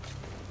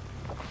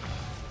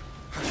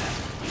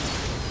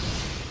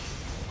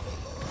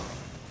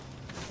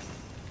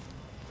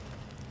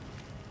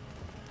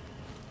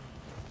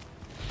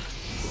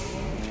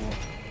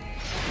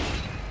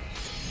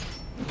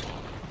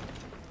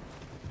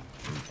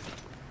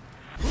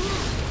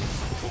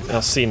 Now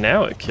see,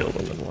 now it killed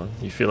him in one.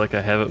 You feel like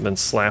I haven't been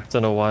slapped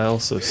in a while,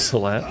 so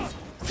slap.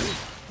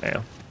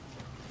 Ow.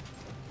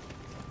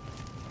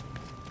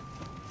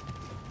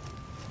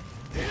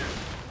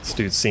 This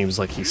dude seems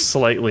like he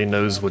slightly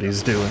knows what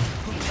he's doing.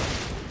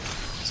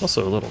 He's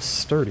also a little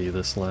sturdy,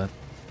 this lad.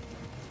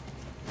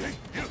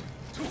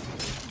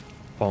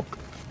 Bonk.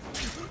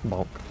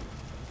 Bonk.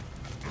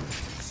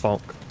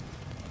 Bonk.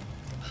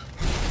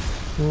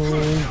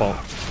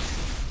 Bonk.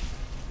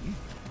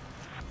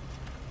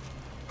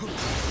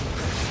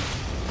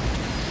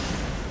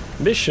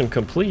 Mission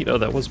complete. Oh,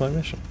 that was my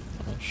mission.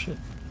 Oh, shit.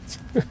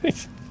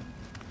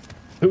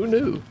 Who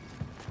knew?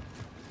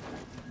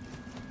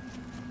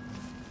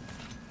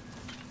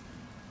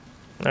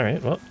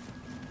 Alright, well.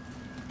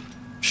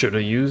 Should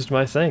have used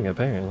my thing,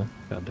 apparently.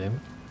 God damn it.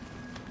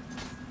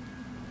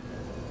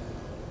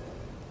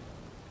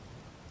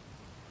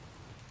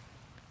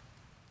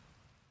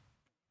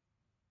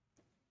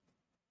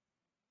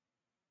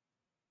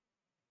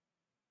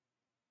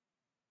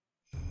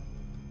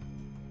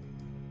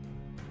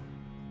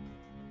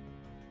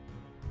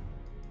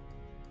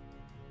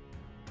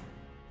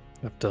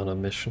 I've done a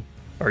mission.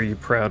 Are you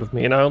proud of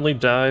me? And I only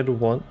died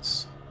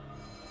once.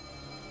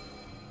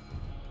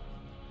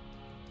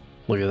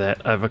 Look at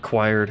that. I've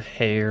acquired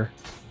hair.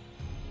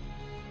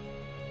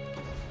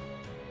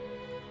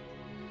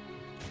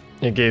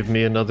 It gave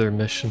me another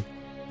mission,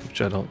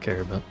 which I don't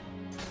care about.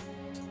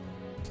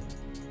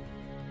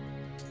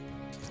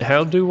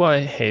 How do I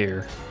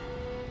hair?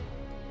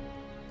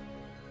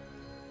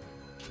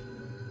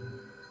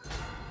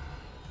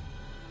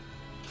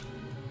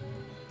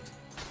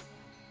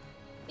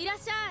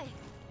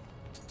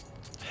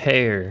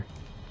 Hair.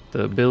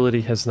 The ability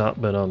has not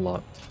been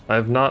unlocked. I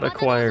have not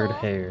acquired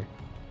hair.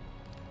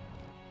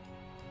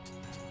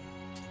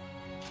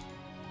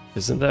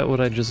 Isn't that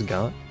what I just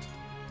got?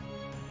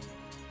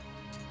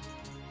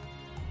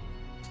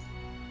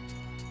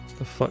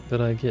 fuck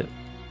did I get?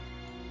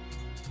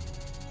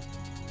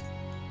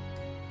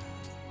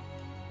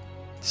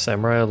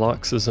 Samurai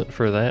locks isn't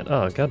for that?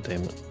 Oh, god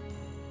damn it.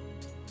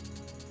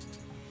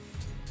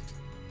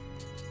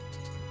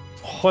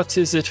 What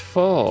is it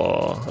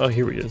for? Oh,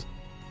 here he is.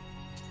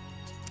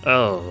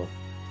 Oh,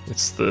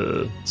 it's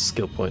the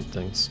skill point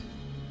things.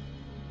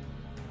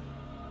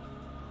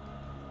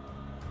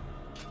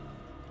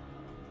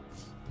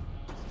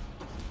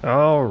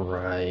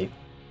 Alright.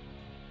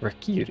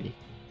 Rakiri.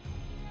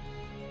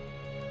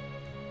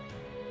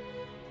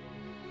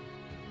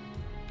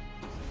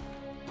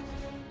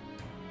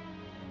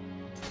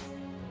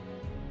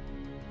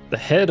 The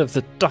head of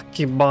the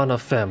Takibana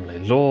family,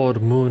 Lord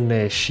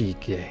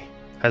Muneshige,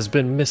 has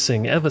been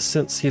missing ever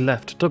since he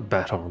left to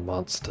battle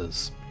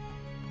monsters.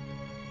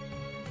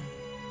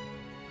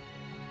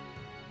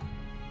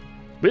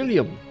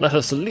 William, let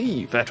us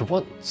leave at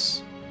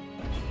once.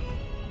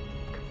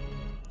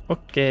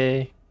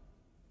 Okay.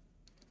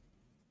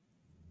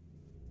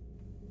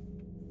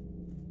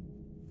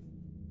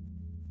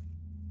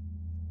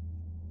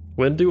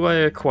 When do I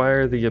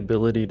acquire the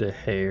ability to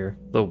hair?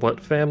 The what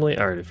family?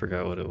 I already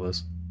forgot what it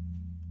was.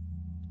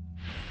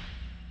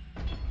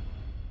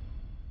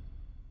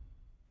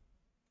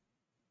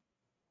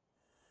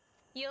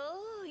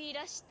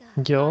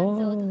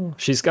 Yo,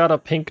 she's got a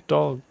pink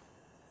dog.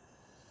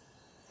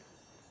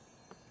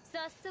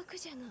 早速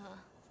じゃが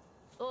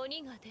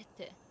鬼が出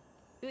て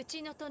う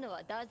ちの殿は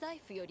太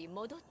宰府より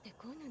戻って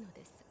こぬの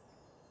です。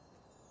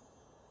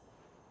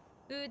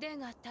腕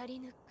が足り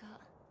ぬか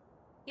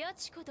八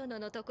千子殿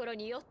のところ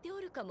に寄ってお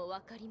るかもわ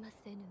かりま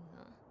せぬ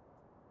が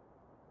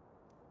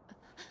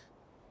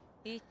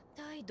一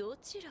体ど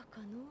ちら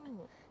か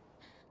の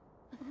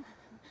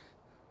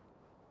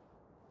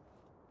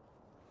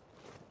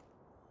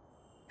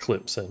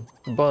Clips in.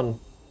 Bun.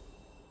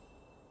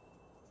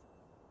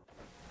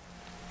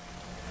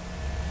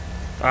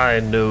 I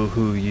know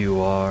who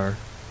you are.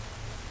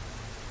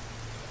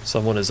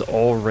 Someone is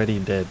already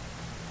dead.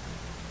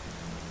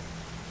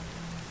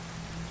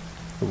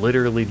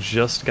 Literally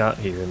just got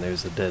here and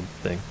there's a dead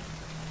thing.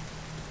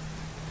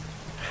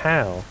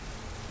 How?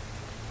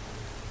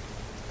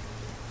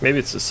 Maybe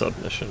it's a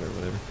submission or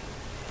whatever.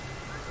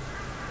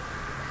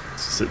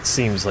 It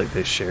seems like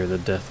they share the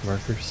death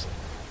markers.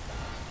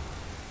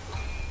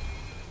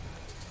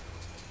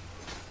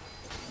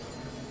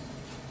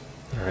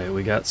 Alright,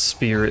 we got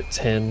Spirit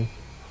 10.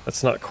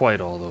 That's not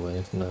quite all the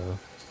way, no.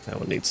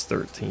 That one needs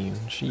 13.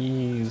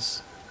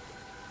 Jeez.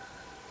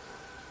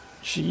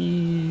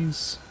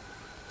 Jeez.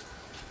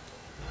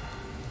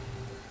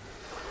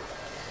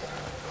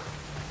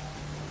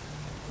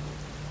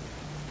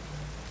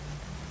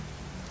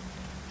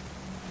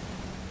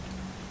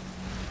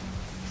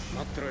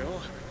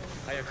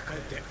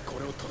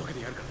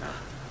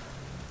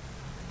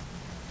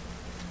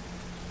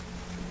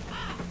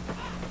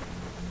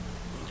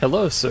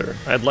 Hello, sir.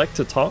 I'd like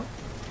to talk.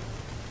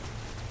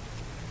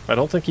 I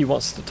don't think he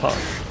wants to talk.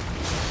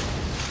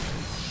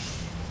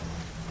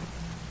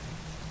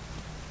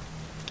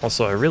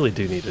 Also, I really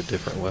do need a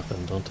different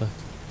weapon, don't I?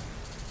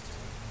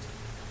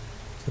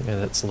 Yeah,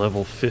 that's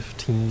level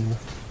 15.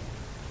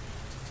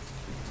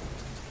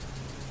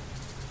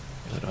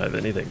 I don't have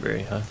anything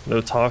very high.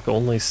 No talk,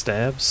 only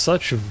stab.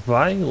 Such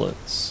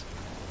violence.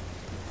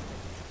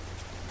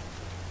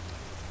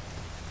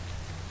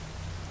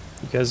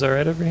 You guys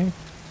alright over here?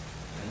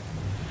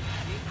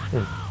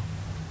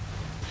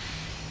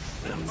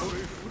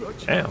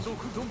 Ow.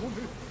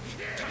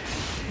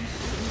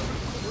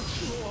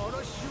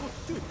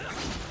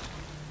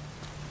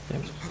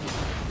 Damn.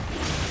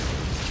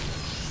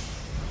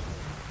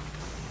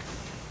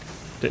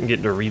 Didn't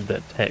get to read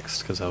that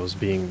text because I was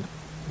being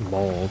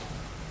mauled.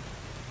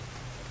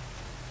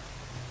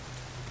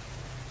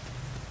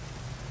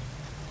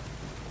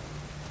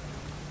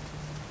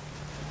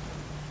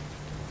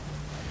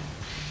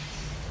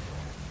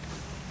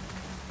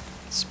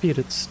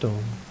 Spirit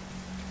stone.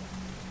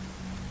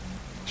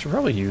 Should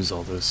probably use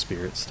all those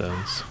spirit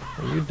stones.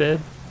 Are you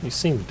dead? You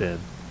seem dead.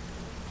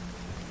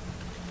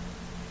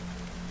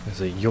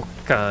 There's a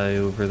yokai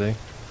over there.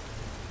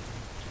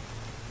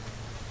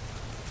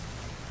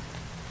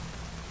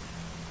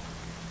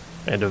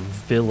 And a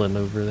villain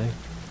over there.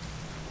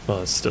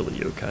 Well, it's still a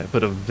yokai,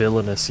 but a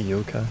villainous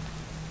yokai.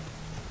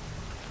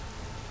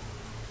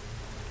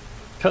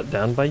 Cut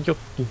down by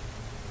Yoki.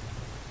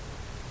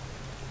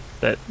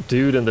 That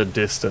dude in the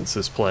distance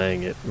is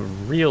playing at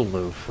real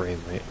low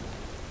frame rate.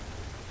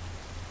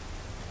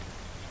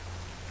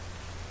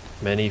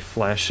 Many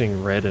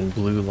flashing red and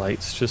blue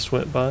lights just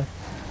went by.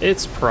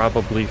 It's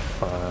probably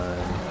fine.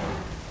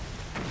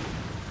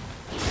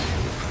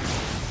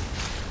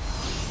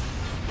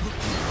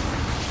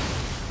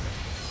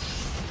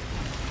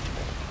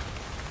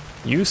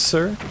 You,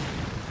 sir?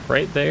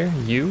 Right there?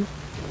 You?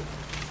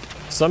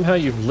 Somehow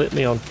you've lit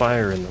me on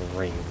fire in the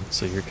rain,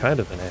 so you're kind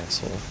of an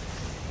asshole.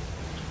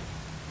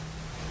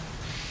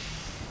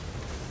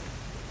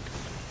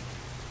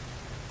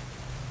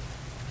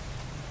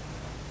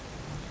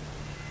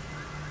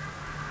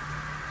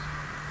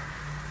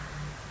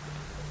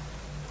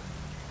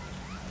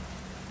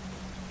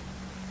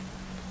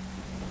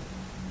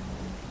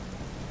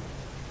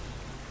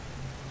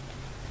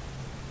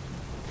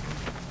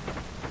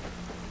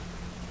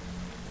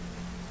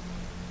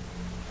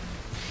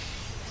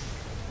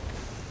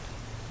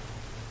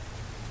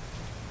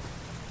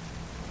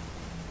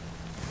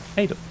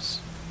 items.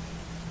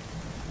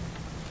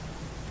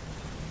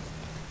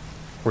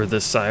 Were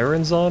the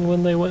sirens on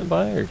when they went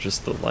by, or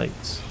just the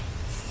lights?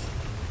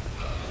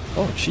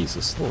 Oh,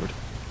 Jesus Lord.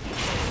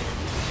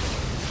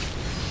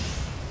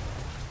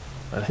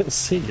 I didn't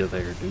see you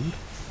there, dude.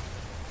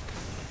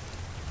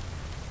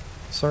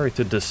 Sorry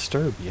to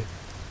disturb you.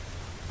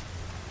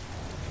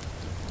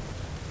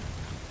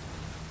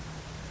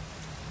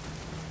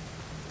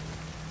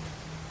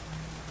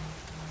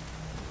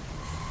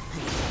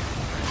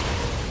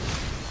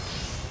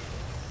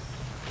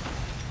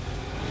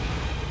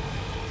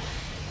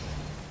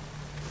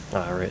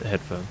 Alright,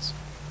 headphones.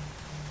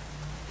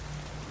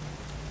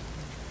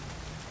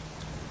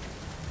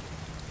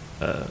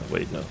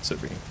 Wait, no, it's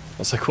over here. I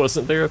was like,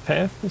 wasn't there a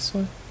path this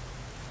way?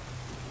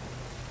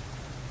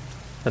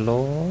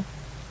 Hello?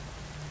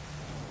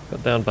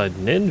 Got down by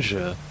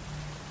ninja.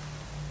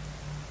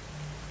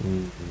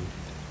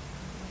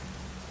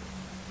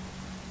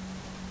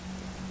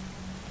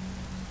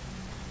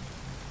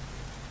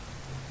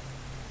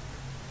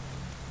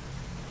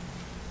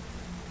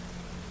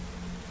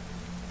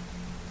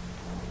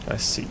 I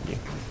see you.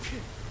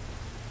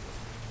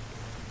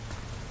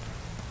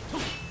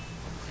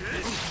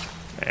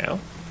 Ow.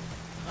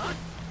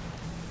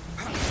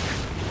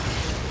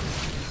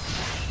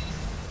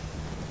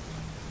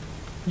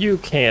 You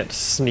can't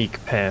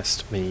sneak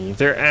past me.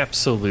 They're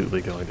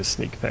absolutely going to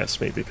sneak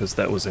past me because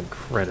that was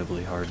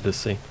incredibly hard to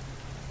see.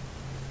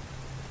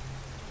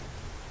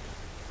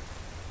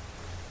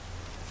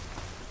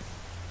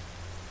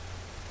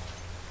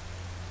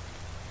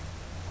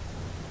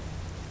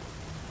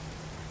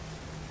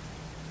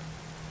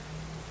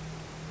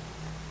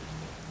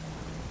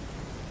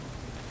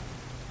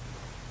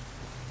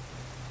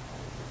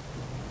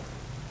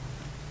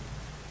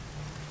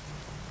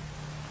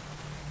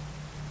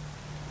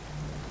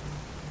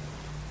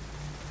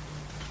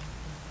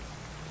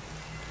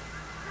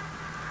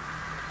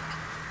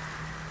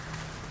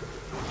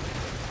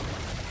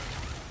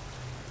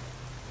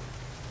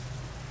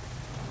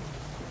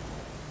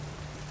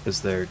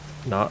 Is there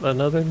not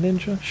another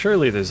ninja?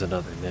 Surely there's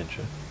another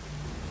ninja.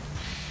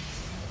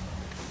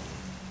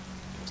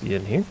 Is he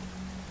in here?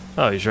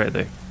 Oh, he's right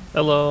there.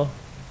 Hello.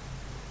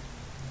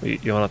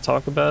 You want to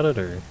talk about it,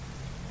 or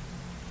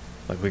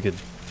like we could?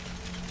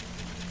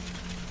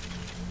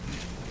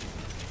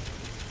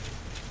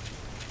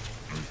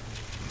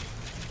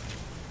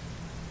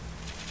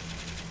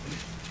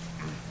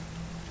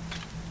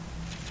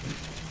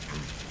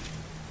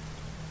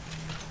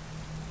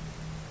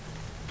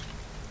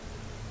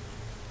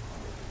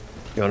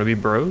 You want to be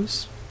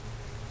bros?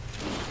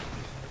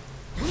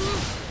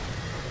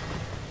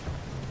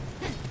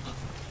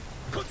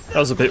 That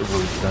was a bit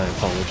rude, I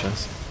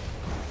apologize.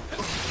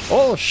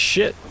 Oh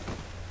shit!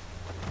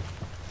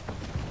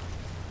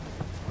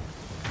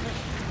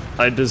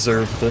 I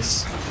deserve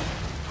this.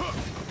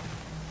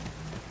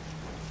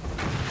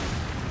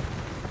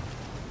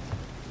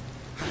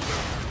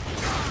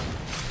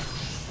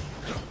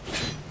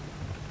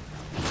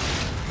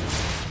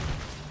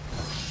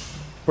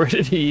 Where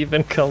did he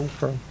even come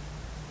from?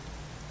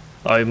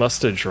 Oh, he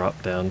must have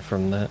dropped down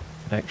from that,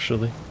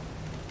 actually.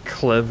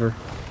 Clever.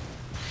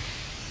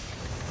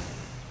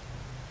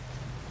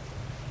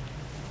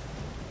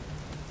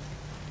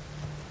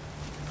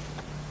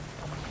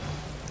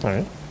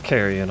 Alright,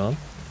 carrying on.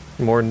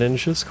 More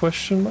ninjas,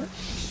 question mark?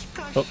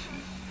 Oh.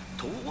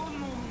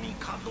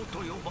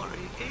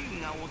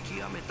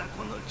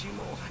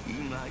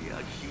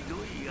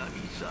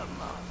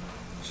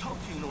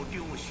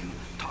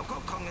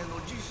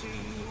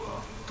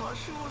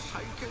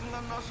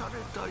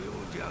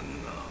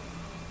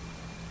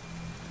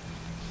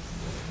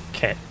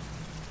 Okay.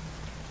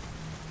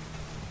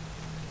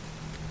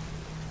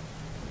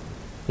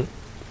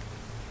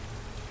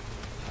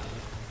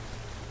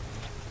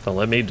 Don't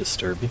let me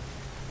disturb you.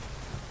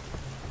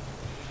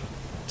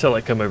 Till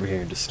I come over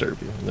here and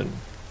disturb you, and then,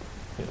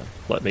 you know,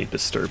 let me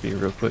disturb you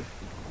real quick.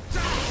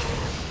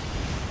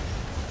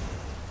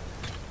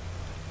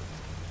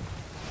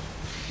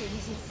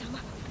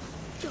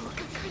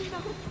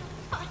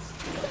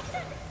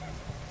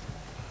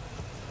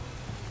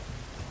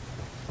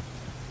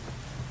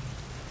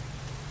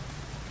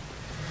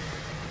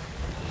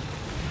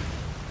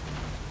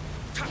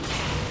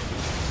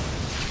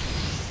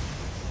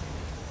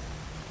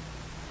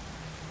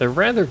 They're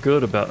rather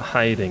good about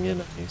hiding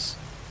enemies.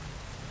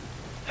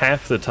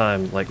 Half the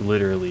time, like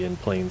literally in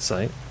plain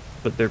sight,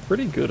 but they're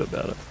pretty good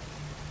about it.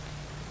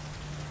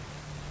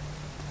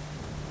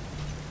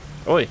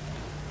 Oi!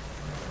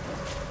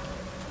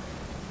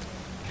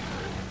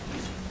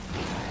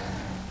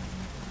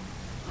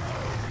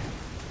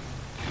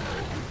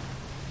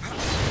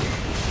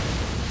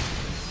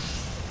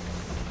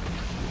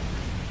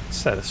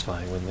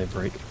 Satisfying when they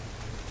break.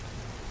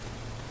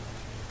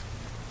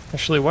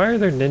 Actually, why are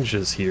there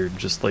ninjas here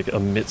just like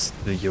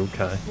amidst the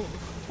yokai?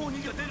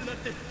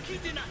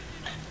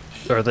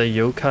 Are they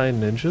yokai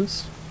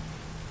ninjas?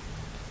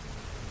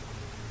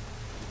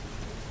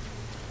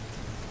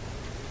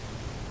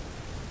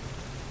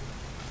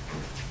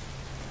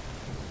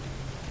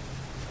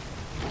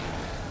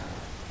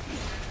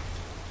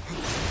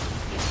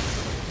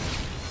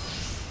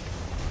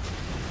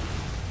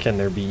 Can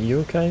there be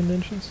yokai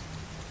ninjas?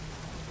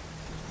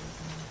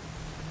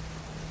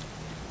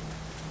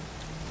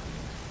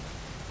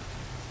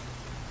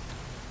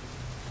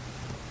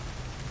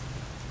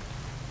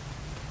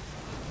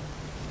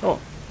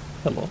 Oh,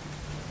 hello.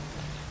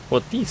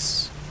 What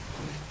this?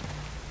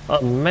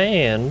 A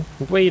man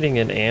waiting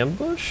in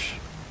ambush?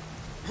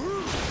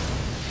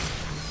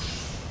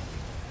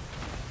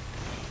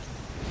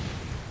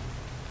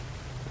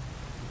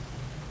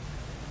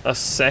 A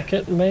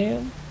second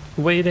man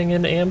waiting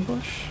in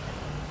ambush?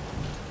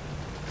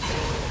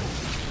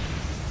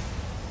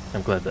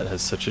 I'm glad that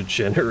has such a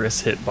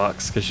generous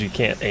hitbox because you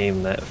can't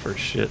aim that for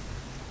shit.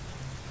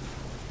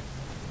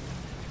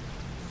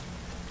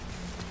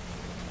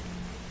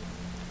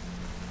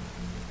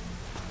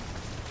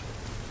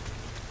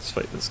 Let's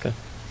fight this guy.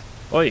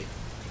 Oi!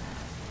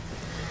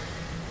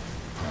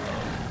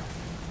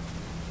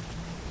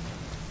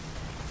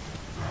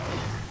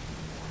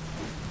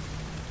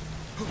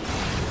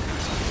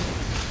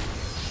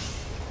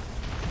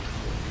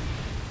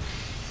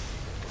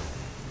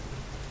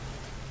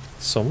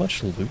 So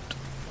much loot.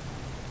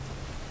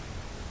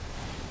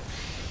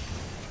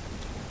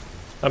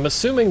 I'm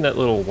assuming that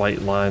little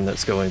white line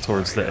that's going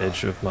towards the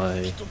edge of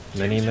my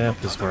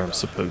mini-map is where I'm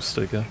supposed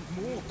to go.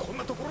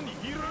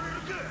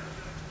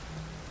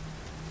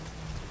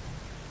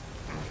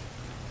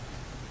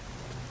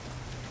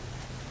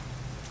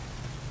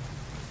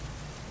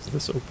 Is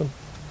this open?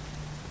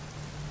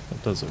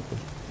 It does open.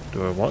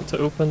 Do I want to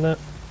open that?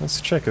 Let's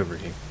check over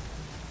here.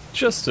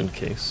 Just in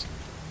case.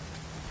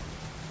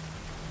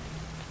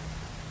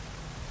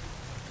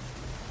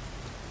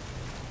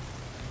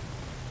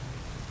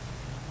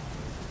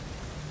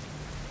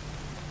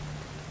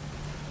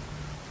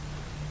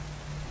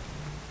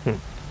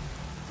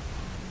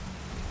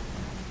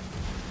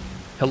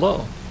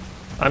 Hello.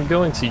 I'm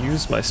going to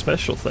use my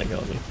special thing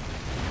on you.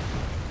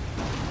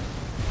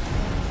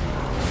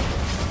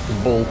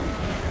 Bull.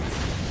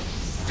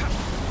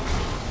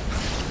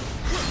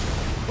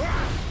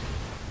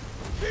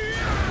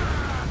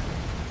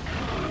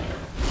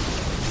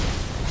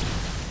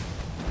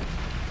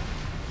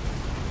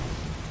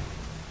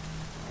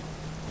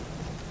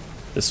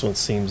 This one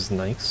seems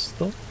nice,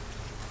 though.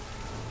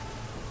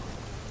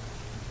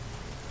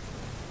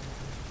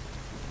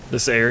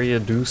 This area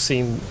do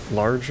seem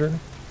larger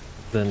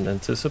than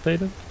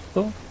anticipated,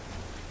 though.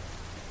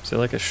 Is it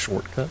like a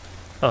shortcut?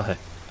 Oh, hey.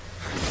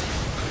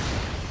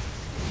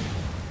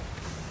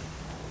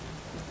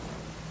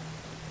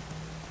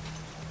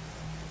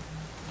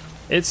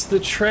 It's the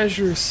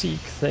treasure seek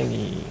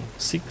thingy.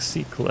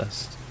 Seek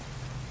list.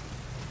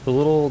 The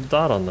little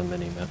dot on the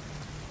mini-map.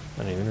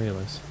 I didn't even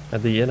realize.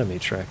 And the enemy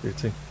tracker,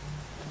 too.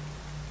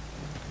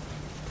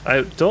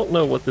 I don't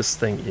know what this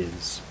thing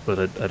is, but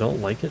I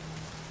don't like it.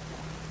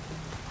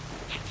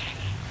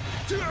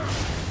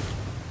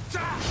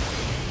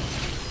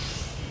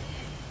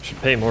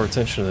 Should pay more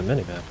attention to the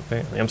minimap,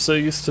 apparently. I'm so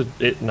used to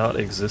it not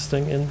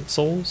existing in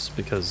Souls,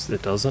 because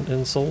it doesn't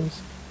in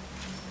Souls.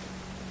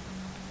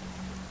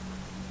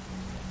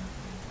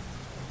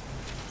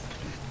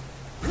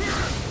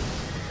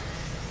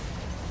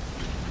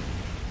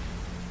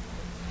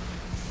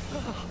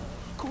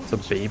 It's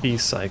a baby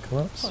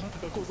Cyclops.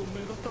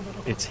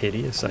 It's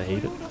hideous, I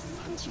hate it.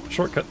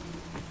 Shortcut.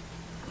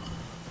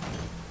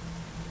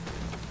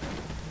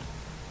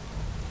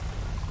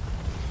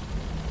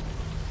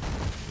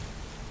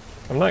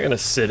 I'm not gonna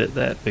sit at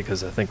that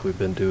because I think we've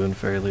been doing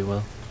fairly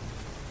well.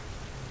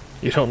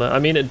 You don't know? I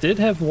mean, it did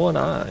have one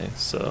eye,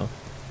 so...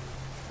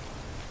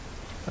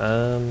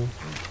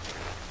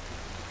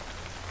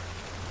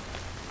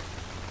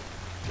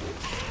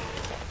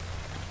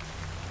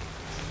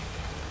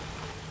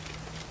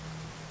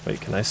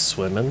 Wait, can I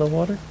swim in the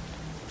water?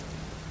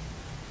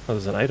 Oh,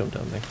 there's an item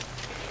down there.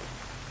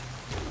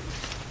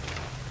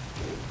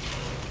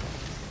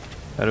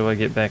 How do I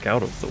get back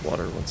out of the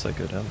water once I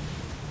go down?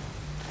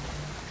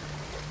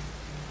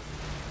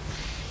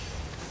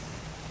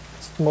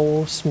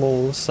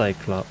 Small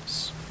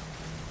Cyclops.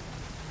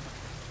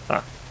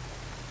 Ah.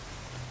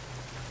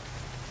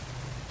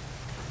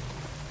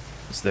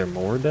 Is there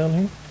more down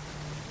here?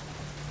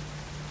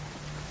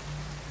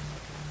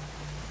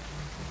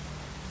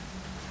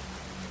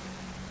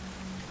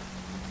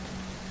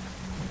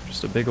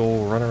 Just a big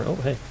old runner. Oh,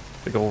 hey.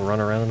 Big old run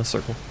around in a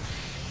circle.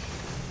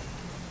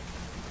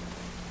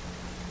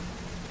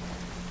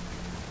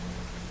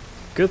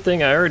 Good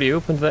thing I already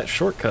opened that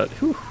shortcut.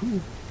 Whew.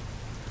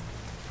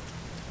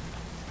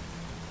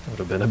 Would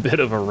have been a bit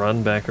of a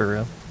run back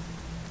around.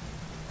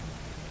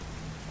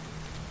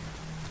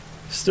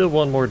 Still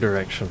one more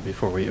direction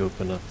before we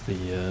open up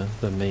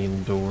the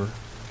main door,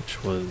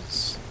 which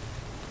was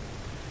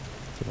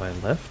to my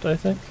left, I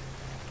think.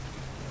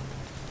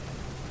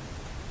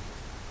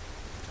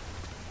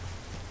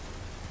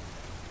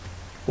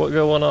 What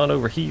going on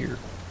over here?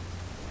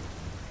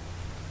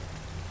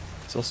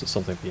 There's also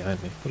something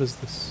behind me. What is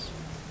this?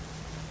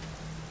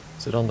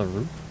 Is it on the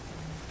roof?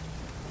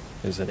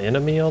 There's an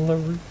enemy on the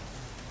roof?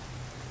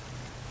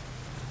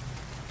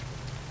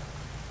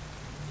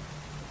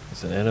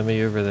 There's an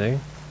enemy over there.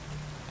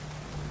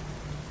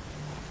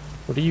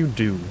 What do you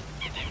do?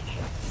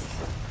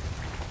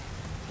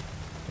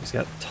 He's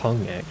got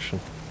tongue action.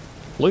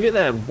 Look at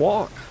that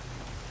walk!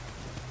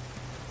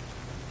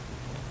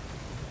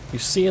 You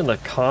seeing the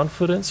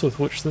confidence with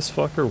which this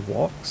fucker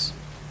walks?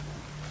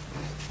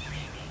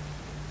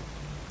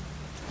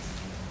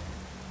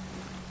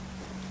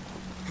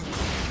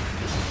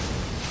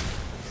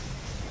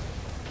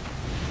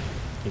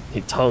 He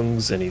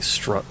tongues and he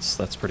struts.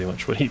 That's pretty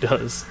much what he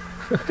does.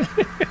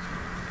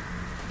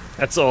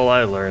 That's all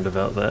I learned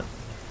about that.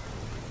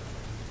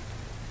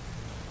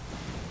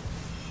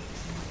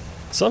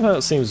 Somehow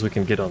it seems we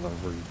can get on the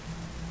roof.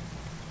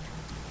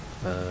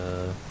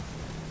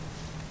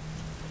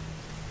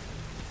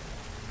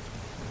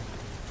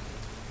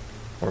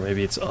 Or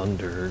maybe it's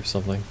under or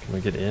something. Can we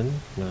get in?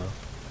 No.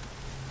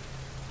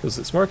 Because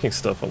it's marking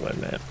stuff on my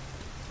map.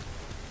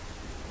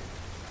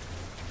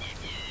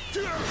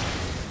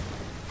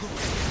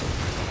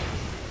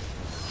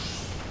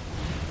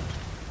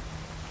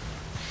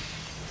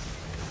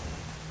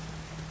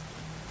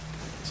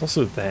 It's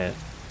also that.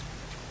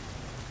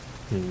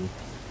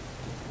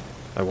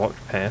 I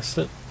walked past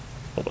it?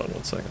 Hold on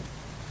 1 second.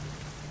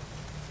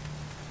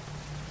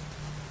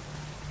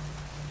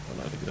 I'm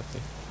not to get up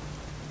there.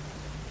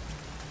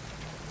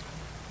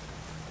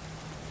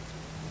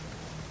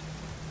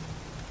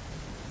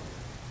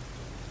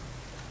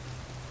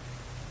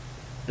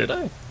 Did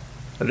I?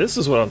 This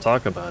is what I'm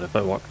talking about if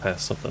I walk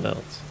past something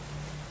else.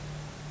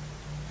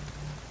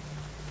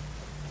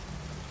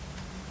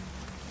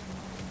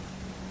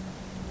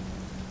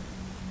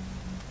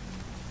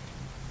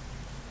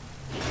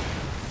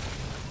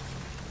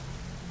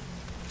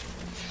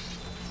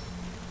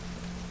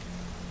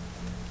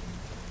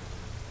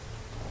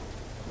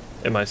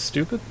 Am I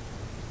stupid?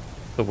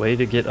 The way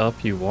to get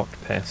up, you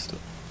walked past it.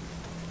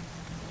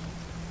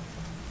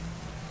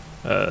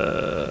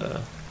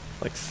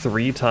 Like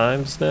 3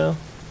 times now?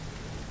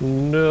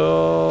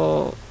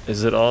 No.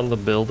 Is it on the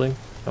building?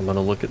 I'm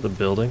gonna look at the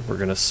building. We're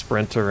gonna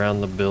sprint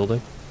around the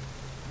building.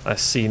 I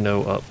see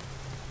no up.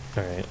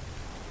 Alright.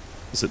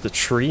 Is it the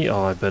tree?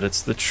 Oh, I bet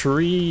it's the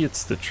tree.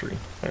 It's the tree.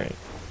 Alright.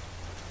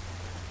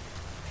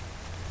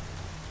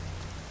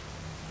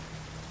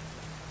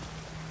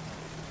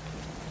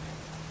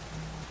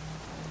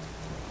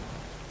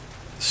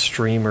 The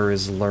streamer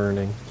is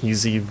learning.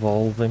 He's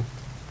evolving.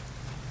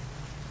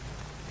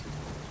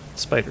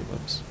 Spider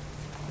webs.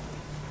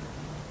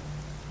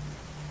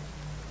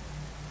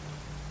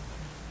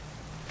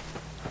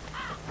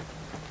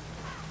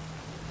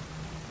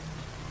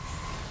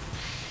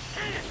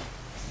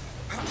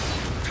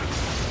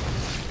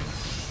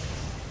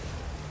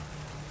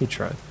 He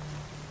tried.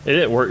 It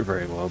didn't work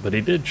very well, but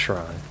he did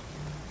try.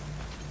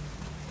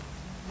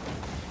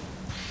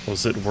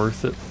 Was it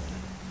worth it?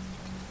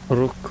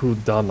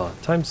 Rokudama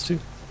 ×2.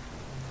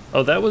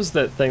 Oh, that was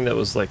that thing that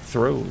was like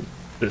throw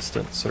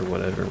distance or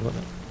whatever,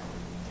 wasn't it?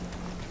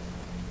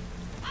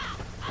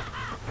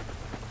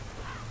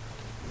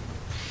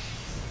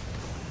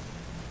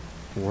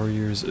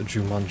 Warriors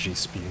Jumanji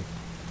Spew.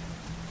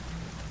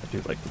 I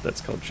do like that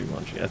that's called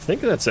Jumanji. I think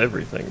that's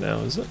everything now,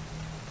 is it?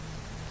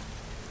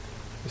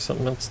 There's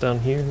something else down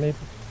here, maybe?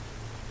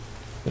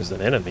 There's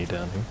an enemy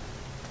down here.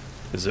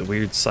 Is it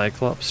weird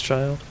Cyclops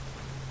child?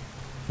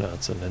 No,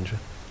 it's a ninja.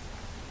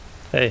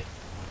 Hey.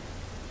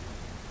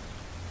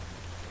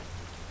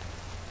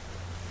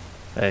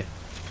 Hey.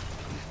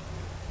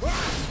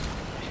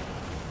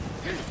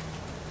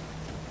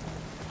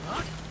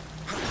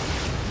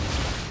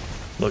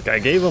 Look, I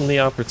gave him the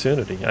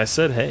opportunity. I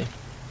said, hey.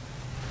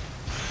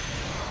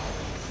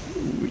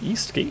 Ooh,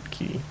 East Gate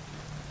key.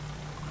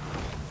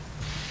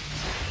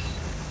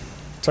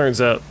 Turns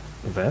out,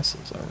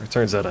 Vassal's armor.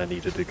 Turns out I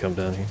needed to come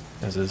down here,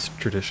 as is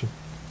tradition.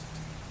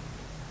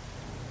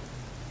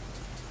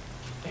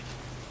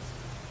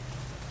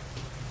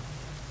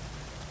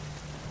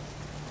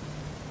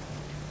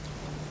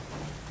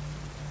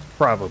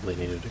 Probably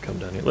needed to come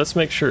down here. Let's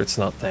make sure it's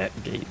not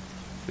that gate.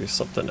 There's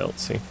something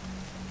else here.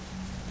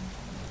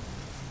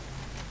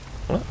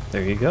 Oh,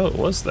 there you go. It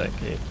was that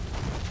gate.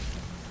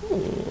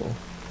 Ooh.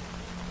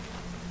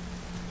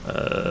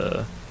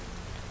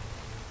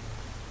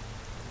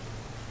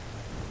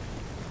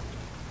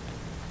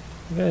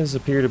 You guys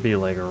appear to be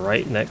like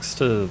right next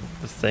to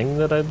the thing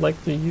that I'd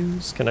like to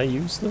use. Can I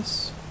use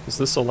this? Is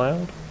this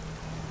allowed?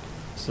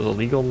 Is it a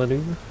legal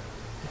maneuver?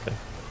 Okay.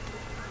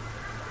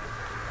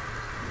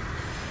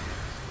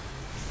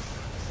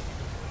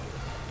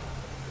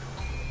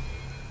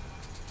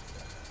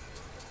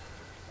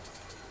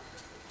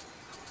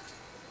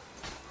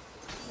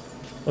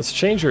 Let's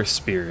change our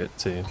spirit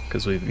too,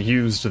 because we've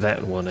used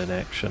that one in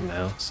action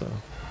now, so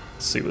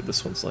let's see what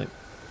this one's like.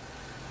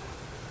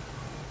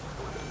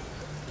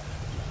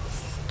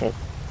 Oh.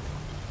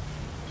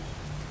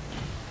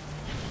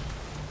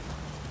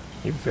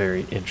 You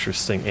very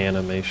interesting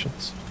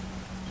animations.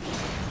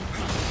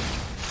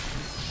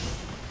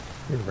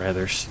 You're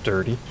rather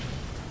sturdy.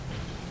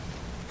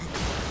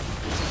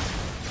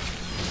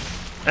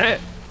 Ah!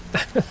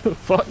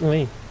 Fuck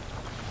me.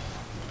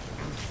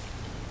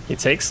 He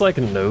takes like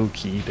no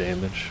key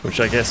damage, which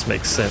I guess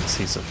makes sense,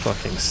 he's a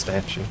fucking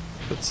statue,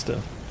 but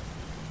still.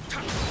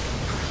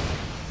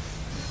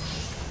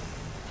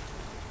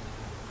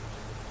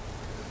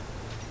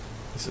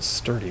 He's a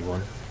sturdy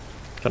one.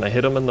 Can I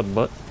hit him in the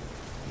butt?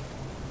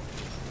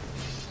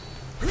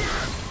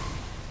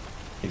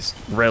 He's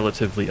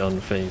relatively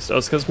unfazed. Oh,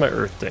 it's because my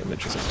earth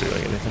damage isn't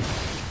doing anything.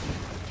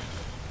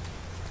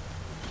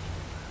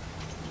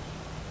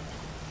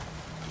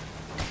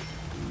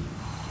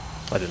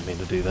 I didn't mean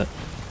to do that.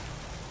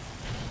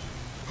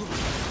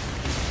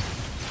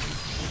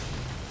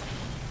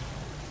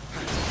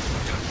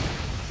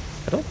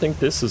 I don't think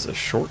this is a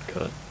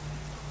shortcut.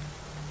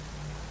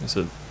 There's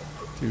a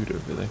dude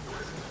over there.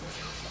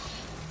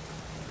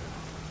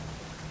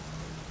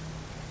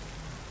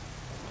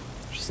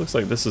 Just looks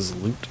like this is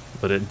loot,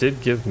 but it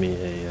did give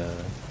me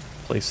a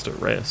place to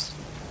rest.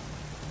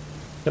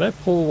 Can I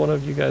pull one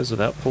of you guys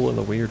without pulling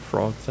the weird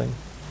frog thing?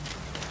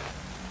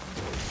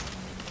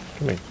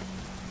 Come here.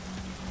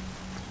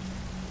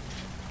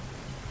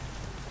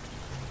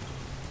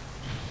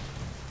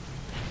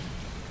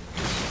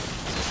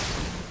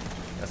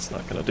 That's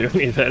not gonna do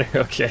any better,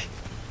 okay.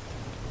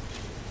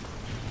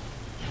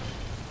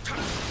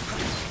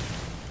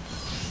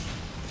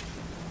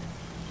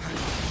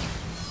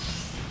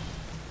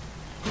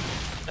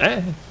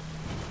 Ah!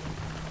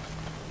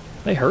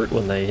 They hurt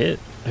when they hit.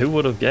 Who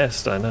would have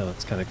guessed? I know,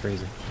 it's kind of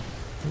crazy.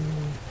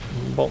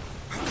 Bonk.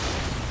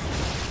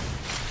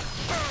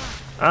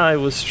 I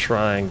was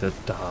trying to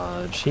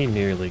dodge. He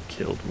nearly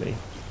killed me.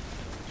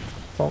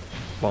 Bonk,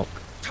 bonk.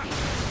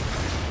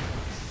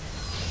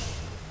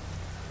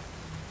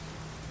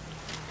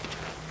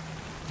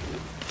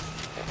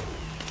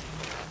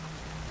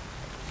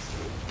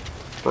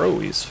 Bro,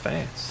 he's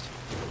fast.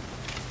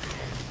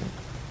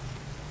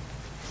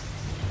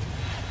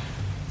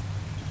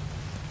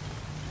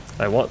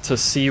 I want to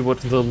see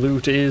what the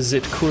loot is.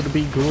 It could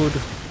be good.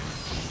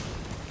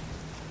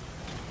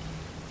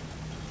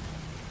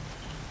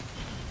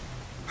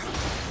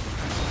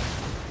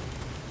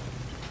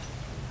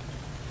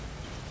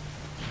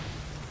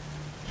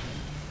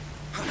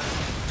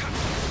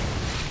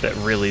 That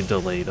really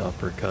delayed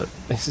uppercut.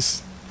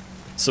 He's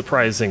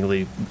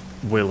surprisingly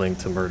willing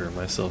to murder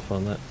myself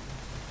on that.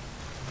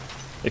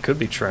 It could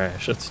be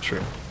trash, that's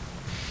true.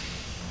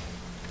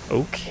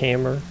 Oak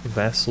hammer,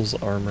 vassal's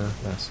armor,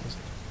 vassals.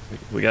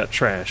 We got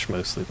trash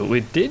mostly, but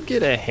we did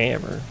get a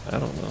hammer. I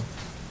don't know.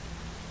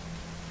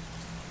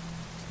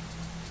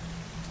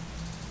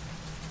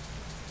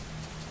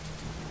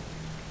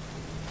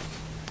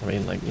 I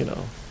mean, like, you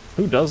know,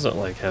 who doesn't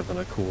like having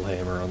a cool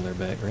hammer on their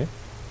back, right?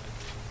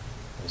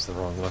 That was the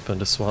wrong weapon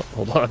to swap.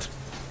 Hold on.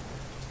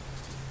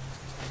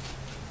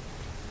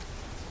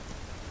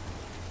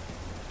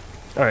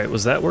 Alright,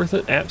 was that worth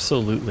it?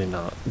 Absolutely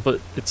not.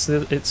 But it's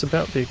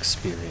about the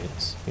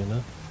experience, you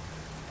know?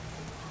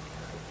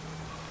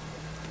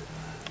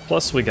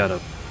 Plus we got a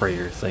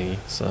prayer thingy,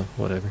 so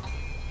whatever.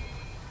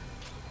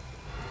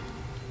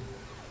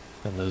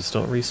 And those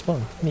don't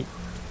respawn. Neat.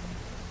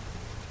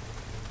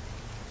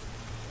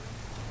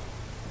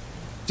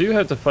 Do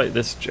have to fight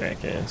this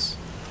jackass.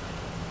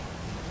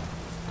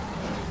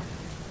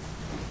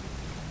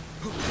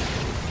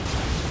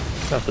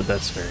 Not that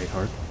that's very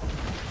hard.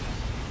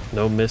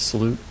 No miss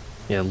loot.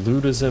 Yeah,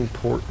 loot is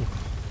important.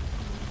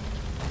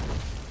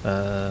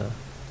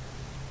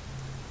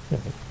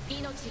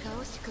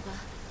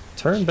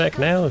 Turn back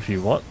now if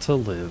you want to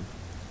live.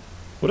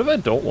 What if I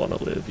don't want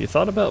to live? You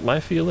thought about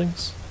my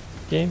feelings,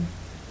 game?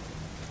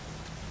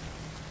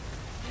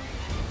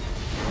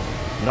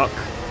 Knock.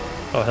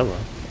 Oh, hello.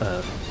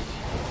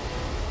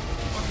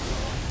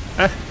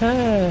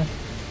 Aha!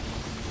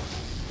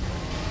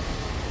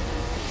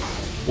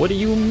 What do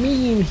you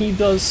mean he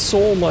does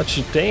so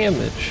much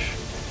damage?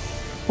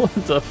 What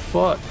the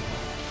fuck?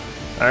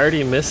 I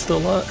already missed a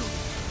lot?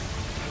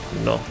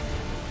 No.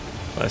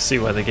 I see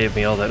why they gave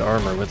me all that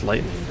armor with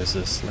lightning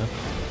resist now.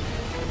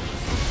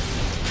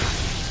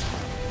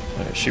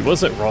 Right, she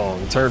wasn't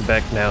wrong. Turn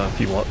back now if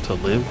you want to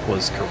live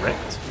was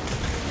correct.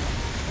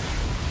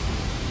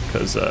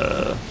 Because,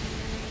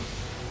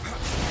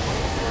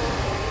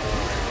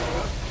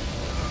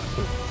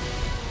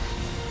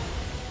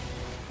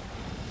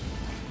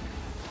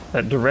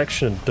 that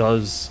direction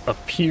does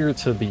appear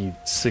to be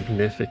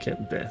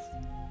significant death.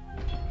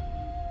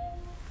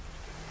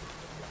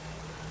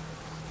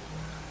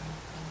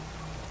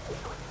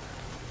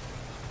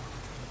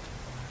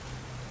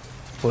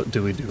 What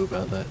do we do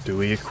about that? Do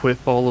we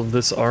equip all of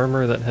this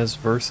armor that has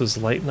versus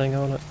lightning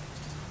on it?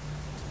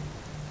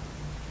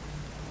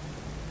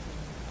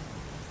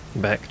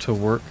 Back to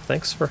work.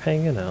 Thanks for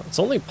hanging out. It's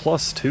only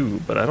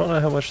 +2, but I don't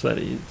know how much that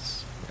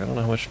is. I don't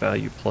know how much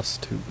value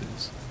 +2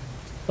 is.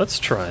 Let's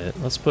try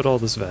it. Let's put all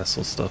this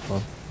vassal stuff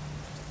on.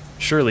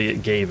 Surely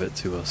it gave it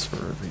to us for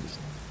a reason.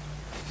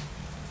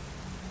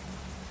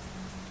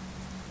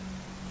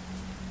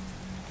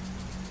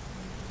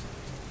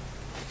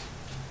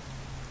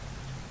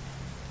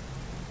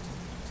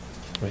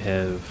 We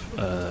have,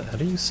 how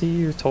do you see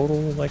your total,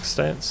 like,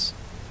 stats?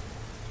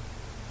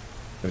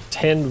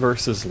 10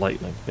 versus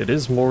lightning. It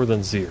is more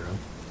than 0.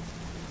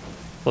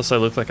 Plus I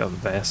look like a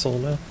vassal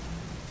now.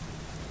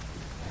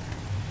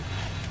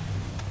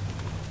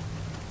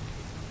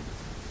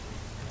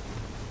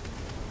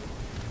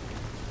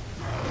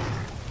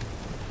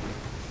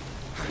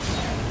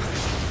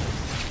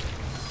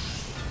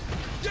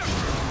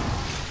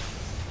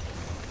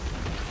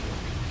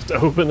 Just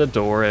open the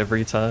door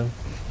every time.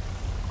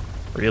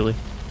 Really?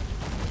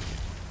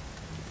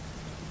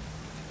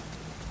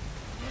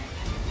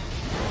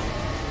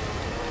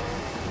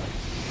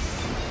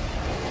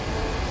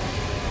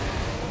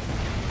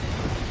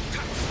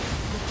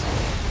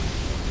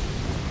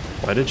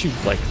 Why did you,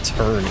 like,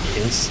 turn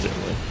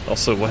instantly?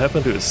 Also, what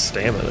happened to his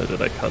stamina?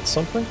 Did I cut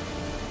something?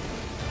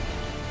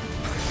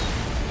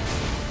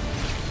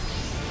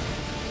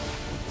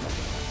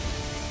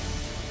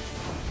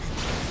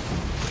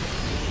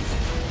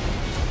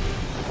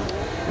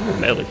 Ooh,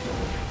 melee.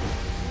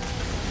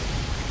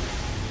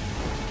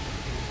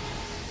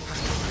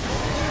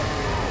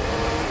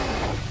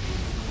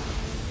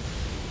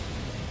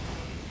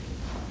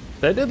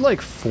 That did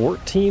like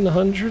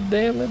 1400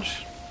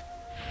 damage?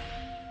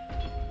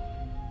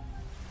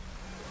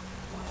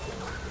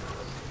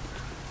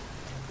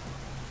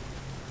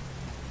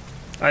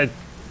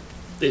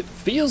 It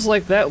feels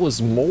like that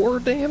was more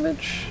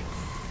damage?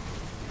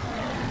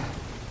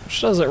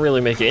 Which doesn't really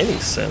make any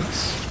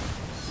sense.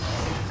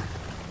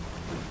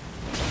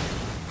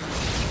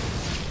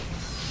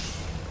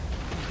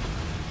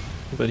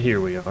 But here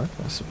we are,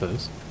 I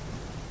suppose.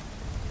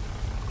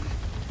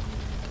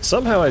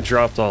 Somehow I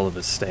dropped all of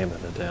his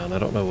stamina down. I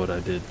don't know what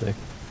I did there.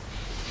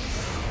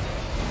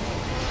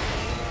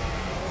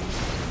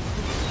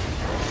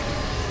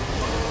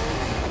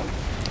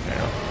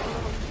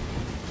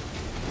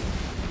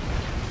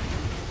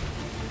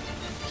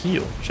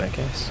 Heal,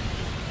 jackass.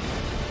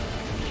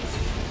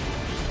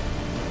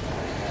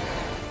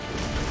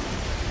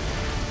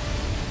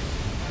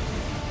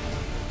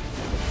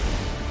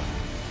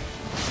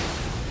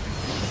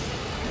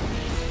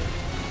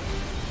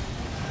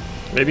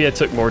 Maybe I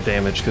took more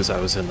damage because I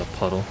was in the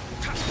puddle.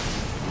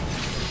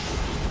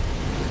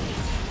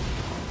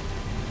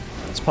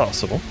 It's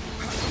possible.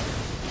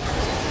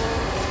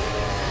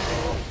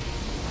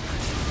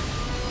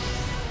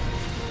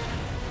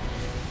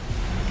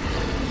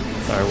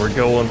 Alright, we're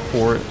going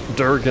for it.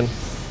 Durgan.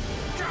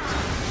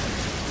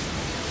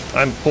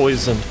 I'm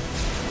poisoned.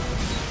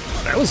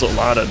 That was a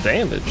lot of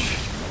damage.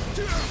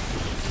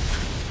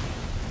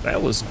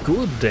 That was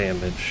good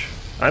damage.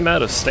 I'm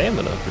out of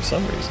stamina for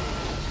some reason.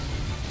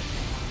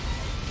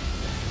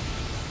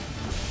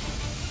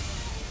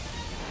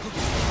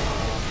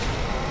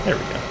 There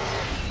we go.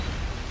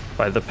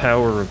 By the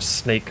power of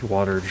Snake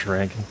Water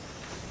Dragon.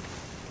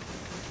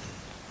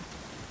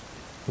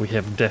 We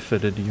have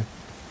defeated you.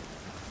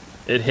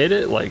 It hit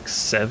it like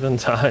 7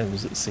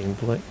 times, it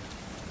seemed like.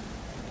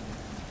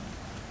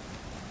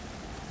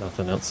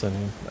 Nothing else in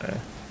here? Nah.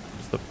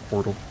 Just the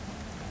portal.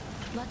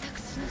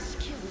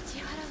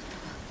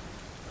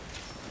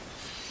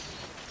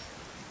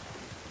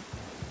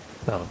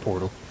 Not a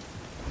portal.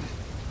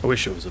 I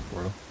wish it was a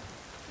portal.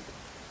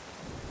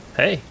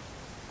 Hey!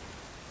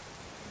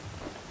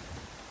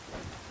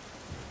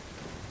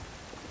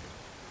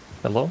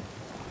 Hello?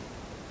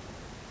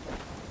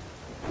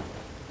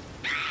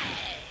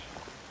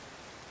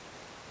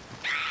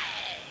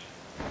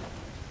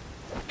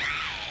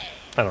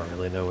 I don't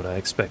really know what I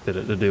expected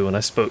it to do when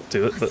I spoke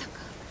to it, but...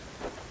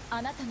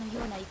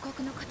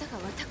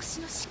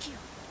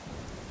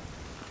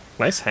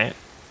 Nice hat.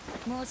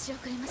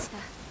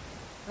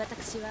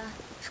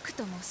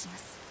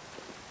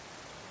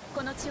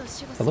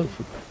 Hello,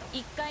 Fuku.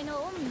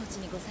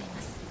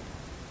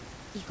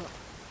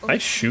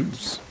 Nice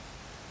shoes.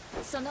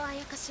 そのあ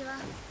やかしは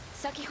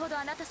先ほど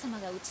あなた様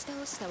が打ち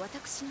倒した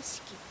私の指揮。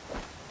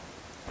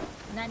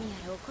何や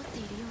ら怒って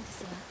いるようで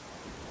すが、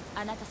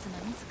あなた様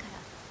自ら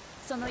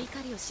その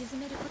怒りを鎮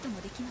めること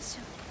もできまし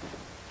ょ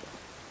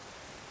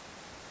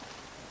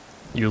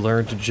う。You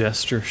learned to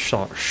gesture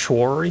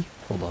shori?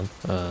 Hold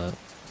on.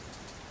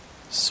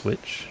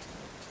 Switch.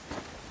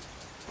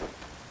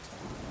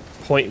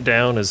 Point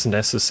down is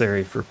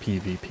necessary for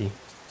PvP.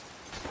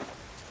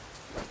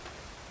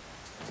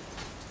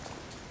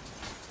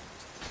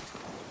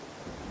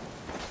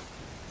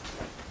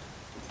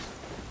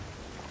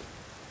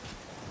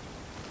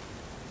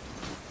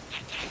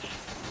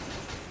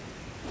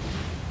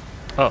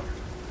 Oh.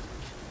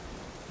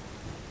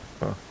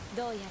 Huh.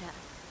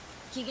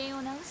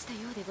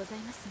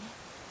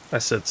 I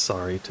said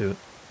sorry to it.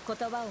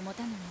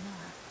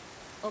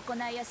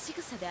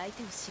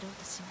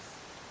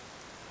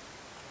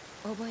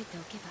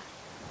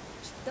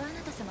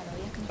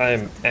 I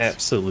am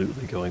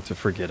absolutely going to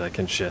forget I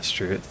can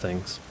gesture at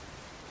things.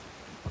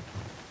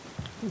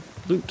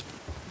 Loot.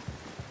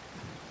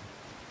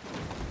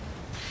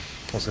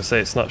 I was gonna say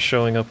it's not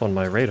showing up on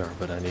my radar,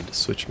 but I need to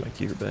switch my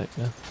gear back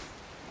now.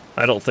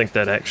 I don't think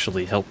that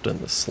actually helped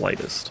in the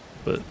slightest,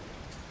 but...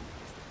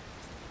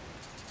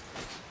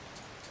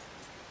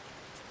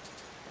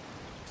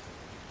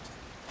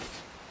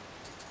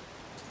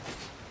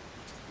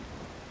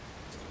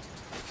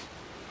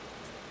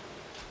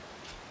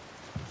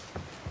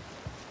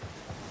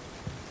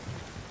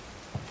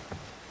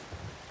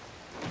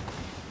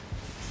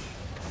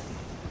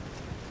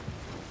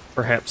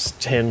 perhaps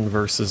 10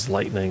 versus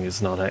lightning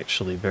is not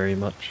actually very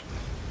much.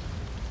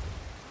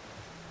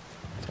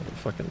 Is that a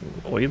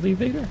fucking oily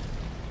Vader?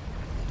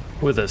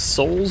 With a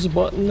souls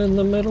button in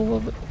the middle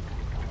of it?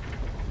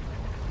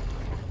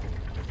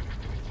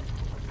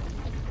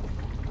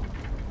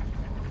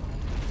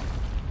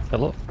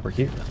 Hello, we're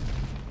here.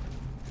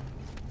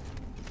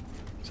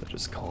 So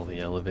just call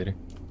the elevator?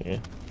 Yeah,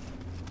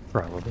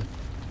 probably.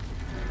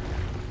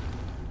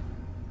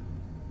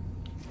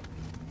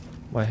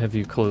 Why have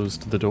you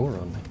closed the door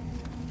on me?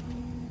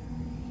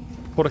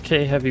 Por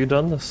qué have you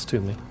done this to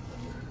me?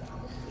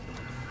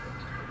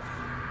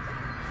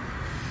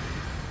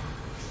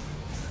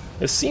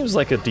 It seems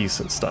like a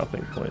decent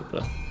stopping point,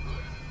 though.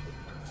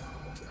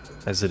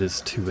 As it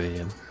is 2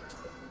 a.m.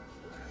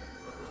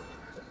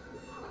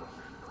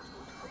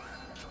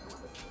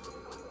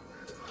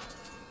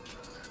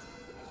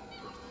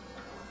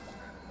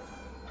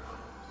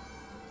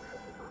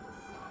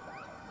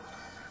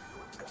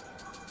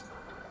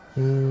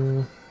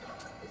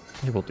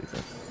 Yeah, we'll do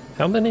that.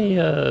 How many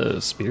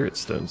spirit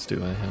stones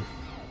do I have?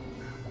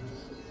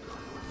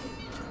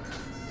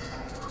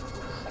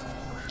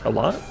 A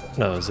lot?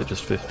 No, is it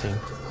just 15?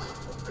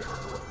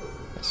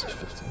 It's just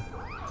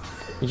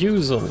 15.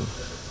 Use them!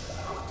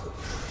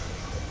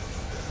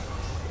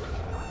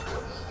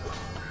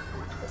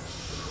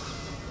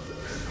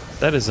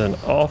 That is an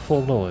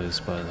awful noise,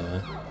 by the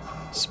way.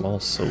 Small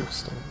soul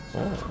stone.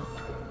 Oh.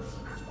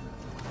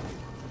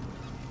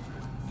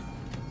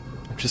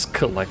 I'm just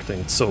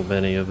collecting so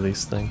many of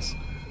these things.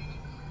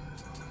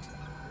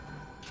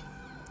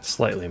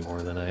 Slightly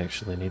more than I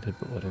actually needed,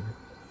 but whatever.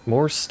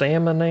 More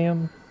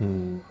stamina?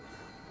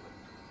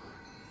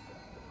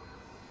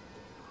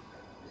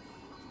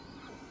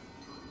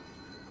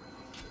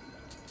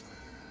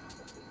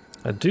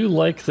 I do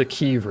like the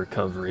key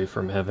recovery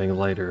from having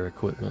lighter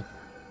equipment.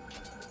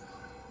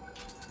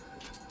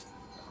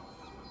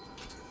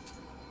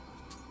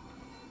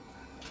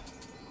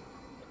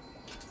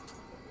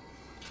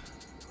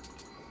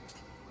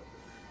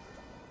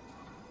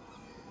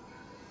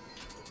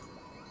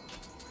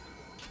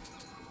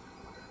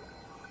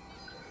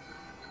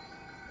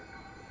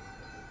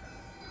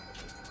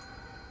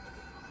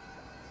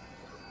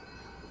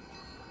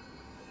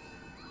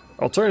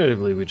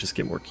 Alternatively, we just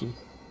get more key.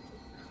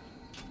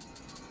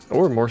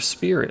 Or more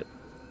spirit.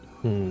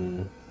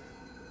 It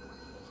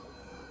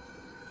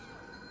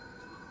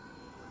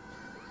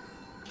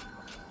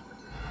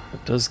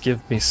does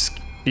give me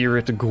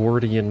Spirit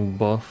Gordian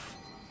buff.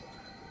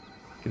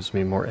 Gives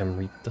me more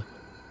Amrita.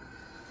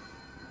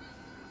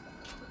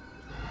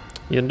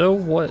 You know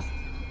what?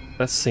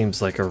 That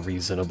seems like a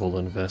reasonable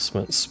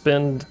investment.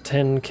 Spend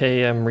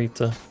 10k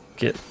Amrita,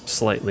 get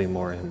slightly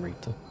more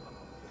Amrita.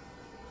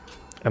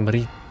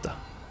 Amrita.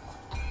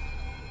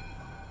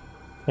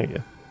 There you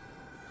go.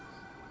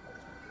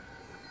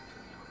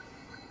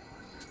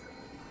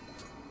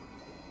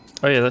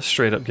 Oh yeah, that's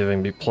straight up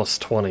giving me plus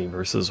 20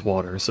 versus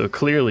water, so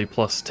clearly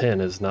plus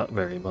 10 is not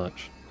very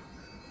much.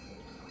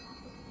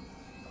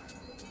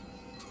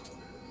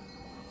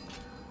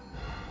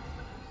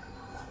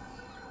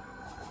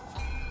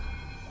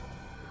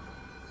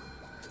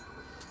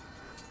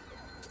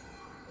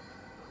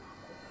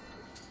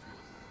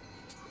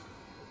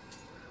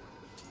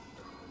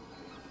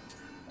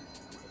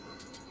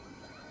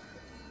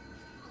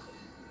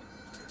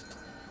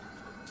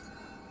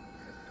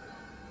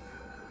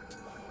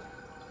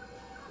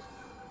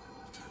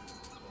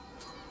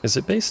 Is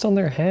it based on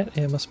their hat?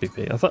 Yeah, it must be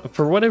based. I thought,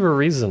 for whatever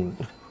reason,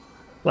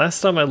 last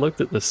time I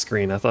looked at this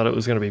screen, I thought it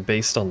was going to be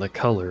based on the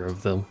color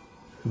of them,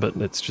 but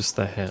it's just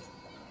the hat.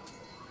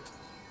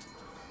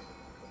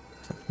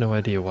 I have no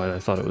idea why I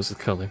thought it was the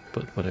color,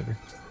 but whatever.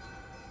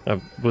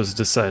 I was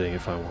deciding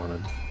if I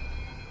wanted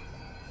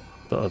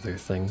the other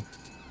thing.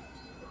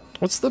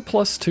 What's the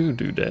 +2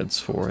 doodads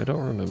for? I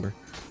don't remember.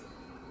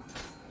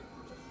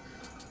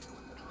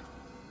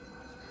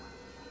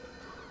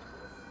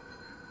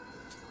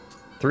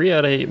 Three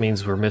out of 8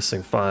 means we're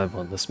missing 5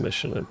 on this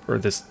mission, or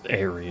this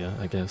area,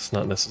 I guess,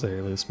 not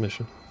necessarily this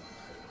mission.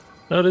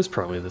 No, it is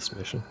probably this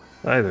mission.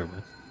 Either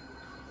way.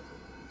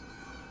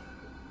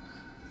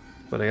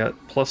 But I got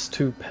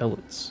 +2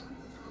 pellets.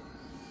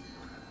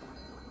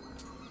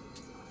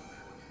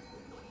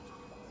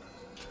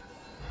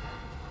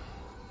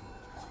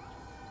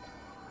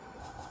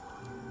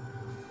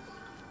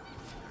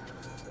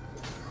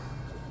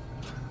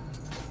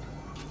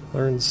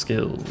 Learn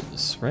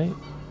skills, right?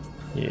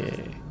 Yeah.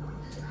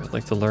 I'd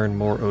like to learn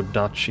more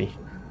Odachi.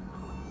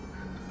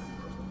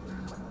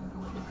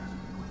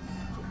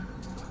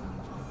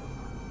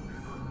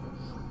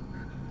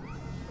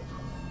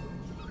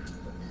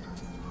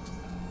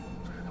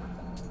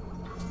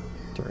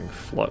 During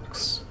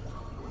flux.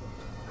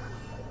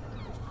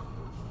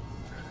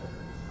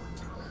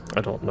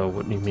 I don't know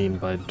what you mean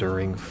by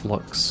during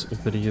flux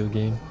video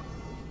game.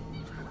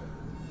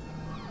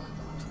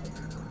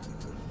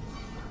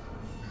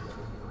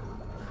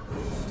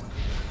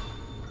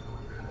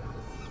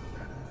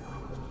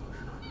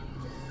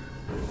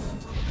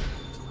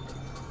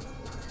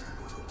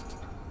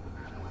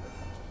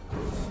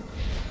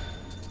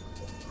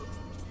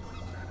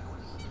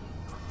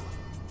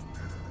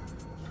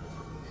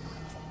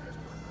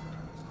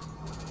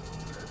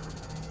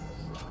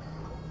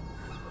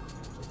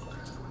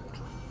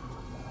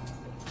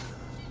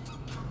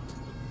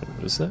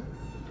 What is that?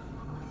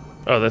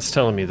 Oh, that's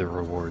telling me the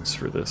rewards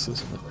for this,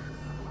 isn't it?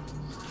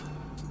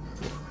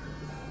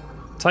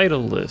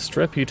 Title list,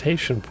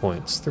 reputation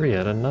points, 3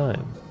 out of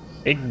 9.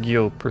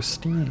 Egyo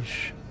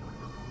prestige.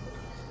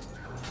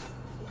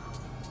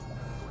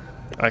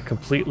 I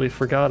completely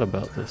forgot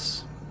about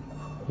this.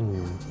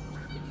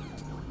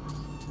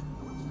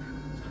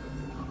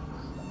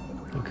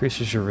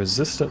 Increases your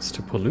resistance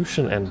to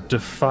pollution and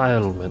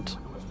defilement.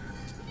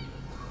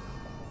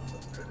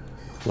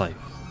 Life.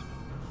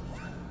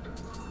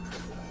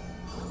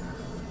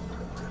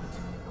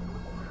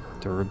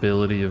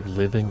 Durability of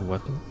living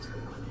weapons.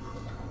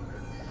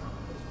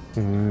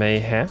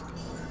 Mayhap.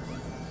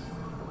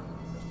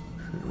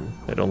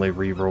 It only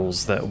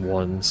re-rolls that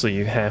one, so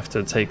you have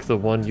to take the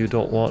one you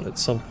don't want at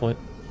some point.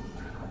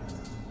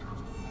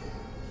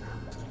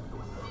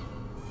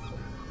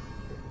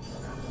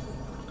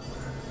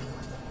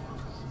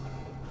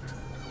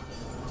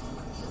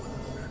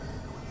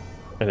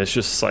 And it's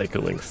just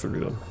cycling through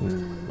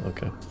them.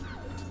 Okay.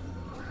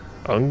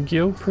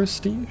 Ungyo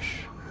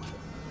prestige?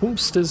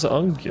 Whomst is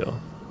Ungyo?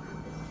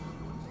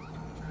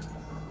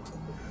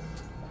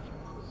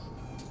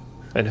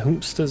 And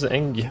whomst is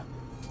Engyo?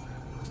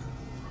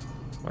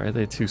 Why are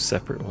they two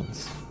separate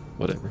ones?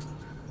 Whatever.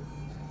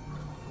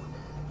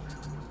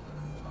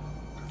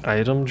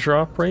 Item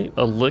drop rate?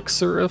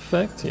 Elixir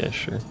effect? Yeah,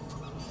 sure.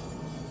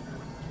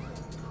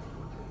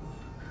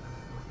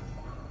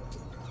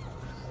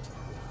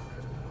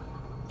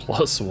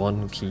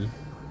 +1 key.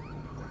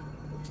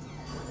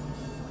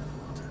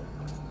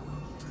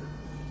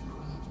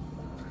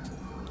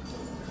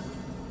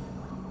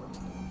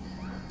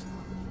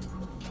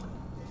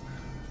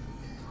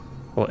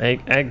 Well,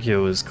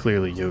 Agyo is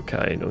clearly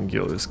yokai and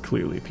Ungyo is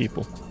clearly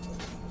people.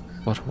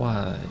 But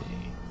why?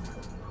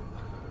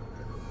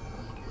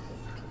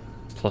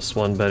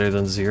 +1 better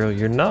than 0?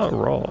 You're not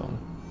wrong.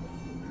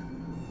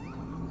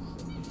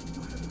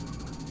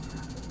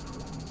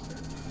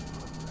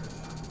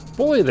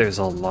 Boy, there's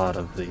a lot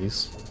of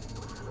these.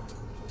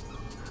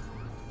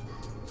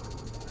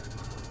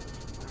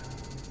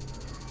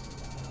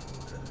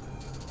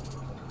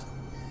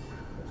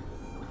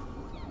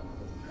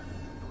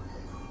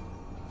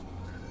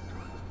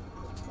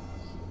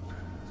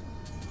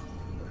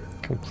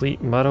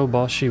 Complete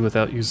Marobashi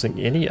without using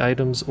any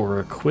items or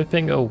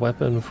equipping a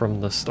weapon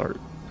from the start.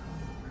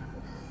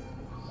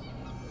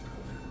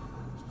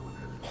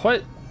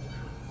 What?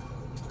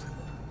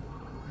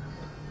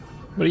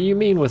 What do you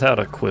mean without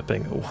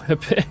equipping a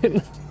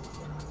weapon?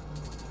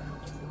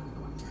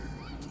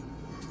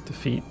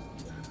 Defeat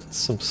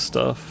some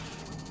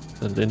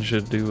stuff. A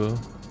ninja duo.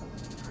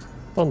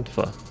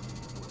 Bonfa.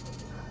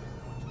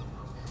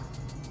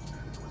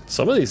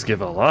 Some of these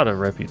give a lot of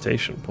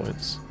reputation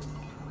points.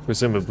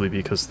 Presumably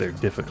because they're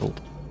difficult.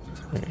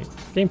 Alright,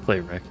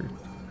 gameplay record.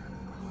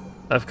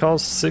 I've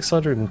caused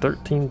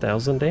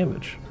 613,000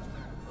 damage.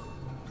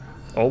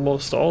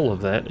 Almost all of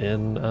that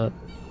in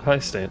high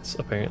stance,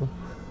 apparently.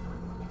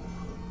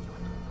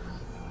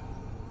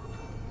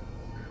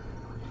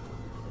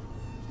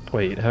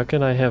 Wait, how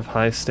can I have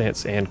high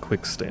stance and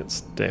quick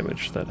stance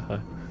damage that high?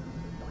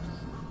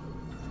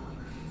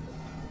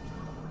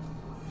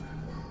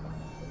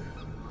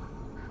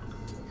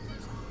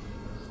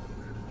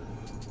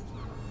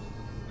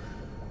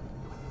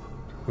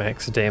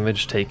 Max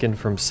damage taken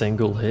from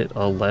single hit,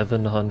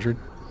 1100.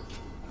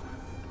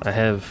 I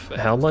have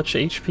how much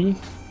HP?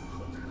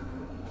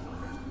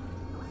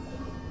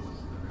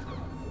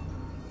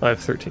 I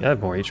have 13. I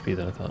have more HP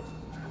than I thought.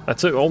 I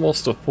took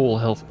almost a full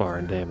health bar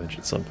in damage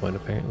at some point,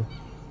 apparently.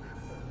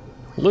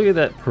 Look at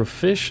that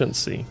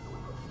proficiency.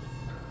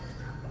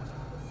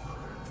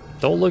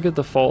 Don't look at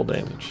the fall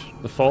damage.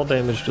 The fall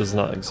damage does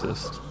not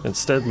exist.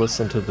 Instead,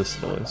 listen to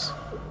this noise.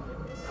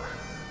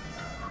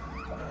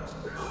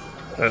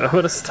 I'm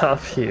gonna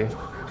stop here.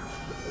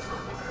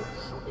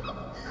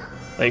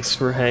 Thanks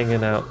for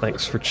hanging out,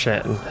 thanks for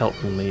chatting,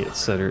 helping me,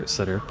 etc,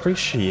 etc.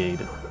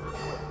 Appreciate it.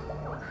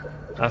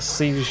 I'll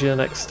see you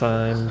next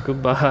time.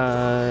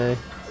 Goodbye.